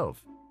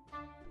yourself?"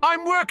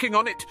 "I'm working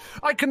on it.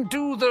 I can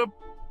do the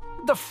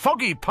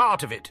foggy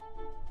part of it."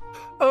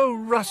 "Oh,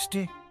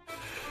 Rusty,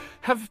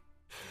 have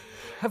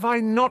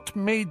I not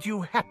made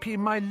you happy,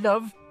 my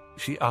love?"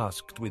 she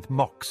asked with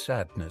mock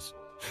sadness.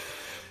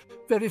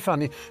 "Very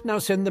funny. Now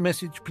send the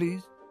message,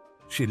 please."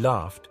 She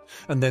laughed,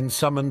 and then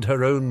summoned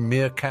her own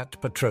meerkat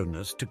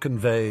Patronus to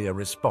convey a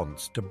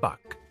response to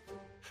Buck.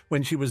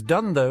 When she was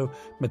done, though,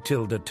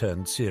 Matilda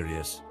turned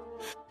serious.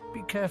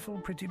 "Be careful,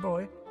 pretty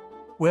boy.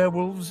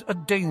 Werewolves are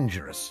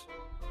dangerous."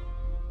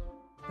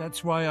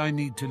 "That's why I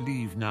need to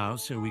leave now,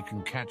 so we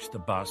can catch the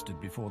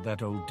bastard before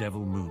that old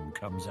devil moon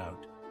comes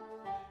out."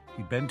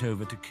 He bent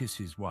over to kiss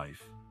his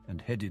wife and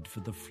headed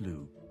for the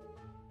flue.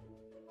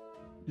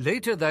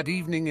 Later that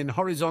evening in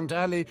Horizont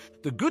Alley,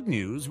 the good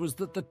news was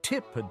that the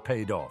tip had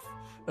paid off.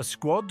 A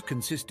squad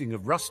consisting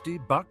of Rusty,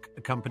 Buck,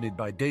 accompanied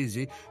by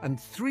Daisy, and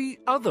 3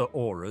 other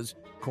Auras,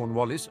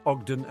 Cornwallis,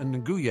 Ogden,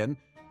 and Nguyen,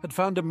 had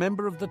found a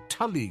member of the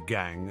Tully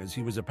gang, as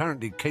he was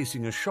apparently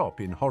casing a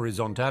shop in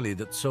Horizont Alley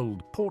that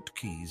sold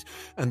portkeys,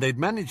 and they'd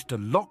managed to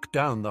lock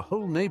down the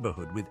whole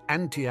neighbourhood with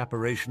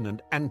anti-apparition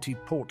and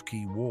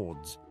anti-portkey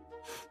wards.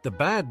 The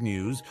bad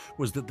news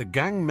was that the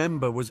gang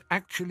member was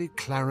actually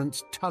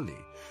Clarence Tully,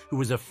 who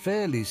was a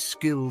fairly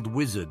skilled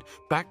wizard,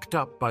 backed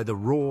up by the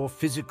raw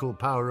physical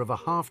power of a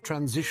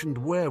half-transitioned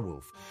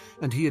werewolf,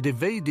 and he had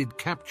evaded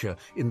capture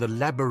in the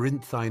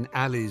labyrinthine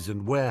alleys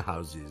and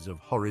warehouses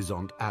of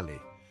Horizont Alley.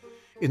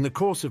 In the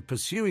course of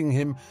pursuing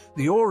him,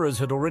 the Auras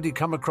had already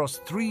come across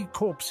 3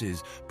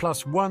 corpses,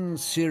 plus 1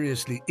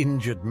 seriously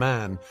injured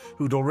man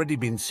who'd already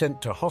been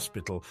sent to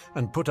hospital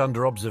and put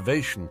under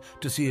observation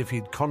to see if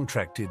he'd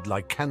contracted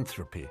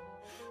lycanthropy.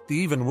 The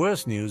even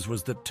worse news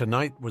was that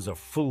tonight was a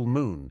full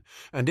moon,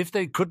 and if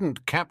they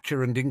couldn't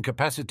capture and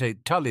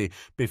incapacitate Tully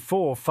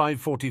before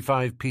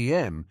 5:45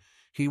 p.m.,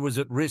 he was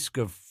at risk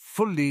of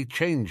fully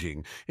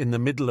changing in the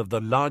middle of the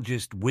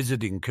largest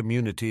wizarding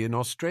community in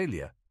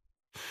Australia.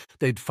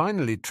 They'd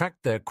finally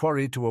tracked their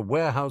quarry to a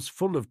warehouse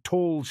full of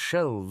tall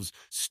shelves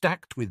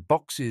stacked with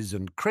boxes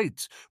and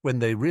crates when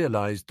they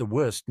realized the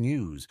worst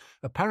news.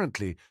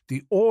 Apparently,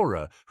 the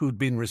Aura, who'd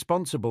been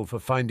responsible for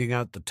finding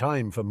out the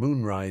time for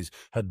moonrise,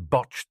 had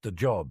botched the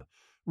job.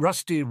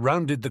 Rusty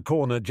rounded the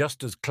corner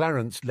just as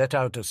Clarence let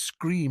out a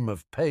scream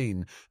of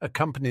pain,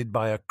 accompanied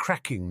by a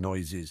cracking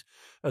noises,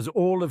 as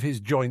all of his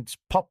joints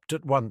popped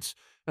at once,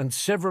 and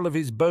several of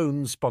his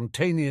bones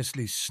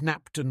spontaneously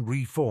snapped and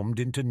reformed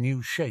into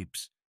new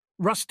shapes.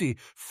 Rusty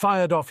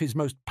fired off his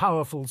most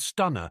powerful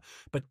stunner,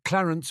 but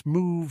Clarence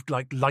moved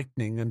like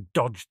lightning and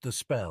dodged the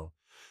spell.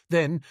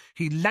 Then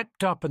he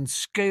leapt up and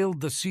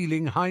scaled the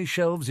ceiling high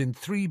shelves in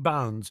 3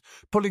 bounds,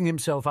 pulling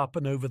himself up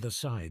and over the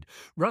side.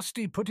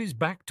 Rusty put his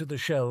back to the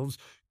shelves,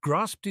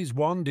 grasped his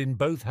wand in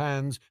both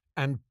hands,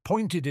 and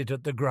pointed it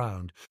at the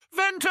ground.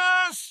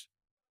 "Ventus!"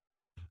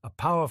 A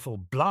powerful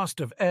blast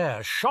of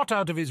air shot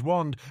out of his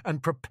wand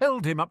and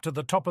propelled him up to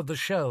the top of the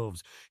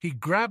shelves. He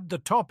grabbed the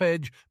top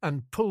edge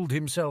and pulled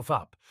himself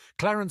up.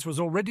 Clarence was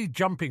already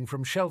jumping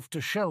from shelf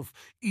to shelf,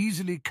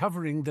 easily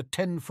covering the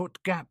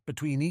 10-foot gap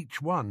between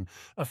each one,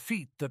 a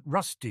feat that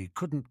Rusty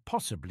couldn't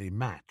possibly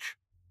match.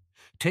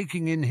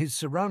 Taking in his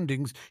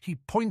surroundings, he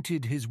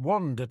pointed his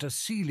wand at a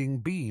ceiling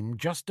beam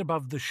just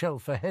above the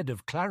shelf ahead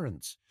of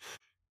Clarence.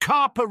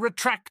 "Carpa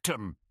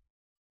retractum!"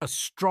 A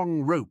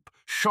strong rope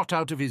shot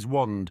out of his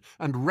wand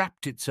and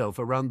wrapped itself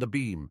around the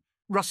beam.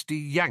 Rusty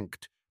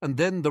yanked, and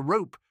then the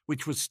rope,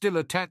 which was still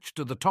attached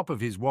to the top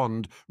of his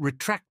wand,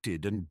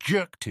 retracted and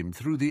jerked him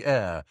through the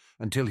air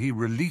until he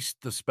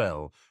released the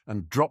spell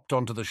and dropped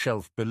onto the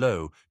shelf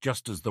below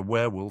just as the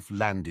werewolf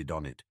landed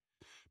on it.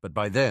 But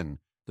by then,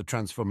 the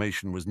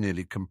transformation was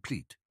nearly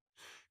complete.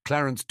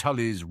 Clarence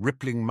Tully's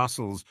rippling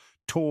muscles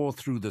tore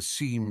through the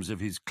seams of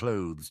his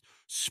clothes,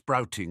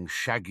 sprouting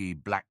shaggy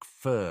black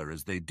fur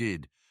as they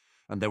did,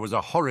 and there was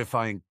a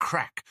horrifying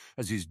crack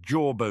as his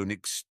jawbone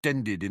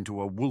extended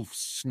into a wolf's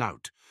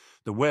snout.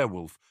 The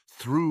werewolf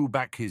threw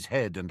back his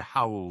head and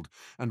howled,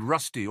 and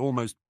Rusty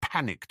almost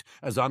panicked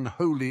as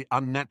unholy,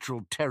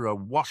 unnatural terror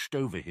washed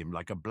over him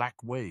like a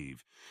black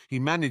wave. He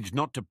managed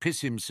not to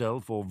piss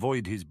himself or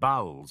void his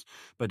bowels,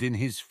 but in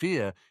his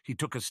fear he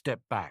took a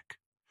step back,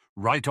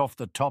 right off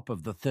the top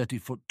of the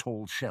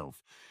 30-foot-tall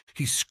shelf.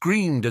 He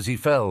screamed as he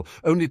fell,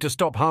 only to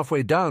stop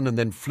halfway down and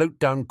then float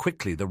down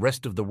quickly the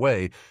rest of the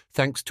way,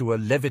 thanks to a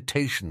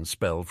levitation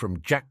spell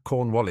from Jack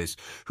Cornwallis,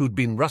 who'd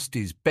been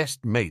Rusty's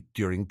best mate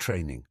during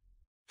training.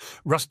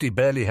 Rusty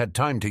barely had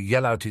time to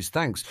yell out his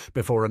thanks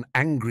before an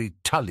angry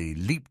Tully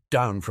leaped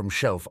down from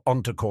shelf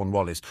onto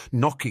Cornwallis,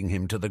 knocking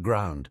him to the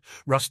ground.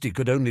 Rusty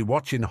could only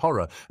watch in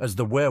horror as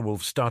the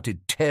werewolf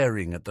started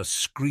tearing at the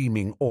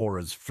screaming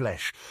Aura's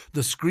flesh.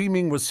 The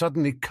screaming was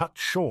suddenly cut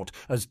short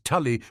as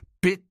Tully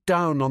bit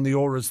down on the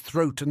Aura's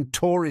throat and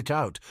tore it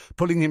out.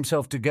 Pulling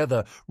himself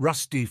together,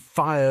 Rusty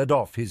fired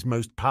off his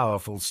most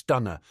powerful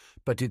stunner,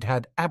 but it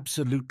had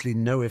absolutely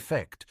no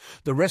effect.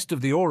 The rest of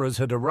the Auras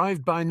had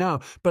arrived by now,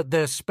 but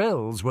their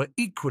spells were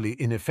equally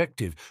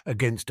ineffective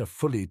against a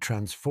fully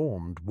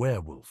transformed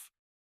werewolf.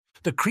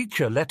 The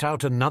creature let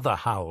out another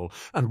howl,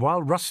 and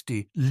while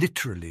Rusty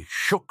literally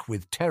shook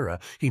with terror,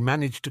 he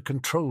managed to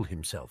control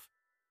himself.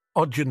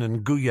 Odgen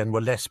and Guyen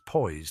were less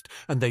poised,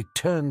 and they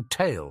turned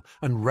tail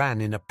and ran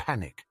in a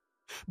panic.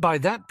 By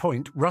that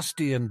point,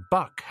 Rusty and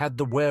Buck had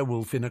the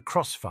werewolf in a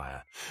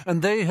crossfire,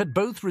 and they had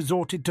both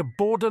resorted to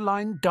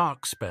borderline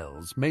dark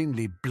spells,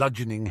 mainly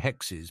bludgeoning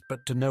hexes,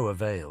 but to no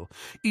avail.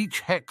 Each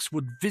hex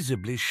would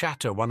visibly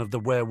shatter one of the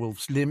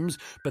werewolf's limbs,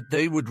 but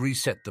they would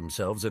reset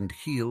themselves and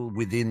heal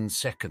within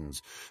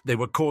seconds. They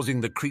were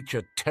causing the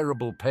creature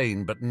terrible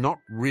pain, but not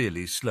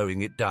really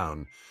slowing it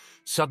down.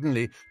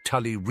 Suddenly,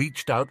 Tully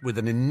reached out with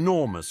an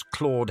enormous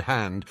clawed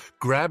hand,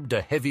 grabbed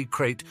a heavy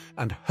crate,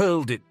 and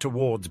hurled it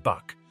towards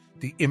Buck.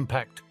 The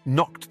impact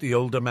knocked the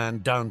older man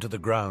down to the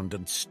ground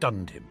and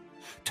stunned him.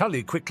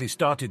 Tully quickly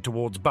started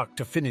towards Buck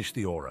to finish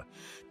the aura.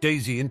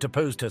 Daisy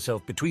interposed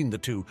herself between the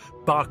two,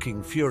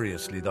 barking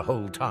furiously the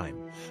whole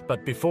time.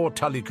 But before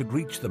Tully could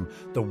reach them,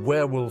 the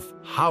werewolf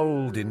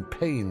howled in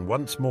pain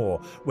once more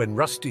when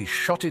Rusty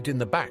shot it in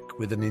the back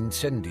with an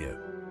incendio.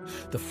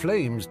 The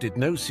flames did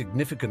no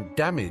significant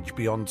damage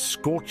beyond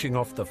scorching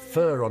off the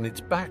fur on its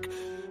back,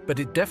 but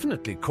it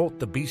definitely caught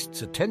the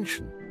beast's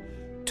attention.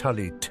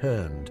 Tully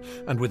turned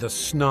and with a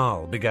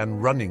snarl began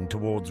running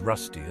towards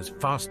Rusty as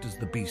fast as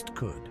the beast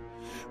could.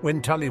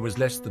 When Tully was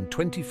less than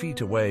 20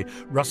 feet away,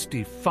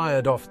 Rusty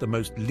fired off the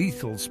most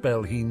lethal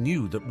spell he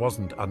knew that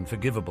wasn't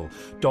unforgivable,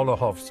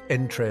 Dolohov's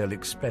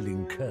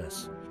entrail-expelling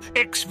curse.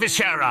 Ex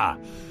Viscera!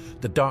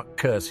 The dark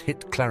curse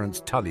hit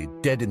Clarence Tully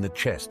dead in the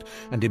chest,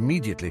 and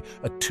immediately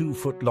a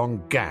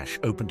 2-foot-long gash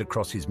opened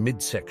across his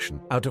midsection,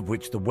 out of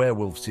which the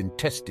werewolf's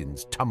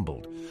intestines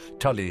tumbled.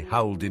 Tully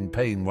howled in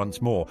pain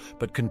once more,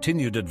 but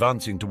continued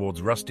advancing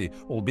towards Rusty,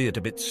 albeit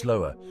a bit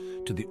slower.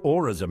 To the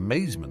Aura's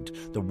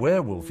amazement, the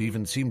werewolf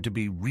even seemed to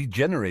be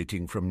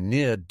regenerating from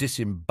near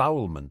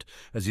disembowelment,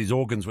 as his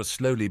organs were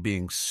slowly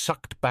being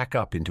sucked back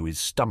up into his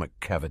stomach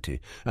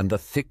cavity, and the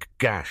thick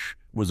gash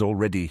was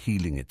already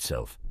healing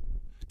itself.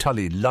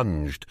 Tully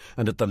lunged,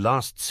 and at the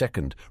last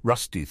second,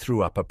 Rusty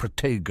threw up a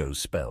Protego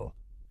spell.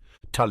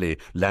 Tully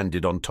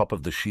landed on top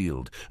of the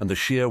shield, and the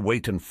sheer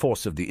weight and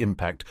force of the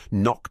impact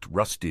knocked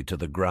Rusty to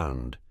the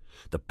ground.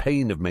 The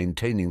pain of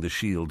maintaining the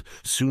shield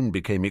soon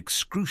became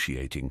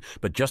excruciating,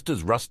 but just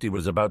as Rusty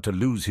was about to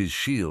lose his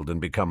shield and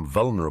become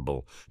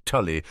vulnerable,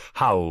 Tully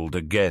howled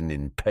again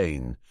in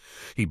pain.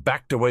 He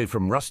backed away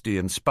from Rusty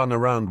and spun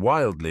around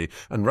wildly,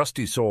 and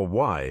Rusty saw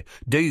why.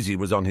 Daisy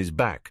was on his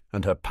back,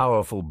 and her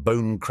powerful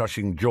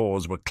bone-crushing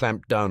jaws were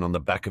clamped down on the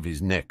back of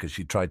his neck as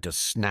she tried to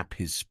snap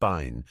his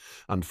spine.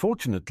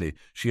 Unfortunately,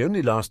 she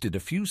only lasted a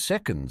few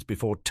seconds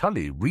before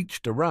Tully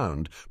reached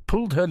around,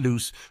 pulled her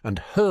loose, and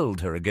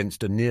hurled her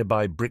against a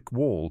nearby brick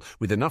wall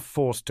with enough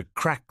force to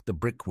crack the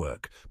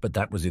brickwork, but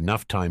that was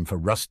enough time for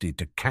Rusty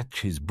to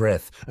catch his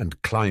breath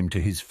and climb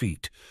to his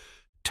feet.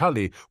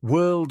 Tully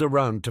whirled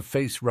around to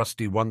face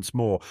Rusty once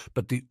more,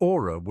 but the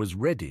aura was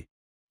ready.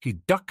 He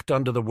ducked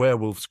under the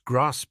werewolf's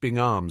grasping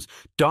arms,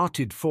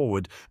 darted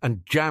forward,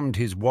 and jammed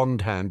his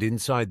wand hand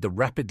inside the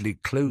rapidly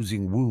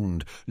closing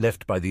wound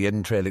left by the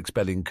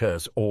entrail-expelling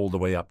curse all the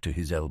way up to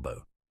his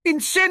elbow.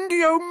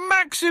 "Incendio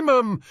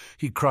maximum!"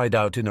 he cried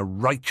out in a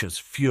righteous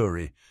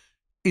fury.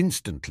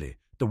 Instantly,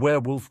 the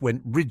werewolf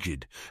went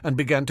rigid and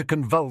began to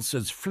convulse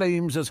as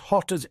flames as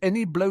hot as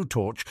any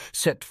blowtorch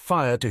set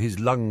fire to his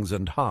lungs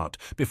and heart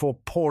before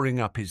pouring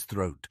up his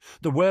throat.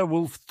 The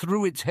werewolf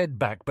threw its head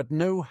back, but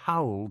no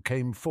howl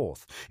came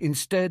forth.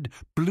 Instead,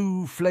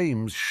 blue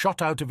flames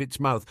shot out of its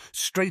mouth,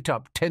 straight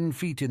up 10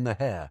 feet in the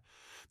hair.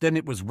 Then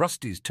it was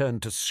Rusty's turn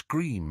to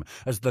scream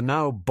as the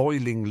now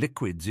boiling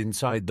liquids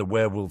inside the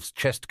werewolf's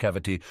chest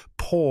cavity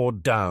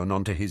poured down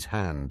onto his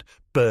hand,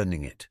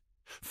 burning it.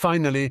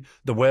 Finally,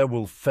 the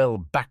werewolf fell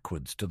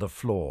backwards to the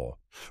floor.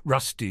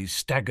 Rusty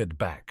staggered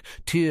back,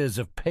 tears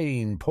of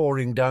pain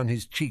pouring down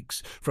his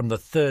cheeks from the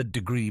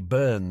third-degree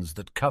burns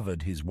that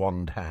covered his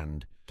wand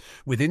hand.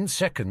 Within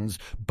seconds,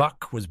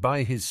 Buck was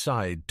by his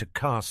side to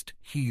cast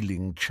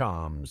healing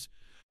charms.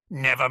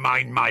 "Never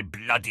mind my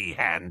bloody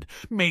hand.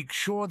 Make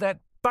sure that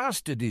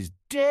bastard is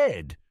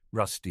dead,"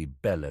 Rusty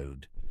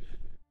bellowed.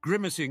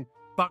 Grimacing,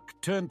 Buck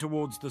turned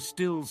towards the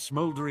still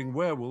smouldering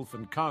werewolf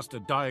and cast a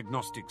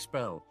diagnostic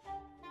spell.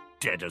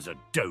 "Dead as a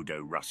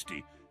dodo,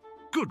 Rusty.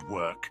 Good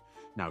work.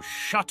 Now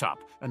shut up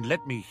and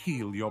let me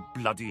heal your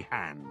bloody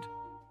hand."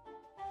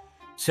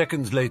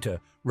 Seconds later,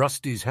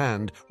 Rusty's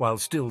hand, while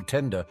still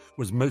tender,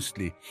 was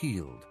mostly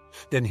healed.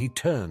 Then he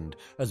turned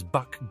as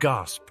Buck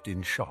gasped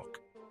in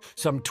shock.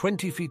 Some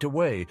 20 feet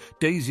away,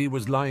 Daisy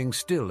was lying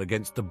still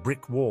against the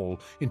brick wall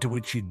into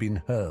which she'd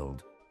been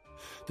hurled.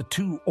 The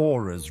two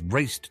auras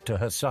raced to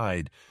her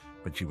side,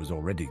 but she was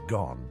already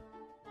gone.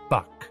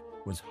 Buck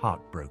was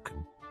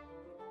heartbroken.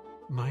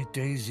 "My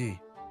Daisy,"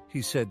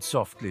 he said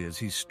softly as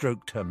he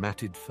stroked her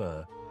matted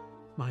fur.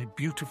 "My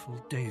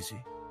beautiful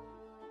Daisy."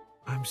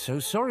 "I'm so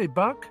sorry,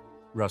 Buck,"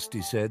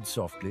 Rusty said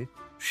softly.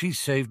 "She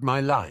saved my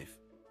life."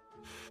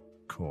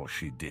 "Course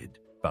she did,"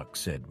 Buck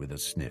said with a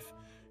sniff.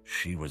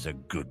 "She was a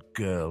good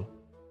girl."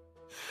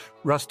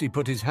 Rusty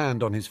put his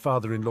hand on his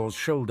father-in-law's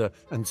shoulder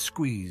and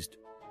squeezed.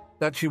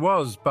 "That she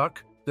was,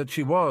 Buck, that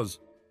she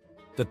was."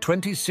 The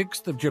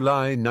 26th of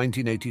July,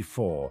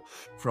 1984,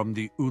 from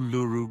the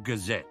Uluru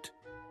Gazette.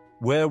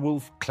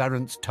 Werewolf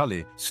Clarence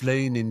Tully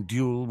slain in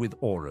duel with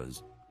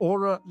auras.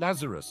 Aura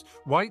Lazarus,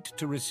 White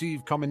to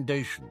receive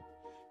commendation.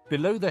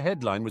 Below the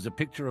headline was a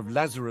picture of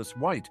Lazarus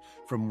White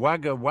from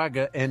Wagga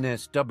Wagga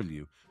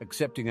NSW,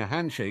 accepting a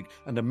handshake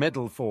and a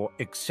medal for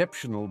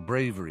exceptional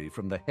bravery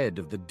from the head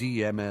of the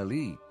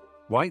DMLE.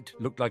 White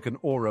looked like an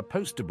aura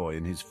poster boy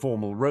in his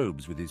formal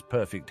robes with his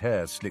perfect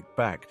hair slicked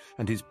back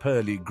and his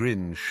pearly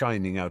grin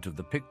shining out of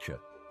the picture.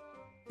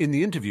 In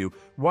the interview,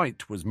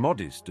 White was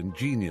modest and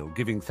genial,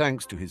 giving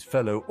thanks to his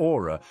fellow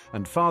aura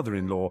and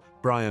father-in-law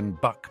Brian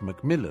Buck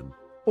Macmillan,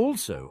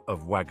 also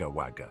of Wagga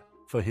Wagga,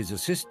 for his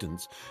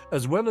assistance,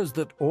 as well as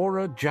that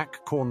aura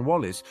Jack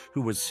Cornwallis,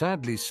 who was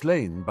sadly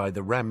slain by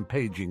the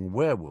rampaging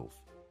werewolf.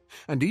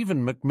 And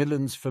even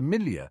Macmillan's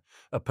familiar,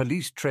 a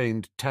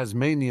police-trained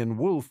Tasmanian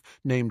wolf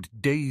named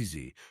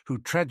Daisy, who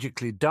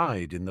tragically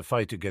died in the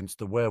fight against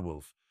the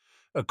werewolf.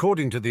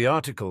 According to the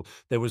article,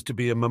 there was to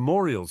be a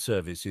memorial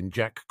service in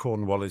Jack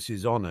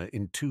Cornwallis's honour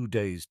in 2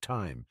 days'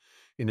 time.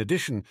 In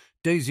addition,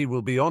 Daisy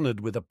will be honoured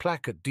with a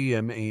plaque at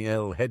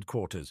DMEL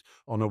headquarters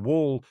on a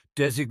wall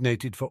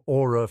designated for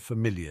aura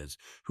familiars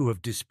who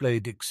have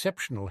displayed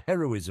exceptional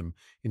heroism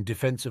in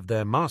defence of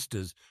their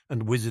masters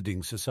and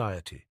wizarding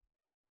society.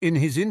 In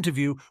his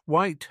interview,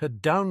 White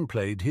had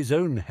downplayed his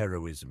own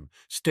heroism,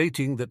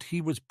 stating that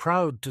he was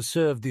proud to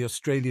serve the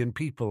Australian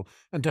people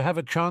and to have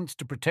a chance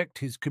to protect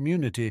his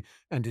community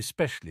and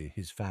especially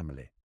his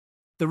family.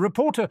 The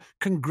reporter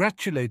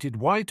congratulated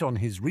White on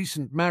his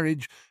recent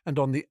marriage and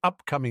on the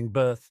upcoming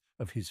birth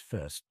of his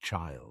first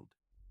child.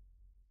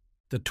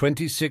 The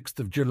 26th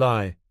of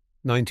July,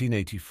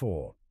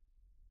 1984.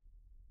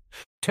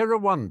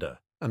 Terrawanda,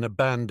 an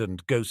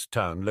abandoned ghost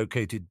town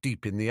located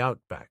deep in the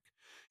outback.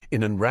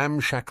 In a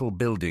ramshackle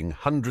building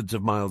hundreds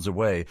of miles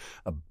away,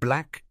 a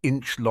black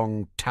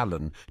inch-long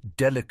talon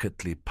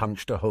delicately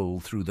punched a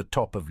hole through the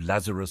top of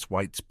Lazarus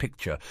White's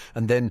picture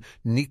and then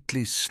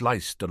neatly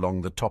sliced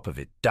along the top of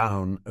it,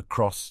 down,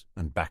 across,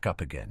 and back up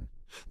again.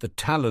 The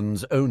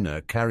talon's owner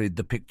carried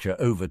the picture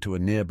over to a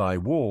nearby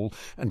wall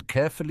and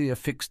carefully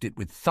affixed it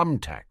with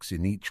thumbtacks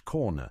in each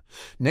corner.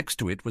 Next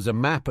to it was a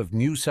map of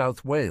New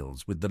South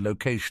Wales with the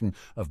location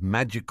of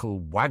magical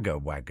Wagga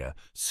Wagga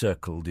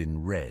circled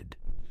in red.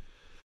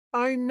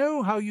 "I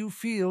know how you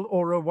feel,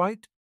 Aura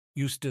White,"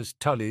 Eustace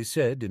Tully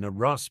said in a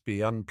raspy,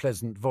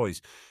 unpleasant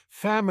voice.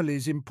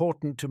 "Family's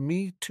important to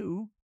me,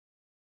 too."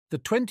 The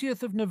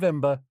 20th of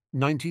November,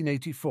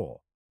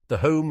 1984. The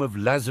home of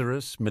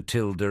Lazarus,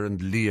 Matilda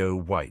and Leo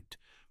White.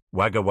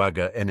 Wagga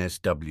Wagga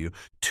NSW,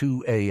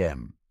 2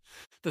 a.m.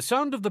 The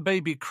sound of the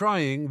baby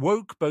crying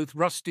woke both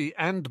Rusty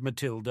and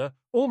Matilda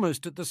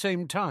almost at the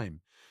same time.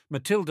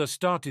 Matilda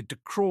started to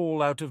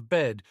crawl out of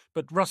bed,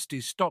 but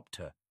Rusty stopped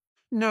her.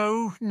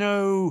 "No,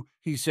 no,"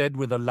 he said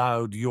with a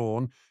loud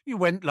yawn. "You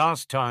went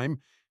last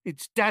time.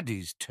 It's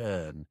Daddy's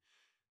turn."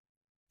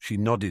 She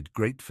nodded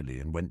gratefully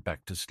and went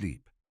back to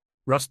sleep.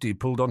 Rusty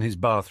pulled on his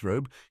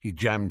bathrobe. He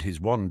jammed his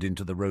wand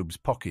into the robe's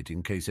pocket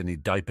in case any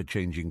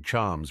diaper-changing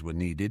charms were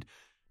needed,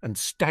 and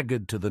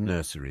staggered to the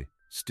nursery,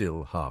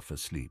 still half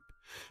asleep.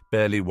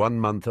 Barely 1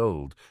 month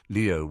old,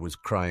 Leo was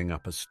crying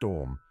up a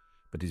storm,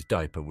 but his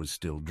diaper was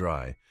still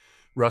dry.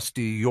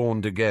 Rusty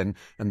yawned again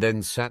and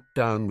then sat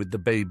down with the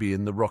baby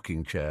in the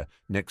rocking chair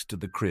next to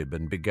the crib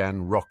and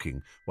began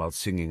rocking while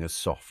singing a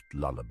soft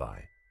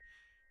lullaby.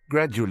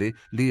 Gradually,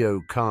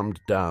 Leo calmed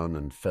down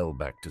and fell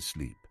back to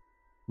sleep.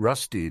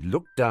 Rusty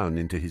looked down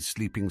into his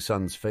sleeping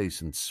son's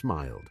face and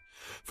smiled.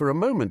 For a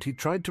moment he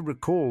tried to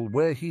recall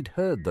where he'd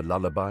heard the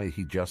lullaby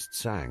he just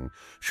sang.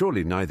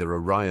 Surely neither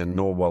Orion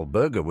nor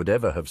Walburga would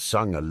ever have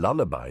sung a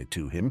lullaby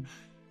to him.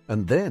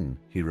 And then,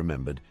 he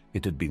remembered,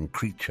 it had been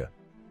Creature.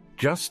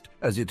 Just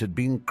as it had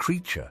been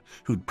Creature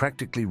who'd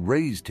practically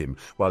raised him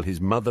while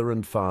his mother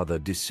and father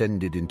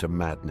descended into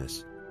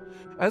madness.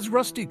 As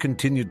Rusty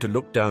continued to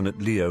look down at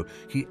Leo,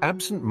 he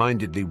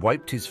absent-mindedly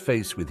wiped his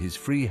face with his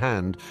free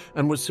hand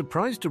and was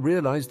surprised to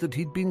realize that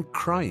he'd been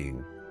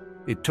crying.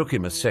 It took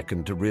him a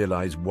second to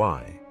realize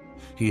why.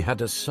 He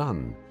had a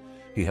son.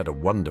 He had a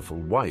wonderful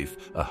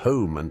wife, a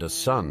home and a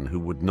son who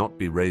would not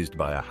be raised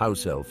by a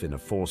house elf in a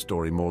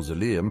 4-story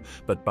mausoleum,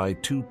 but by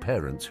 2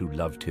 parents who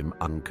loved him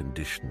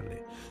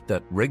unconditionally.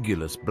 That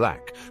Regulus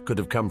Black could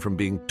have come from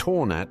being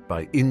torn at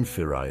by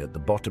inferi at the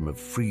bottom of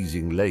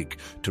freezing lake.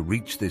 To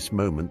reach this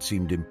moment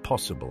seemed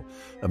impossible,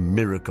 a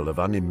miracle of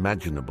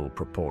unimaginable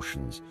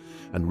proportions.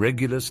 And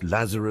Regulus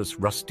Lazarus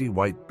Rusty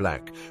White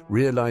Black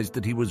realized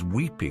that he was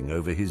weeping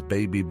over his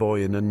baby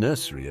boy in a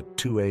nursery at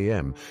 2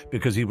 a.m.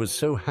 because he was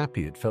so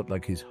happy it felt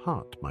like his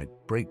heart might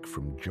break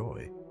from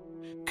joy.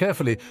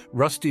 Carefully,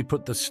 Rusty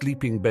put the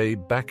sleeping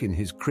babe back in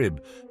his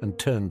crib and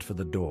turned for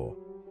the door.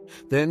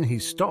 Then he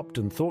stopped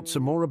and thought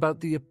some more about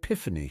the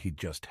epiphany he'd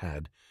just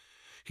had.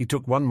 He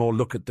took one more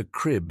look at the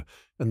crib,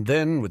 and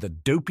then, with a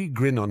dopey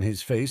grin on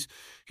his face,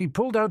 he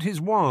pulled out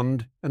his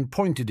wand and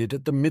pointed it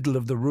at the middle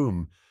of the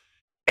room.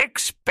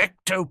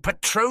 "Expecto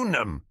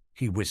Patronum,"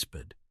 he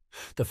whispered.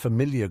 The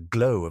familiar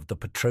glow of the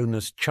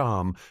Patronus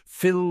charm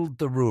filled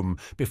the room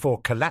before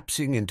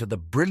collapsing into the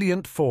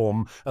brilliant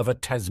form of a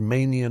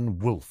Tasmanian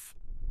wolf.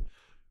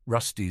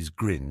 Rusty's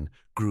grin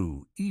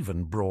grew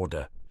even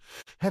broader.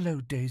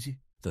 "Hello, Daisy."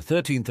 The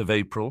 13th of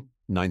April,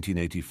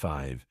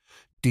 1985.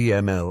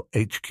 DML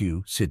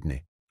HQ,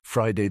 Sydney.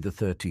 Friday the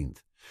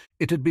 13th.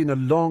 It had been a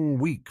long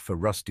week for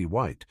Rusty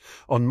White.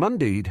 On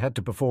Monday he'd had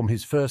to perform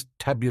his first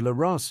tabula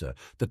rasa,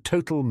 the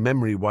total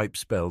memory wipe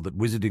spell that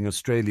Wizarding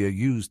Australia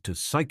used to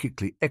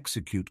psychically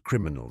execute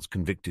criminals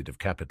convicted of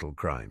capital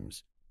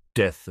crimes.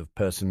 Death of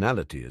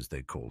personality, as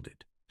they called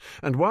it.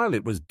 And while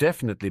it was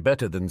definitely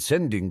better than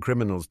sending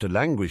criminals to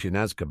languish in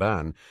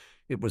Azkaban,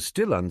 it was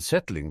still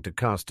unsettling to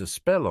cast a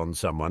spell on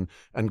someone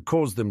and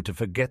cause them to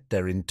forget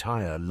their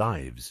entire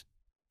lives.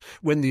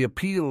 When the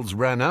appeals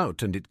ran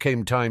out and it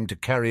came time to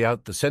carry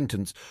out the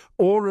sentence,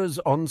 Aurors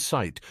on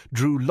site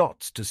drew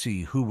lots to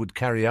see who would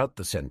carry out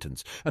the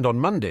sentence, and on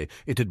Monday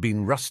it had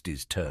been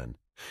Rusty's turn.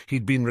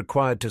 He'd been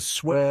required to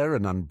swear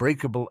an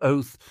unbreakable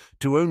oath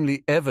to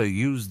only ever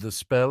use the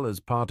spell as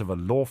part of a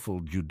lawful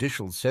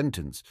judicial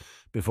sentence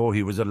before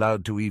he was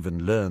allowed to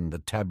even learn the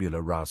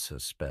tabula rasa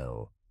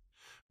spell.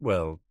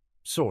 Well,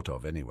 sort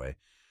of, anyway.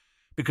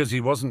 Because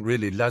he wasn't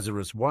really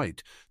Lazarus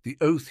White, the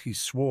oath he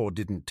swore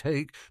didn't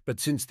take, but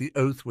since the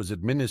oath was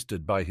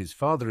administered by his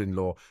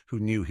father-in-law, who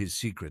knew his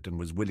secret and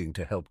was willing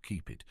to help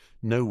keep it,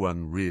 no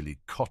one really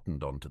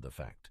cottoned onto the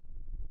fact.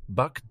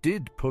 Buck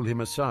did pull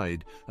him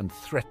aside and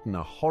threaten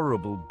a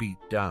horrible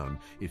beat down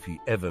if he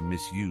ever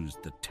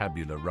misused the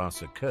tabula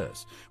rasa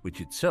curse,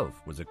 which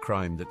itself was a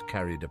crime that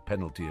carried a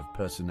penalty of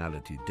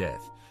personality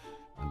death,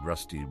 and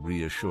Rusty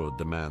reassured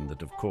the man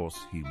that of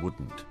course he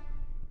wouldn't.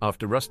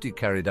 After Rusty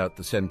carried out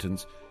the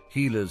sentence,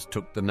 healers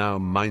took the now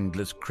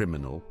mindless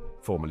criminal,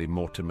 formerly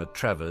Mortimer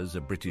Travers,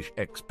 a British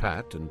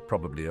expat and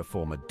probably a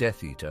former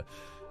Death Eater,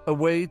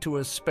 away to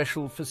a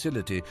special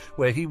facility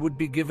where he would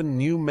be given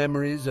new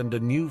memories and a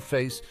new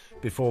face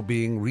before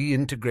being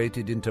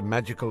reintegrated into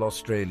magical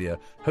Australia,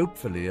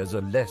 hopefully as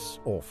a less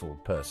awful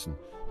person.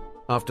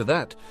 After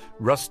that,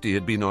 Rusty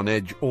had been on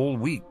edge all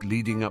week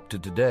leading up to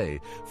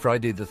today,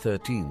 Friday the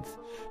 13th.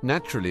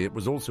 Naturally, it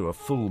was also a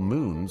full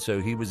moon,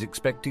 so he was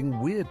expecting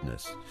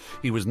weirdness.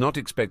 He was not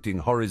expecting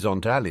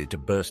Horizont Alley to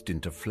burst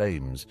into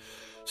flames.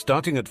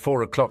 Starting at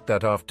 4 o'clock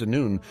that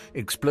afternoon,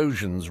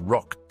 explosions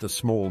rocked the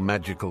small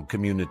magical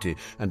community,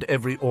 and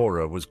every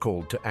aura was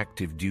called to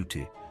active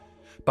duty.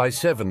 By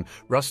 7,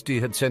 Rusty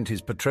had sent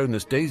his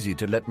Patronus Daisy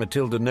to let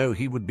Matilda know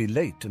he would be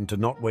late and to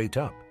not wait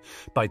up.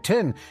 By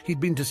 10, he'd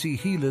been to see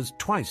healers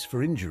twice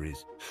for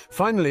injuries.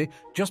 Finally,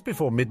 just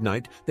before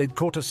midnight, they'd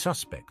caught a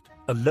suspect,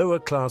 a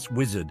lower-class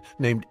wizard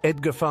named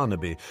Edgar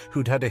Farnaby,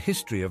 who'd had a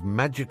history of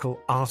magical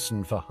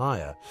arson for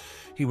hire.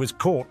 He was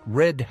caught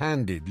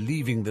red-handed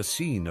leaving the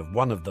scene of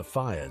one of the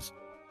fires.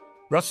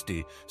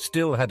 Rusty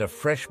still had a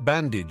fresh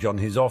bandage on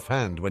his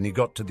offhand when he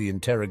got to the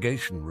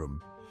interrogation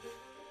room.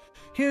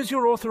 "Here's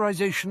your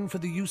authorization for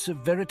the use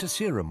of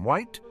Veritaserum,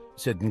 White,"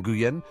 said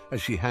Nguyen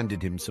as she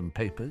handed him some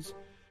papers.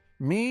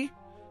 "Me?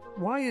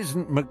 Why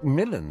isn't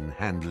Macmillan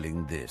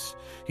handling this?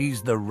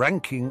 He's the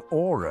ranking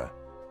Aura."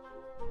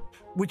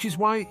 "Which is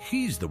why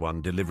he's the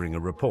one delivering a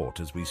report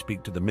as we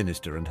speak to the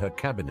minister and her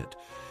cabinet.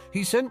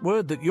 He sent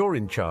word that you're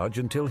in charge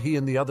until he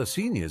and the other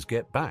seniors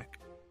get back."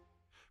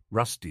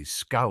 Rusty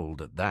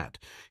scowled at that.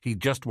 He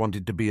just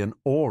wanted to be an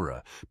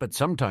Aura, but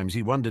sometimes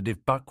he wondered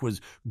if Buck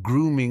was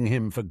grooming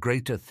him for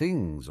greater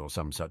things or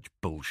some such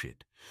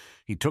bullshit.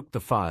 He took the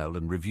file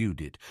and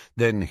reviewed it.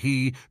 Then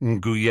he,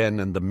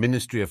 Nguyen, and the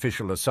ministry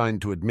official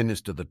assigned to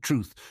administer the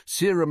truth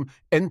serum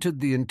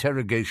entered the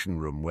interrogation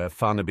room where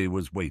Farnaby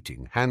was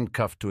waiting,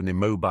 handcuffed to an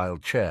immobile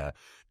chair,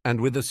 and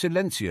with a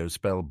silencio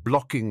spell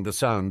blocking the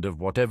sound of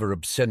whatever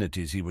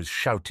obscenities he was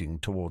shouting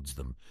towards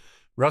them.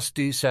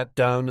 Rusty sat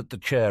down at the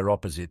chair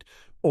opposite,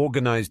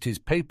 organized his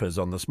papers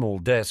on the small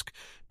desk,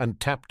 and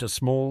tapped a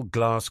small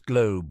glass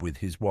globe with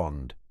his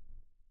wand.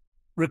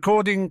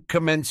 "Recording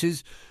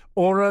commences.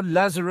 Aura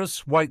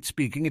Lazarus White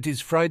speaking. It is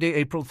Friday,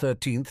 April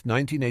 13th,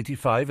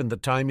 1985, and the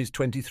time is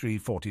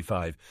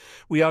 23:45.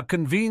 We are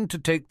convened to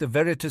take the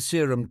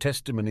Veritaserum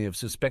testimony of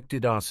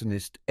suspected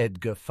arsonist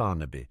Edgar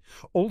Farnaby.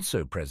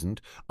 Also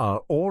present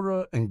are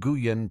Aura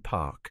Nguyen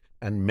Park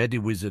and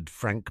Mediwizard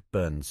Frank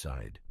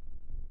Burnside.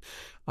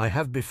 I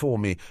have before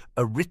me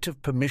a writ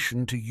of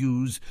permission to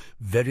use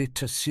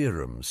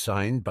Veritaserum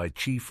signed by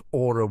Chief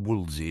Aura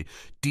Woolsey,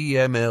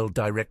 DML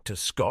Director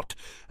Scott,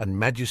 and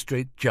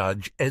Magistrate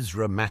Judge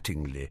Ezra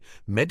Mattingly.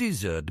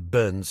 Mediwizard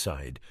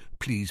Burnside,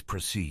 please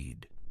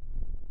proceed."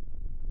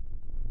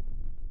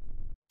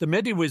 The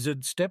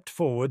Mediwizard stepped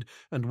forward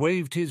and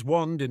waved his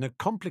wand in a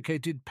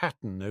complicated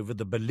pattern over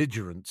the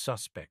belligerent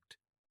suspect.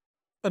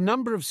 A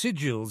number of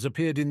sigils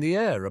appeared in the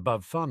air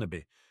above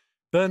Farnaby.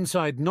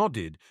 Burnside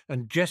nodded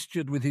and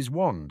gestured with his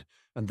wand,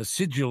 and the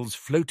sigils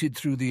floated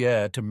through the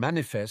air to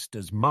manifest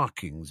as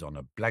markings on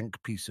a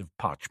blank piece of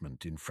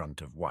parchment in front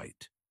of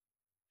White.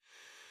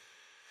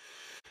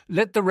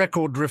 "Let the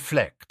record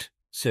reflect,"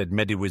 said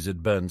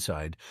Mediwizard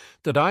Burnside,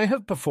 "that I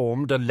have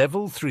performed a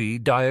Level 3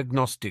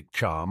 diagnostic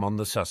charm on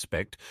the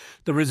suspect,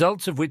 the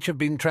results of which have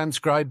been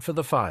transcribed for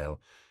the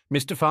file.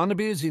 Mr.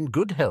 Farnaby is in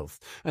good health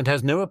and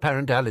has no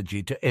apparent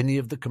allergy to any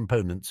of the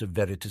components of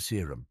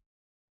Veritaserum.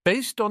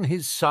 Based on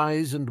his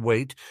size and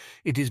weight,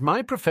 it is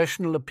my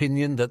professional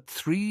opinion that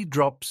 3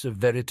 drops of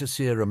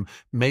Veritaserum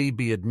may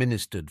be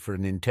administered for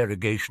an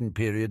interrogation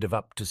period of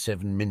up to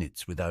 7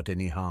 minutes without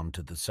any harm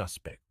to the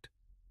suspect."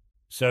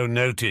 "So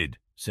noted,"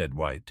 said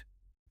White.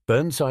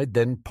 Burnside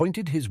then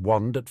pointed his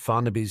wand at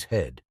Farnaby's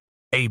head.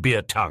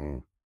 "Abe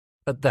tongue."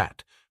 At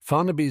that,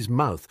 Farnaby's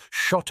mouth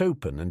shot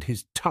open and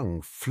his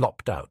tongue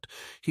flopped out.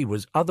 He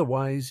was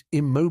otherwise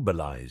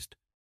immobilized.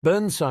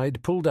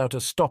 Burnside pulled out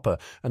a stopper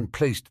and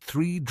placed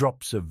 3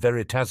 drops of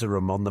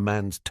Veritaserum on the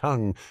man's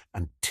tongue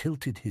and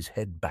tilted his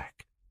head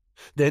back.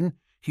 Then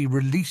he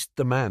released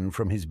the man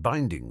from his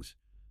bindings.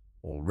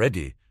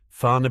 Already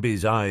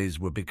Farnaby's eyes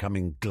were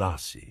becoming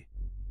glassy.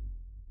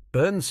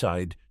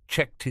 Burnside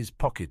checked his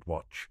pocket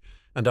watch,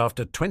 and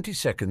after 20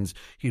 seconds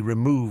he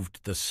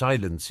removed the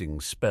silencing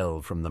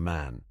spell from the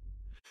man.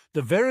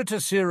 "The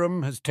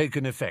Veritaserum has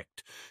taken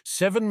effect.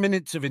 7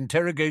 minutes of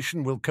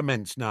interrogation will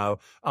commence now,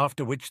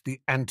 after which the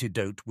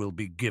antidote will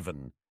be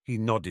given." He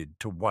nodded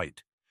to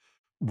White.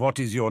 "What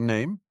is your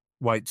name?"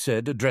 White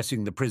said,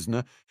 addressing the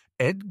prisoner.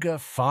 "Edgar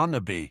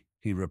Farnaby,"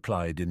 he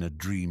replied in a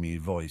dreamy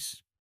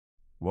voice.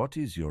 "What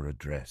is your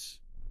address?"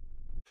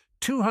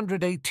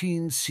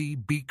 218 C.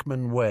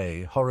 Beekman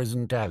Way,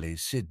 Horizont Alley,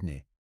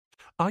 Sydney.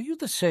 "Are you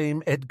the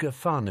same Edgar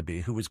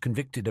Farnaby who was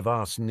convicted of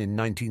arson in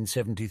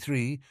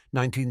 1973,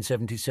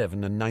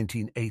 1977 and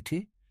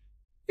 1980?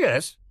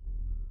 "Yes."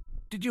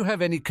 "Did you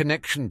have any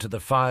connection to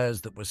the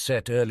fires that were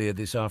set earlier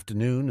this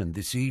afternoon and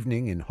this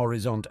evening in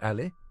Horizont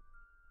Alley?"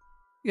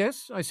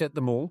 "Yes, I set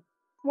them all."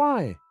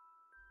 "Why?"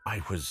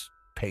 "I was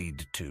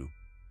paid to."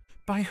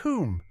 "By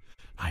whom?"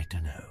 "I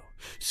dunno.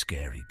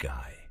 Scary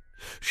guy.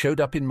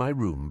 Showed up in my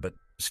room but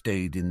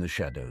stayed in the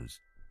shadows.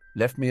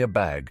 Left me a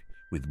bag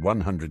with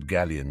 100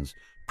 galleons,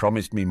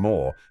 promised me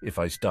more if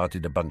I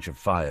started a bunch of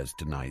fires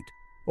tonight.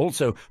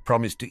 Also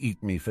promised to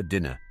eat me for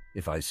dinner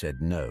if I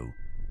said no."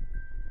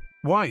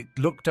 White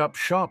looked up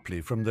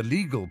sharply from the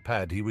legal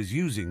pad he was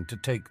using to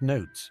take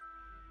notes.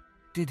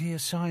 "Did he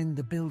assign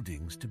the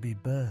buildings to be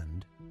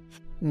burned?"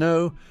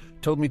 "No,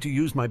 told me to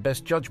use my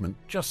best judgment,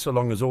 just so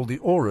long as all the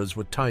auras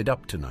were tied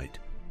up tonight."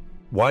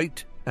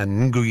 White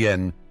and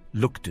Nguyen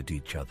looked at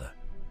each other.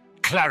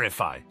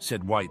 "Clarify,"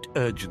 said White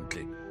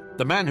urgently.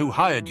 "The man who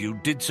hired you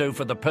did so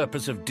for the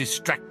purpose of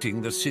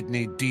distracting the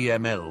Sydney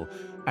DML,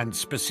 and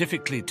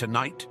specifically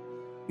tonight?"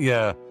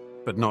 "Yeah,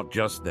 but not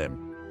just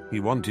them.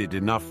 He wanted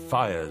enough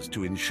fires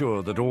to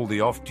ensure that all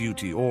the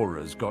off-duty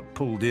auras got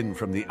pulled in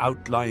from the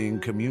outlying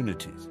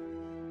communities."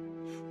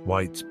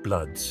 White's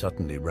blood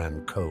suddenly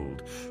ran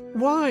cold.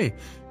 "Why?"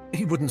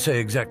 "He wouldn't say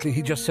exactly.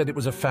 He just said it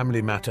was a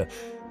family matter.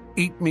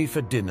 Eat me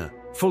for dinner.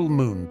 Full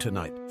moon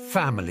tonight.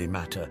 Family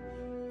matter.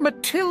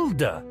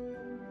 Matilda!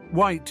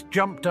 White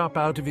jumped up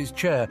out of his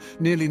chair,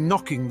 nearly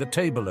knocking the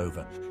table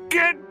over.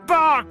 Get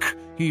back!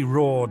 He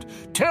roared.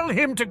 Tell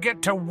him to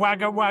get to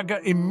Wagga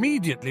Wagga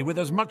immediately with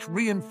as much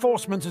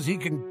reinforcements as he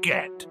can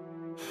get.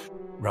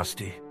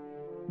 Rusty,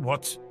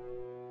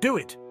 do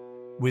it.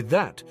 With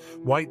that,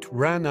 White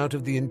ran out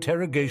of the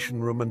interrogation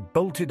room and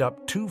bolted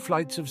up 2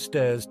 flights of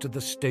stairs to the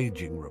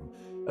staging room,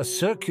 a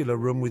circular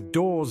room with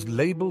doors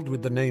labelled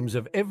with the names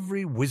of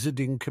every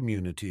wizarding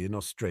community in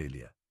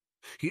Australia.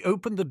 He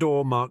opened the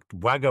door marked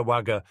Wagga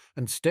Wagga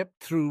and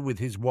stepped through with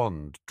his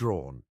wand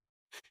drawn.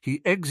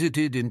 He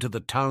exited into the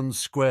town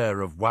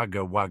square of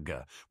Wagga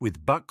Wagga,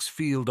 with Buck's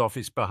field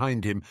office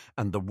behind him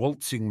and the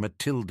waltzing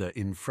Matilda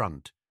in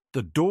front.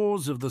 The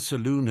doors of the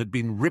saloon had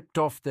been ripped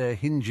off their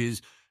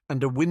hinges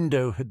and a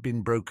window had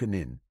been broken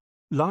in.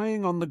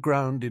 Lying on the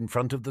ground in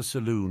front of the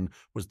saloon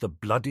was the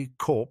bloody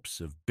corpse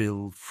of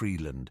Bill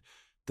Freeland,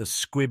 the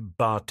squib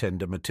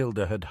bartender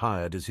Matilda had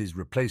hired as his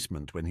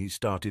replacement when he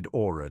started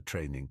aura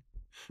training.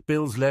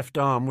 Bill's left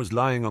arm was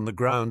lying on the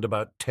ground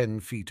about 10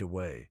 feet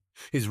away.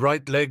 His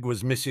right leg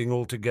was missing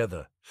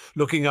altogether.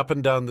 Looking up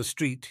and down the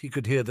street, he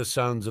could hear the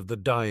sounds of the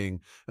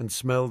dying and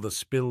smell the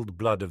spilled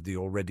blood of the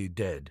already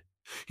dead.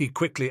 He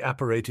quickly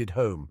apparated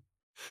home.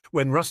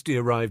 When Rusty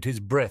arrived, his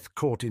breath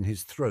caught in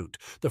his throat.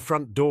 The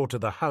front door to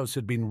the house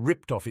had been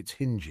ripped off its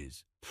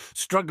hinges.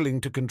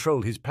 Struggling to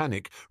control his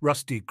panic,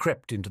 Rusty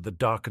crept into the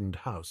darkened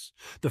house.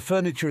 The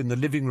furniture in the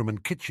living room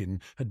and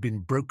kitchen had been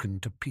broken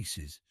to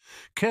pieces.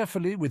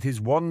 Carefully, with his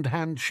wand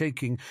hand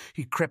shaking,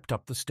 he crept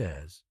up the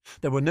stairs.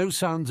 There were no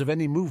sounds of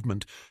any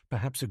movement,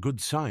 perhaps a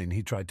good sign,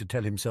 he tried to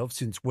tell himself,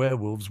 since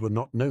werewolves were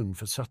not known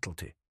for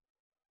subtlety.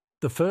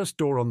 The first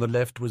door on the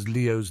left was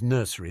Leo's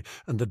nursery,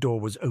 and the door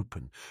was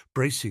open.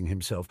 Bracing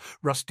himself,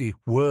 Rusty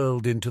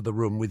whirled into the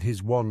room with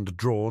his wand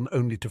drawn,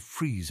 only to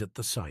freeze at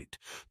the sight.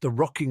 The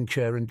rocking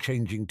chair and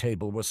changing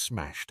table were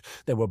smashed.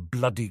 There were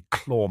bloody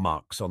claw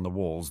marks on the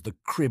walls. The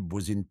crib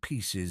was in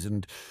pieces,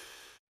 and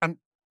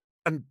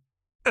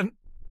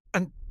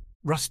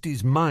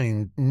Rusty's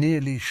mind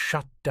nearly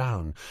shut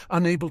down,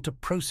 unable to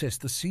process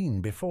the scene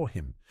before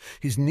him.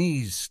 His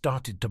knees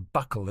started to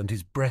buckle and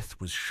his breath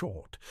was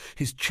short.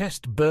 His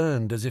chest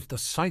burned as if the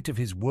sight of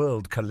his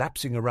world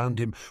collapsing around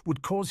him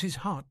would cause his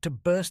heart to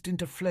burst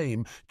into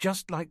flame,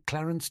 just like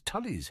Clarence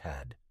Tully's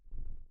had.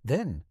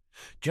 Then,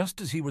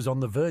 just as he was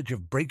on the verge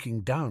of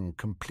breaking down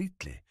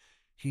completely,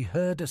 he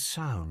heard a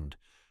sound,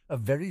 a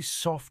very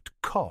soft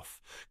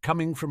cough,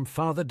 coming from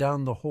farther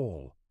down the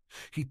hall.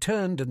 He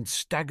turned and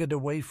staggered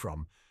away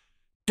from.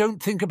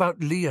 Don't think about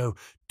Leo.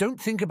 Don't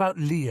think about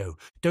Leo.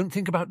 Don't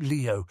think about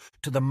Leo.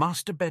 To the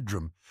master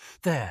bedroom.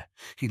 There.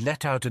 He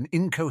let out an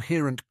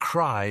incoherent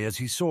cry as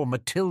he saw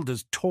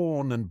Matilda's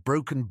torn and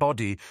broken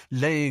body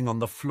laying on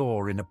the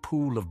floor in a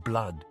pool of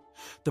blood.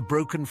 The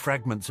broken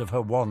fragments of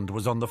her wand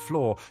was on the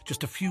floor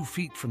just a few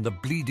feet from the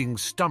bleeding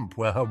stump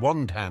where her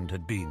wand hand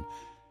had been.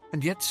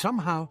 And yet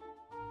somehow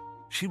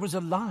she was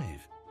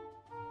alive.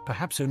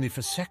 Perhaps only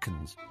for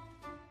seconds.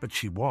 But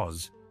she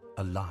was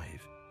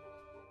alive.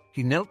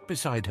 He knelt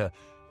beside her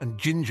and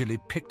gingerly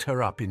picked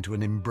her up into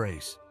an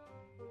embrace.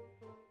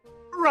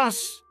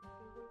 "Russ!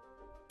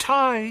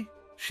 Ty!"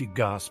 she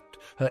gasped,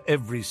 her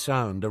every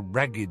sound a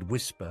ragged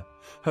whisper.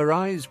 Her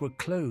eyes were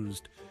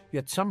closed,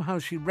 yet somehow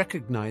she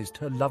recognized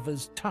her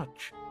lover's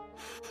touch.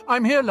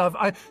 "I'm here, love.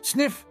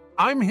 Sniff,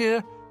 I'm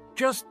here.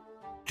 Just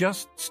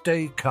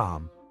stay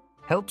calm.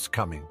 Help's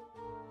coming."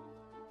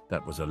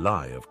 That was a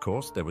lie, of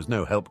course. There was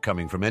no help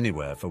coming from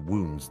anywhere for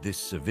wounds this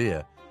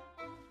severe.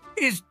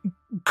 Is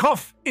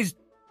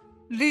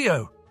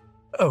Leo?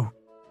 Oh,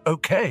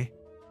 okay."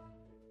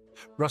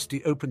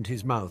 Rusty opened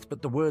his mouth,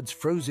 but the words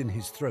froze in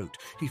his throat.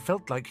 He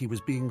felt like he was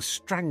being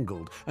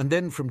strangled, and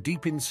then from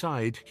deep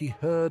inside he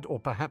heard or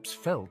perhaps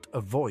felt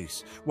a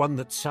voice, one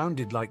that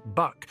sounded like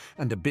Buck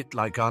and a bit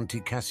like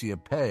Auntie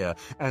Cassiopeia,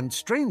 and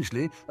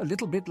strangely a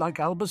little bit like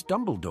Albus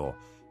Dumbledore.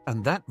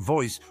 And that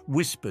voice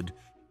whispered,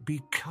 "Be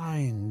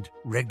kind,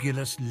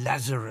 Regulus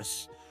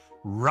Lazarus.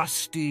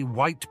 Rusty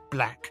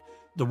White-Black.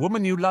 The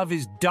woman you love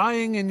is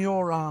dying in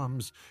your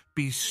arms.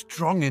 Be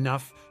strong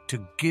enough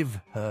to give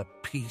her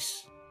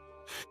peace."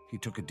 He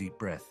took a deep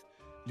breath.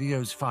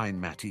 "Leo's fine,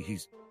 Matty.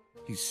 He's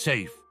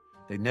safe.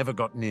 They never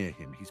got near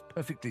him. He's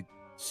perfectly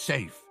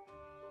safe."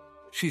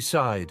 She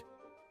sighed.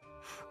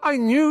 "I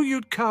knew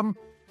you'd come.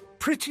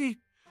 Pretty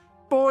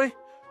boy.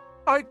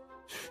 I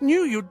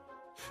knew you'd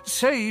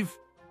save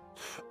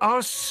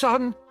our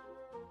son."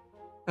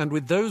 And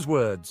with those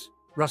words,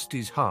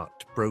 Rusty's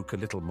heart broke a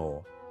little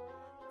more.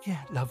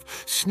 "Yeah, love,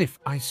 Sniff,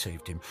 I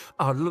saved him.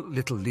 Our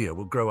little Leo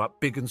will grow up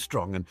big and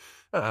strong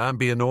and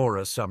be an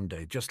aura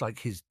someday, just like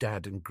his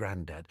dad and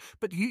granddad.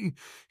 But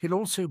he'll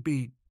also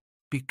be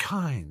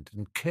kind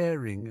and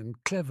caring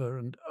and clever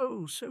and,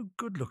 oh, so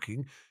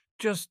good-looking.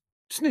 Just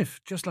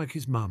Sniff, just like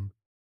his mum."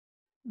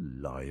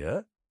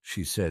 "Liar,"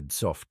 she said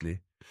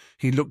softly.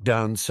 He looked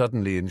down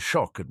suddenly in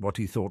shock at what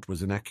he thought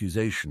was an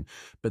accusation,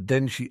 but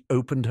then she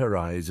opened her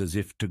eyes as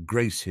if to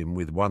grace him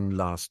with one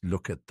last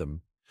look at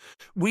them.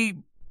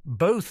 "We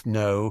both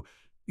know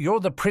You're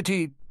the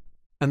pretty—"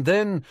 And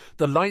then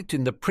the light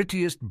in the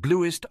prettiest,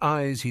 bluest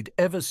eyes he'd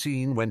ever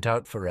seen went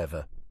out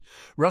forever.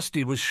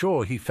 Rusty was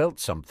sure he felt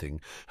something.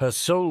 Her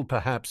soul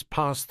perhaps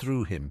passed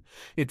through him.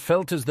 It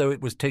felt as though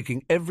it was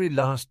taking every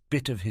last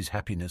bit of his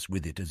happiness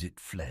with it as it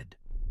fled.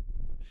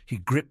 He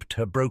gripped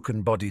her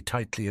broken body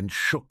tightly and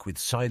shook with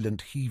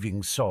silent,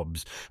 heaving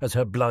sobs as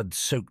her blood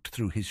soaked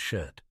through his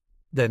shirt.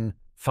 Then,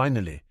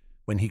 finally,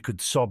 when he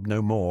could sob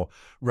no more,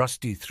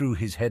 Rusty threw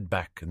his head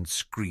back and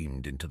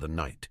screamed into the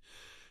night.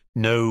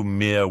 No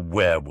mere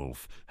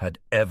werewolf had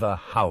ever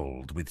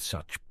howled with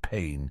such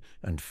pain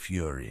and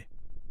fury.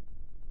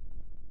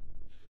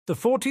 The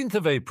 14th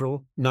of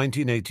April,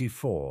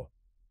 1984.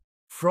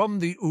 From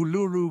the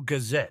Uluru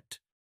Gazette.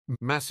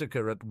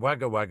 Massacre at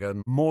Wagga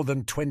Wagga, more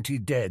than 20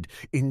 dead,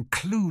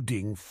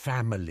 including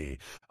family,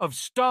 of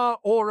Star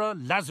Aura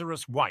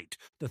Lazarus White,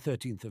 the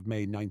 13th of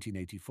May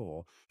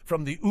 1984.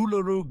 From the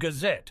Uluru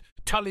Gazette,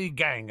 Tully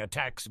gang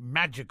attacks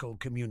magical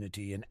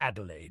community in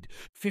Adelaide.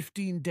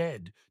 15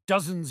 dead,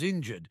 dozens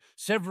injured,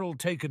 several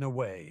taken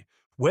away.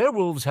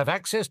 Werewolves have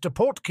access to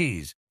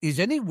portkeys. Is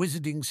any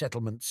wizarding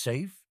settlement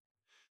safe?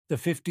 The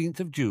 15th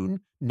of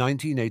June,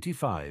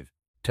 1985.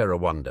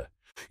 Terrawanda.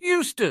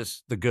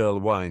 "Eustace," the girl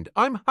whined,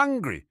 "I'm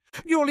hungry."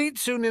 "You'll eat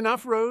soon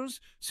enough, Rose,"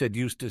 said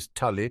Eustace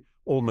Tully,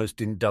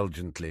 almost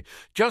indulgently,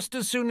 "just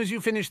as soon as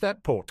you finish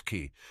that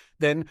portkey.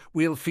 Then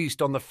we'll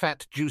feast on the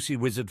fat, juicy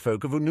wizard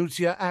folk of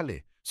Unucia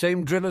Alley.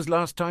 Same drill as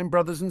last time,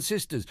 brothers and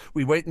sisters.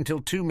 We wait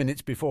until 2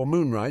 minutes before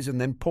moonrise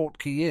and then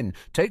portkey in.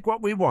 Take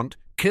what we want,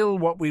 kill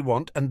what we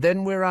want, and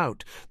then we're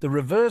out. The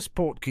reverse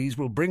portkeys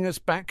will bring us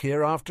back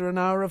here after an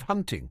hour of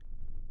hunting."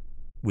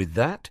 With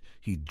that,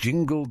 he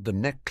jingled the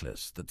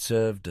necklace that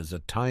served as a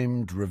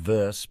timed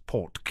reverse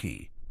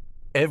portkey.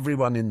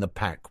 Everyone in the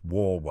pack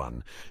wore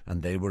one,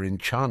 and they were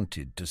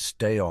enchanted to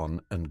stay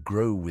on and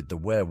grow with the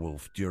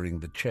werewolf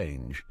during the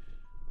change.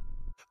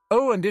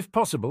 "Oh, and if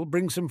possible,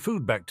 bring some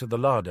food back to the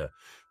larder.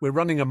 We're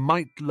running a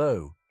mite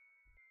low."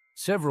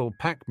 Several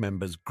pack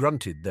members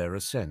grunted their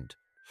assent.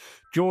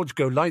 George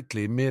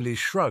Golightly merely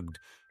shrugged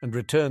and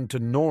returned to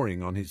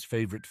gnawing on his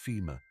favourite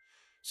femur.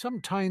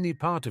 Some tiny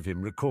part of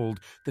him recalled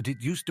that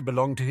it used to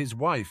belong to his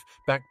wife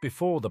back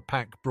before the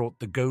pack brought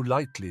the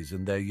Golightleys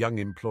and their young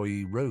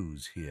employee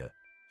Rose here.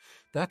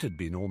 That had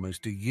been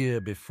almost a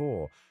year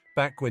before,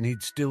 back when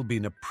he'd still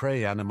been a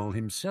prey animal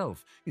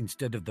himself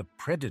instead of the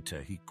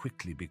predator he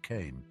quickly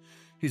became.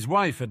 His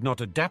wife had not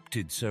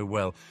adapted so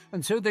well,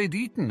 and so they'd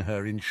eaten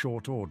her in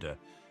short order,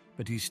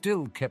 but he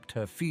still kept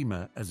her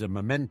femur as a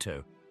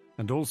memento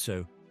and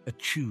also a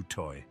chew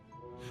toy.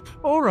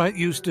 "All right,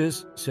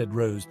 Eustace," said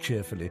Rose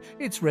cheerfully.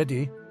 "It's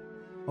ready."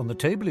 On the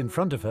table in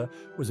front of her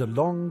was a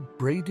long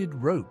braided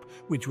rope,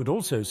 which would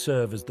also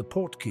serve as the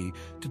portkey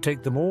to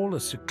take them all a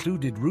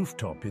secluded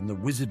rooftop in the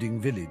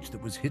wizarding village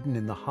that was hidden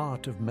in the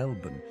heart of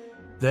Melbourne.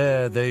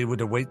 There they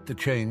would await the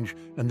change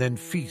and then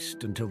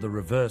feast until the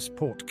reverse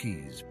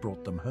portkeys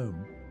brought them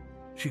home.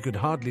 She could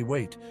hardly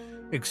wait,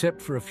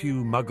 except for a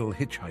few muggle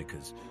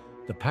hitchhikers.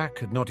 The pack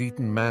had not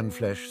eaten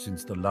man-flesh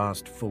since the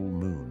last full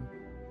moon.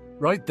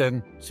 "Right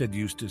then," said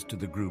Eustace to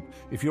the group,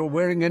 "if you're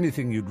wearing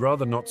anything you'd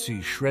rather not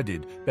see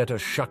shredded, better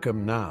shuck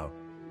 'em now."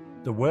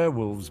 The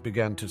werewolves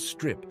began to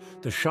strip.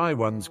 The shy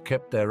ones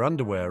kept their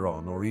underwear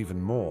on, or even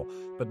more,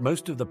 but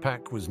most of the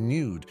pack was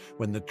nude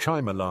when the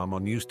chime alarm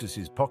on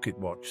Eustace's pocket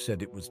watch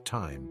said it was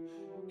time.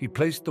 He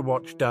placed the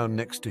watch down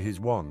next to his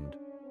wand.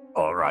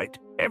 "All right,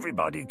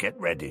 everybody get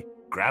ready.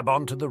 Grab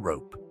onto the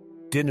rope.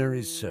 Dinner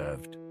is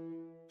served."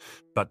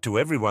 But to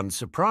everyone's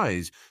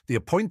surprise, the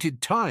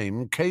appointed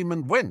time came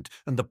and went,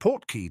 and the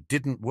portkey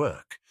didn't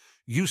work.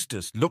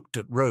 Eustace looked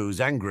at Rose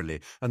angrily,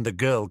 and the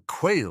girl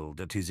quailed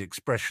at his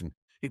expression.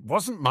 "It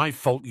wasn't my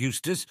fault,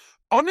 Eustace.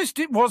 Honest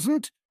it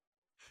wasn't."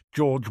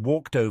 George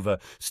walked over,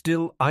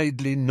 still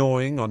idly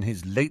gnawing on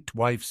his late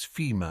wife's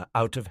femur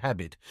out of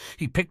habit.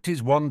 He picked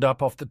his wand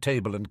up off the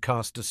table and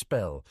cast a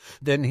spell.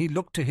 Then he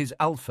looked to his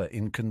alpha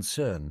in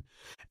concern.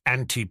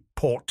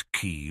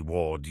 "Anti-portkey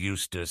ward,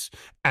 Eustace.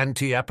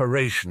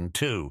 Anti-apparition,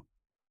 too."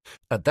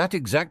 At that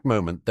exact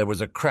moment there was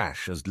a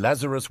crash as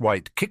Lazarus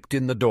White kicked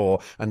in the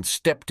door and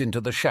stepped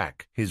into the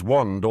shack, his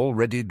wand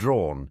already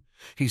drawn.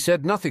 He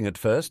said nothing at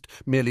first,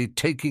 merely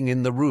taking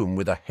in the room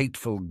with a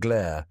hateful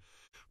glare.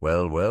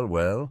 "Well, well,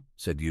 well,"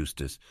 said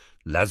Eustace.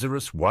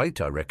 "Lazarus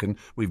White, I reckon.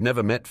 We've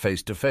never met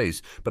face to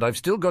face, but I've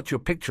still got your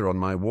picture on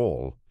my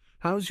wall.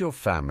 How's your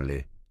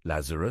family,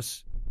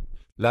 Lazarus?"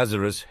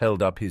 Lazarus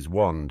held up his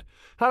wand.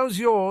 "How's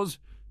yours?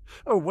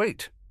 Oh,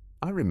 wait,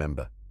 I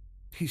remember.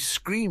 He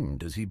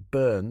screamed as he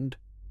burned."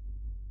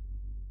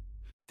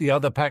 The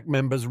other pack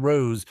members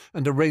rose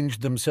and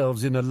arranged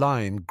themselves in a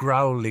line,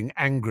 growling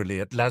angrily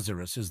at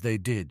Lazarus as they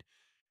did.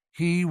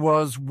 "He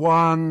was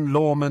one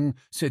lawman,"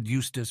 said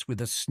Eustace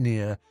with a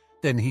sneer.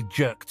 Then he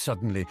jerked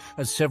suddenly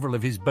as several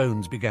of his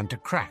bones began to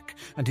crack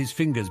and his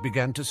fingers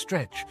began to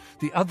stretch.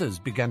 The others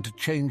began to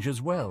change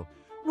as well.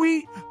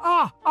 "We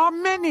are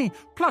many,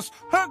 plus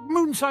Herc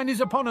Moonsign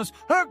is upon us.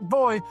 Herc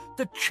boy,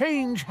 the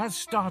change has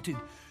started.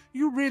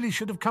 You really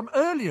should have come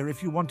earlier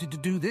if you wanted to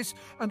do this,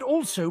 and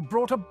also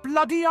brought a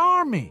bloody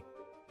army."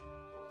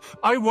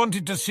 I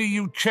wanted to see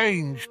you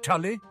change,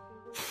 Tully.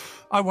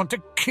 I want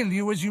to kill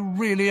you as you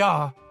really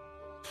are."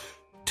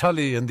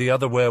 Tully and the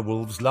other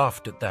werewolves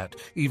laughed at that,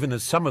 even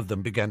as some of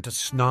them began to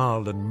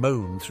snarl and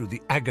moan through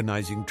the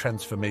agonizing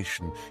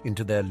transformation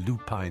into their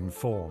lupine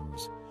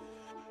forms.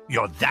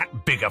 "You're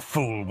that big a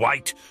fool,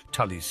 White,"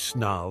 Tully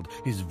snarled,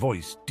 his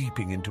voice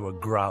deeping into a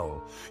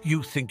growl.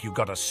 "You think you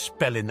got a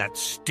spell in that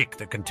stick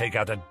that can take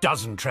out a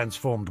dozen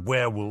transformed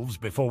werewolves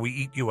before we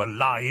eat you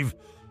alive?"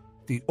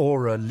 The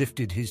aura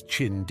lifted his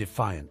chin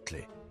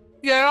defiantly.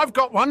 "Yeah, I've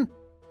got one."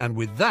 And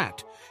with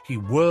that, he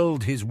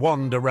whirled his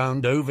wand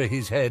around over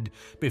his head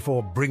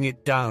before bring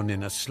it down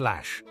in a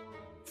slash.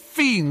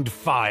 Fiend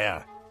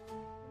fire!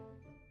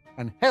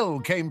 And hell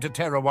came to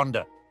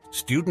Terrawanda.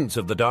 Students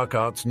of the dark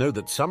arts know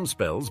that some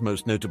spells,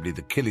 most notably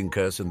the Killing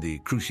Curse and the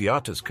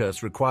Cruciatus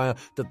Curse, require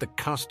that the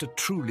caster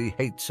truly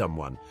hate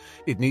someone.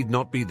 It need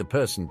not be the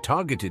person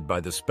targeted by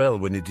the spell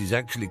when it is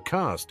actually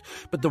cast,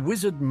 but the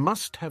wizard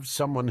must have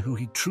someone who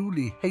he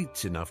truly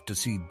hates enough to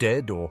see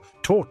dead or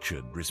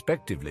tortured,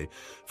 respectively,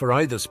 for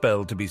either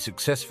spell to be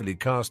successfully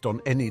cast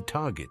on any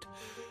target.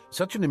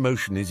 Such an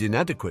emotion is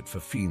inadequate for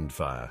fiend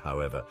fire,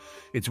 however.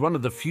 It's one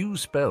of the few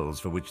spells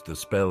for which the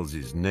spell's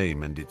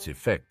name and its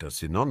effect are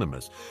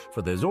synonymous,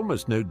 for there's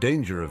almost no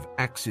danger of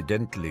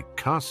accidentally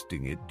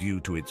casting it due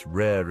to its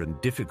rare and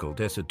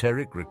difficult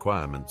esoteric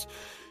requirements.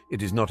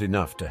 It is not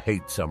enough to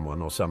hate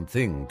someone or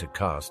something to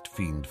cast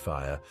fiend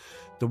fire.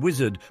 The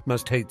wizard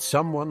must hate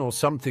someone or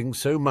something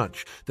so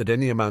much that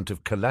any amount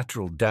of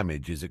collateral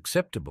damage is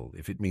acceptable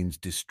if it means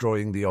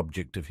destroying the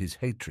object of his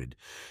hatred.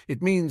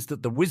 It means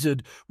that the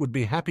wizard would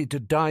be happy to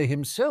die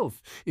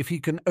himself if he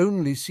can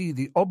only see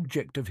the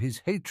object of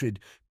his hatred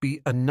be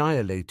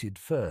annihilated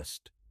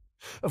first.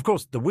 Of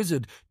course, the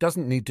wizard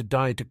doesn't need to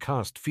die to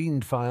cast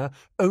fiend fire,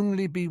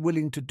 only be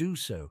willing to do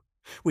so,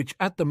 which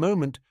at the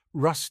moment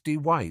Rusty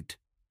White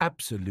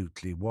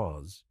absolutely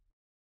was.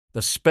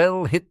 The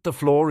spell hit the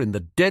floor in the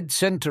dead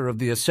center of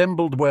the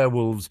assembled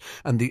werewolves,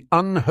 and the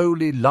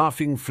unholy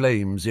laughing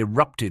flames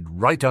erupted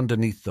right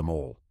underneath them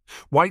all.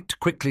 White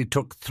quickly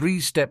took 3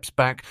 steps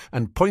back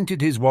and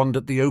pointed his wand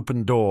at the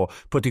open door,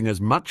 putting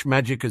as much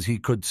magic as he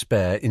could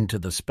spare into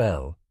the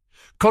spell.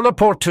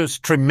 Colloportus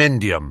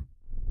Tremendium!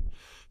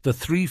 The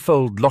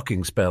 3-fold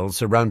locking spell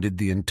surrounded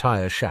the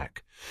entire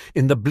shack.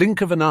 In the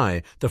blink of an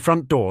eye, the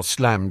front door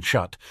slammed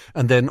shut,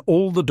 and then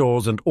all the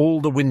doors and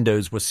all the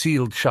windows were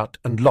sealed shut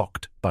and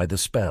locked by the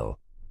spell.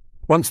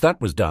 Once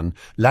that was done,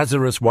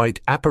 Lazarus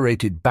White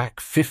apparated back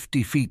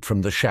 50 feet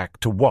from the shack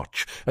to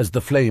watch as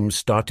the flames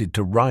started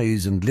to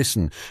rise and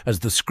listen as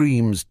the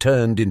screams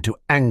turned into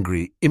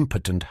angry,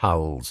 impotent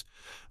howls.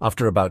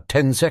 After about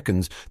 10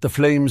 seconds, the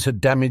flames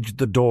had damaged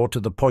the door to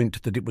the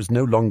point that it was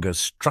no longer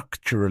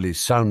structurally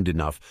sound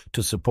enough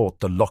to support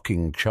the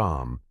locking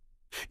charm.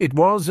 It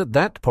was at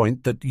that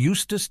point that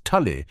Eustace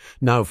Tully,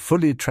 now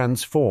fully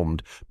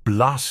transformed,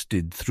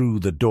 blasted through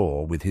the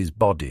door with his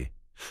body.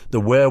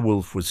 The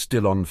werewolf was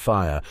still on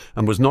fire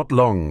and was not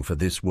long for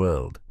this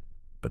world.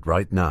 But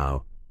right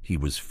now he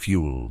was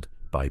fueled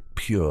by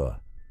pure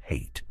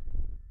hate.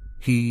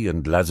 He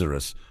and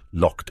Lazarus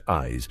locked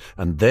eyes,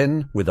 and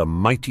then, with a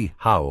mighty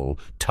howl,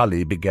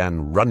 Tully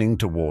began running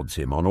towards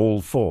him on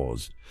all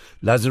fours.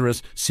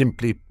 Lazarus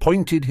simply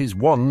pointed his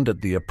wand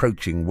at the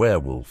approaching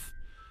werewolf.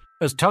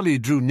 As Tully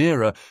drew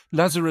nearer,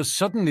 Lazarus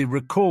suddenly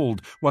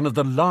recalled one of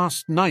the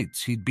last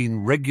nights he'd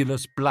been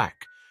Regulus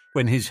Black,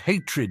 when his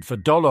hatred for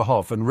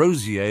Dolohov and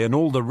Rosier and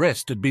all the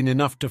rest had been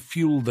enough to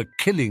fuel the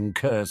killing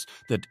curse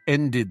that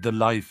ended the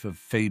life of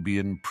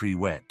Fabian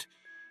Prewett.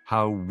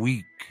 How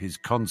weak his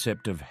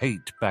concept of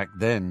hate back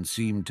then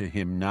seemed to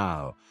him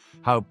now.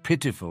 How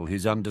pitiful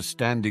his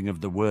understanding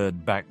of the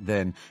word back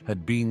then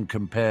had been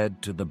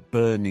compared to the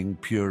burning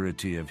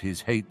purity of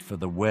his hate for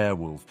the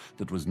werewolf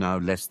that was now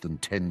less than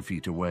 10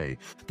 feet away.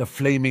 The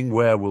flaming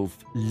werewolf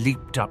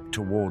leaped up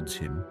towards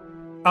him.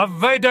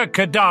 Avada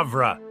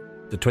Kedavra!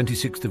 The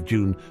 26th of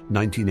June,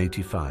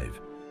 1985.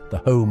 The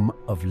home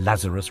of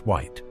Lazarus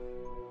White.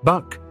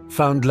 Buck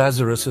found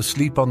Lazarus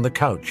asleep on the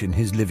couch in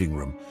his living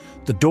room.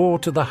 The door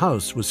to the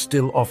house was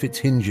still off its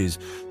hinges,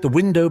 the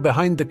window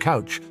behind the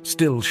couch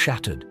still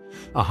shattered.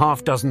 A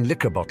half-dozen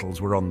liquor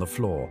bottles were on the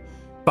floor.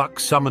 Buck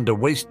summoned a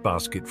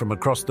wastebasket from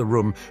across the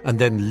room and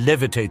then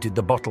levitated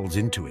the bottles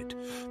into it.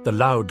 The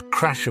loud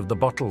crash of the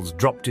bottles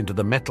dropped into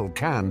the metal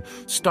can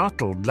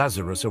startled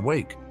Lazarus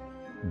awake.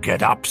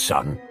 "Get up,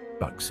 son,"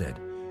 Buck said.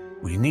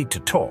 "We need to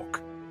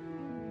talk."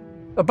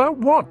 "About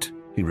what?"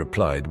 he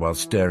replied while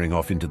staring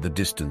off into the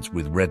distance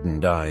with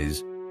reddened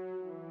eyes.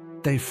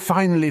 "They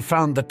finally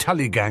found the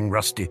Tully gang,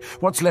 Rusty.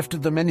 What's left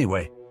of them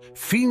anyway?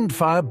 Fiend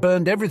fire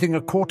burned everything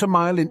a quarter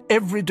mile in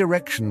every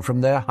direction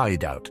from their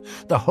hideout.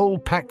 The whole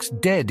pack's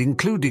dead,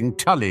 including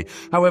Tully.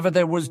 However,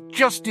 there was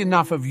just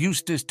enough of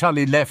Eustace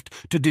Tully left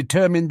to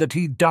determine that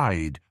he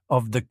died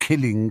of the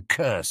killing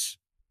curse.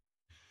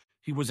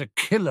 He was a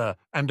killer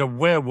and a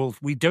werewolf.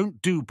 We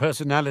don't do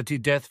personality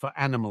death for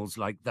animals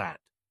like that.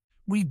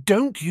 We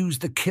don't use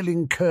the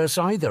killing curse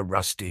either,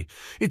 Rusty.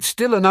 It's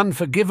still an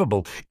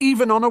unforgivable,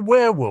 even on a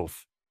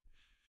werewolf."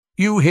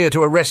 "You here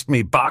to arrest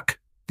me, Buck?"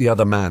 The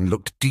other man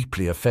looked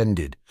deeply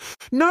offended.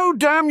 "No,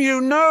 damn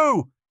you,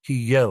 no!" he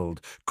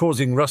yelled,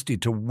 causing Rusty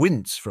to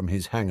wince from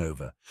his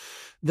hangover.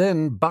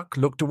 Then Buck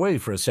looked away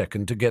for a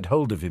second to get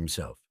hold of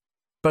himself.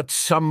 "But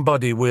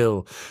somebody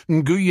will.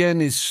 Nguyen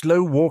is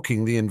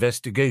slow-walking the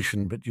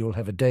investigation, but you'll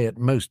have a day at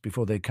most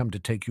before they come to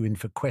take you in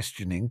for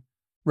questioning."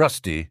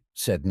 Rusty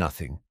said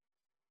nothing.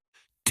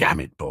 "Damn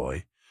it,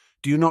 boy.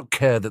 Do you not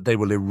care that they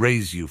will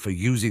erase you for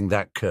using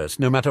that curse,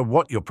 no matter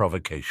what your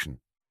provocation?"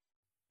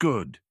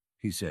 "Good,"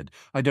 he said.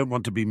 "I don't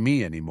want to be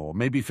me anymore.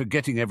 Maybe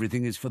forgetting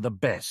everything is for the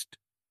best."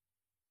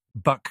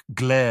 Buck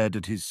glared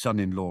at his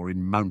son-in-law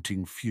in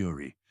mounting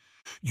fury.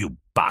 "You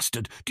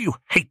bastard! Do you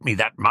hate me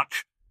that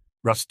much?"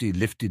 Rusty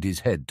lifted his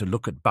head to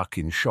look at Buck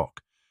in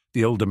shock.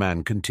 The older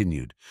man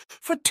continued.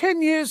 "For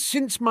 10 years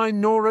since my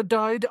Nora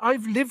died,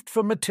 I've lived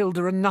for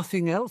Matilda and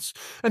nothing else,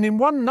 and in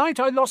one night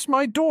I lost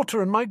my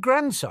daughter and my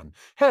grandson.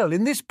 Hell,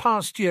 in this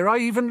past year I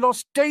even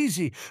lost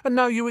Daisy, and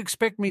now you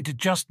expect me to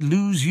just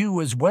lose you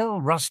as well,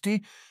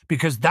 Rusty?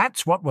 Because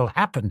that's what will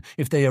happen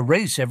if they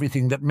erase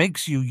everything that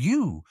makes you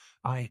you.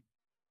 I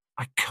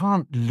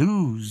can't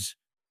lose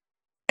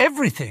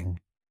everything."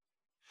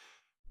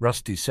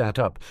 Rusty sat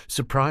up,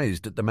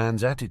 surprised at the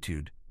man's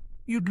attitude.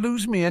 "You'd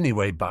lose me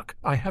anyway, Buck.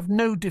 I have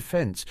no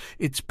defense.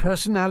 It's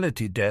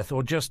personality death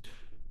or just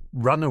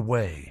run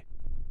away."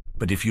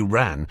 "But if you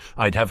ran,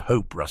 I'd have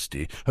hope,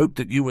 Rusty. Hope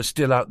that you were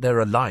still out there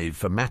alive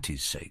for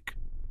Matty's sake."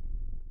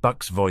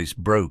 Buck's voice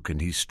broke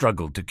and he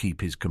struggled to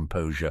keep his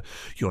composure.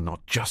 "You're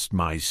not just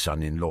my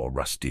son-in-law,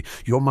 Rusty.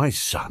 You're my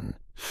son.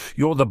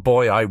 You're the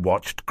boy I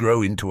watched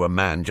grow into a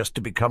man just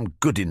to become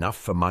good enough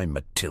for my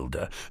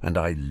Matilda, and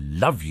I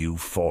love you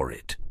for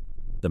it."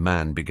 The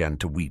man began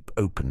to weep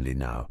openly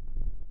now.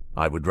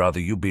 "I would rather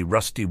you be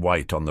Rusty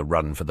White on the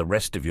run for the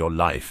rest of your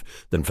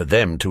life than for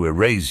them to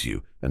erase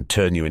you and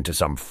turn you into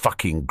some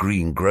fucking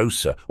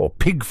greengrocer or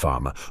pig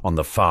farmer on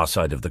the far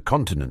side of the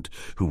continent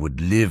who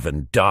would live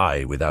and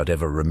die without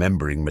ever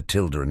remembering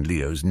Matilda and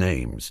Leo's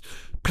names.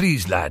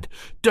 Please, lad,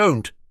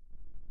 don't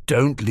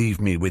leave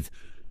me with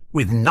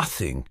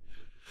nothing."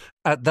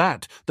 At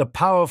that, the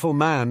powerful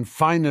man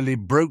finally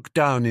broke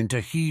down into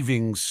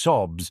heaving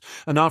sobs,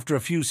 and after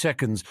a few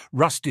seconds,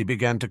 Rusty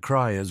began to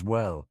cry as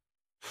well.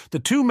 The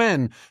two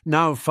men,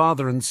 now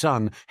father and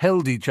son,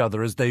 held each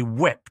other as they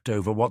wept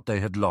over what they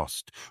had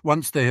lost.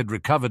 Once they had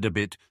recovered a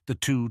bit, the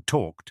two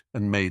talked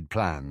and made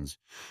plans.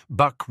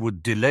 Buck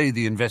would delay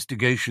the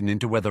investigation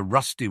into whether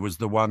Rusty was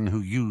the one who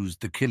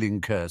used the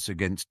killing curse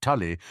against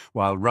Tully,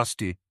 while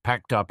Rusty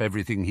packed up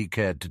everything he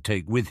cared to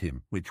take with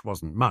him, which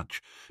wasn't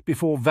much,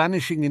 before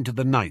vanishing into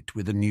the night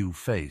with a new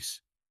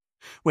face.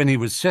 When he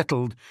was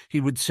settled,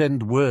 he would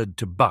send word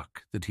to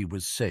Buck that he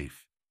was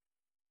safe.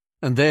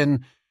 And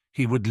then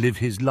he would live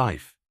his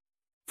life,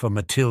 for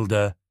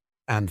Matilda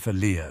and for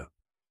Leo.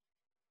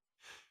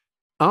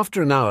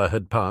 After an hour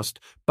had passed,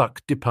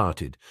 Buck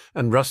departed,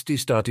 and Rusty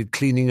started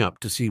cleaning up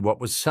to see what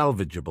was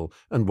salvageable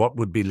and what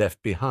would be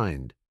left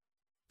behind.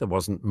 There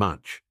wasn't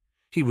much.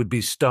 He would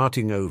be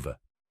starting over.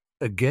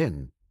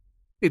 Again.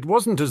 It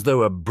wasn't as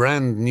though a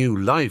brand new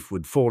life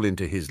would fall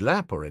into his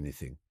lap or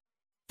anything.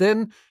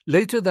 Then,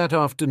 later that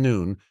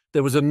afternoon,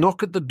 there was a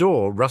knock at the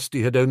door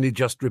Rusty had only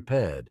just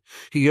repaired.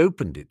 He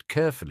opened it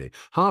carefully,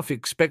 half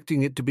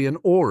expecting it to be an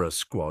aura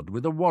squad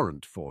with a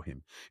warrant for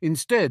him.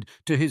 Instead,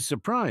 to his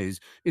surprise,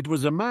 it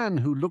was a man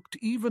who looked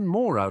even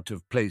more out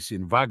of place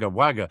in Wagga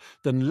Wagga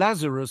than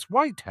Lazarus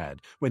White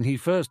had when he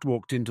first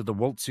walked into the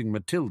Waltzing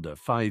Matilda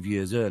 5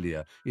 years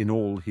earlier in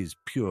all his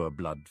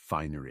pure-blood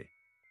finery.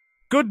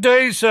 "Good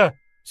day, sir,"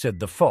 said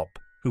the fop,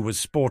 who was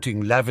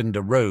sporting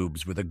lavender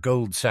robes with a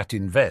gold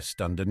satin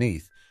vest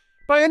underneath.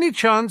 "By any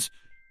chance,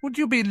 would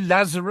you be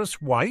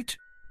Lazarus White?"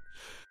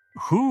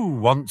 "Who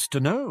wants to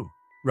know?"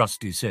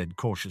 Rusty said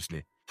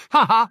cautiously.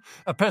 "Ha!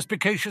 A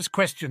perspicacious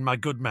question, my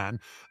good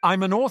man.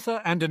 I'm an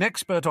author and an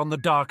expert on the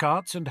dark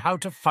arts and how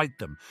to fight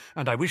them,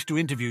 and I wish to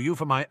interview you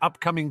for my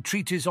upcoming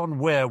treatise on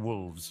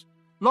werewolves.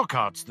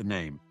 Lockhart's the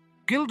name.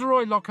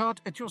 Gilderoy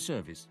Lockhart at your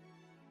service."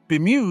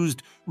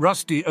 Bemused,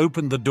 Rusty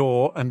opened the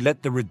door and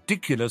let the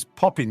ridiculous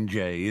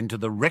popinjay into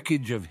the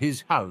wreckage of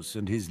his house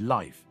and his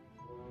life.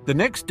 The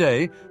next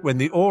day, when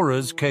the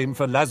auras came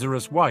for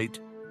Lazarus White,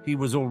 he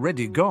was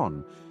already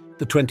gone,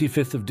 the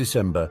 25th of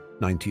December,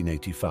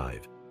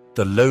 1985.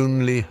 The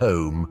lonely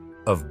home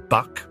of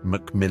Buck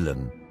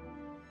Macmillan.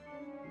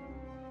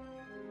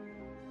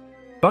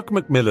 Buck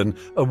Macmillan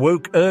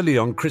awoke early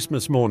on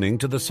Christmas morning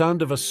to the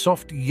sound of a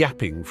soft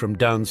yapping from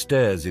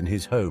downstairs in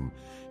his home.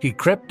 He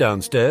crept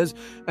downstairs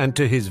and,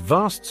 to his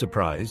vast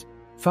surprise,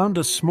 found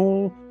a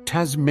small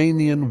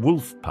Tasmanian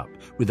wolf pup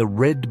with a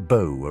red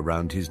bow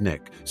around his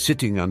neck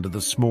sitting under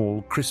the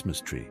small Christmas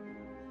tree.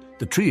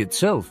 The tree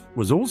itself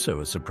was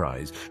also a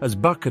surprise, as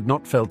Buck had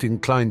not felt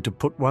inclined to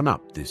put one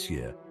up this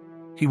year.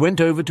 He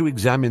went over to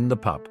examine the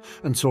pup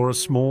and saw a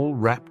small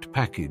wrapped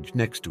package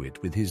next to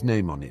it with his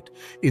name on it.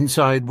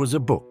 Inside was a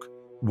book,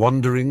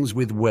 Wanderings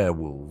with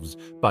Werewolves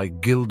by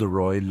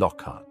Gilderoy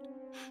Lockhart.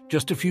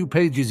 Just a few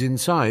pages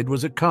inside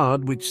was a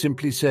card which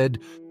simply said,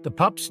 "The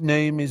pup's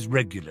name is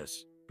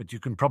Regulus, but you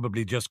can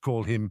probably just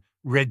call him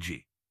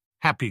Reggie."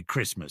 Happy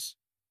Christmas."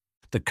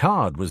 The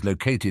card was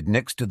located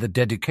next to the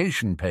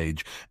dedication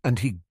page, and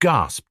he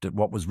gasped at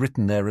what was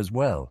written there as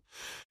well.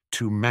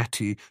 "To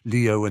Matty,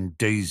 Leo, and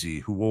Daisy,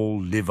 who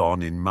all live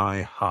on in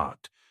my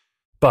heart."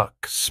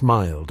 Buck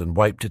smiled and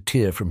wiped a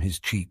tear from his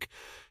cheek.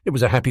 It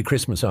was a happy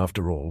Christmas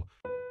after all.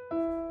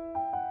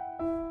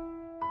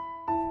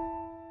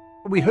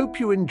 We hope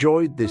you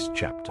enjoyed this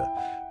chapter.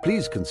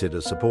 Please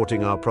consider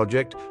supporting our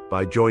project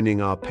by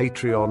joining our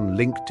Patreon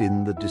linked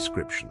in the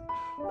description,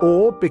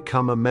 or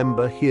become a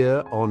member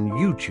here on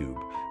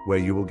YouTube, where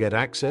you will get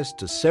access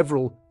to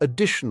several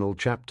additional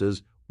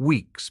chapters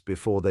weeks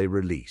before they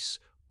release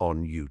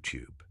on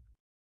YouTube.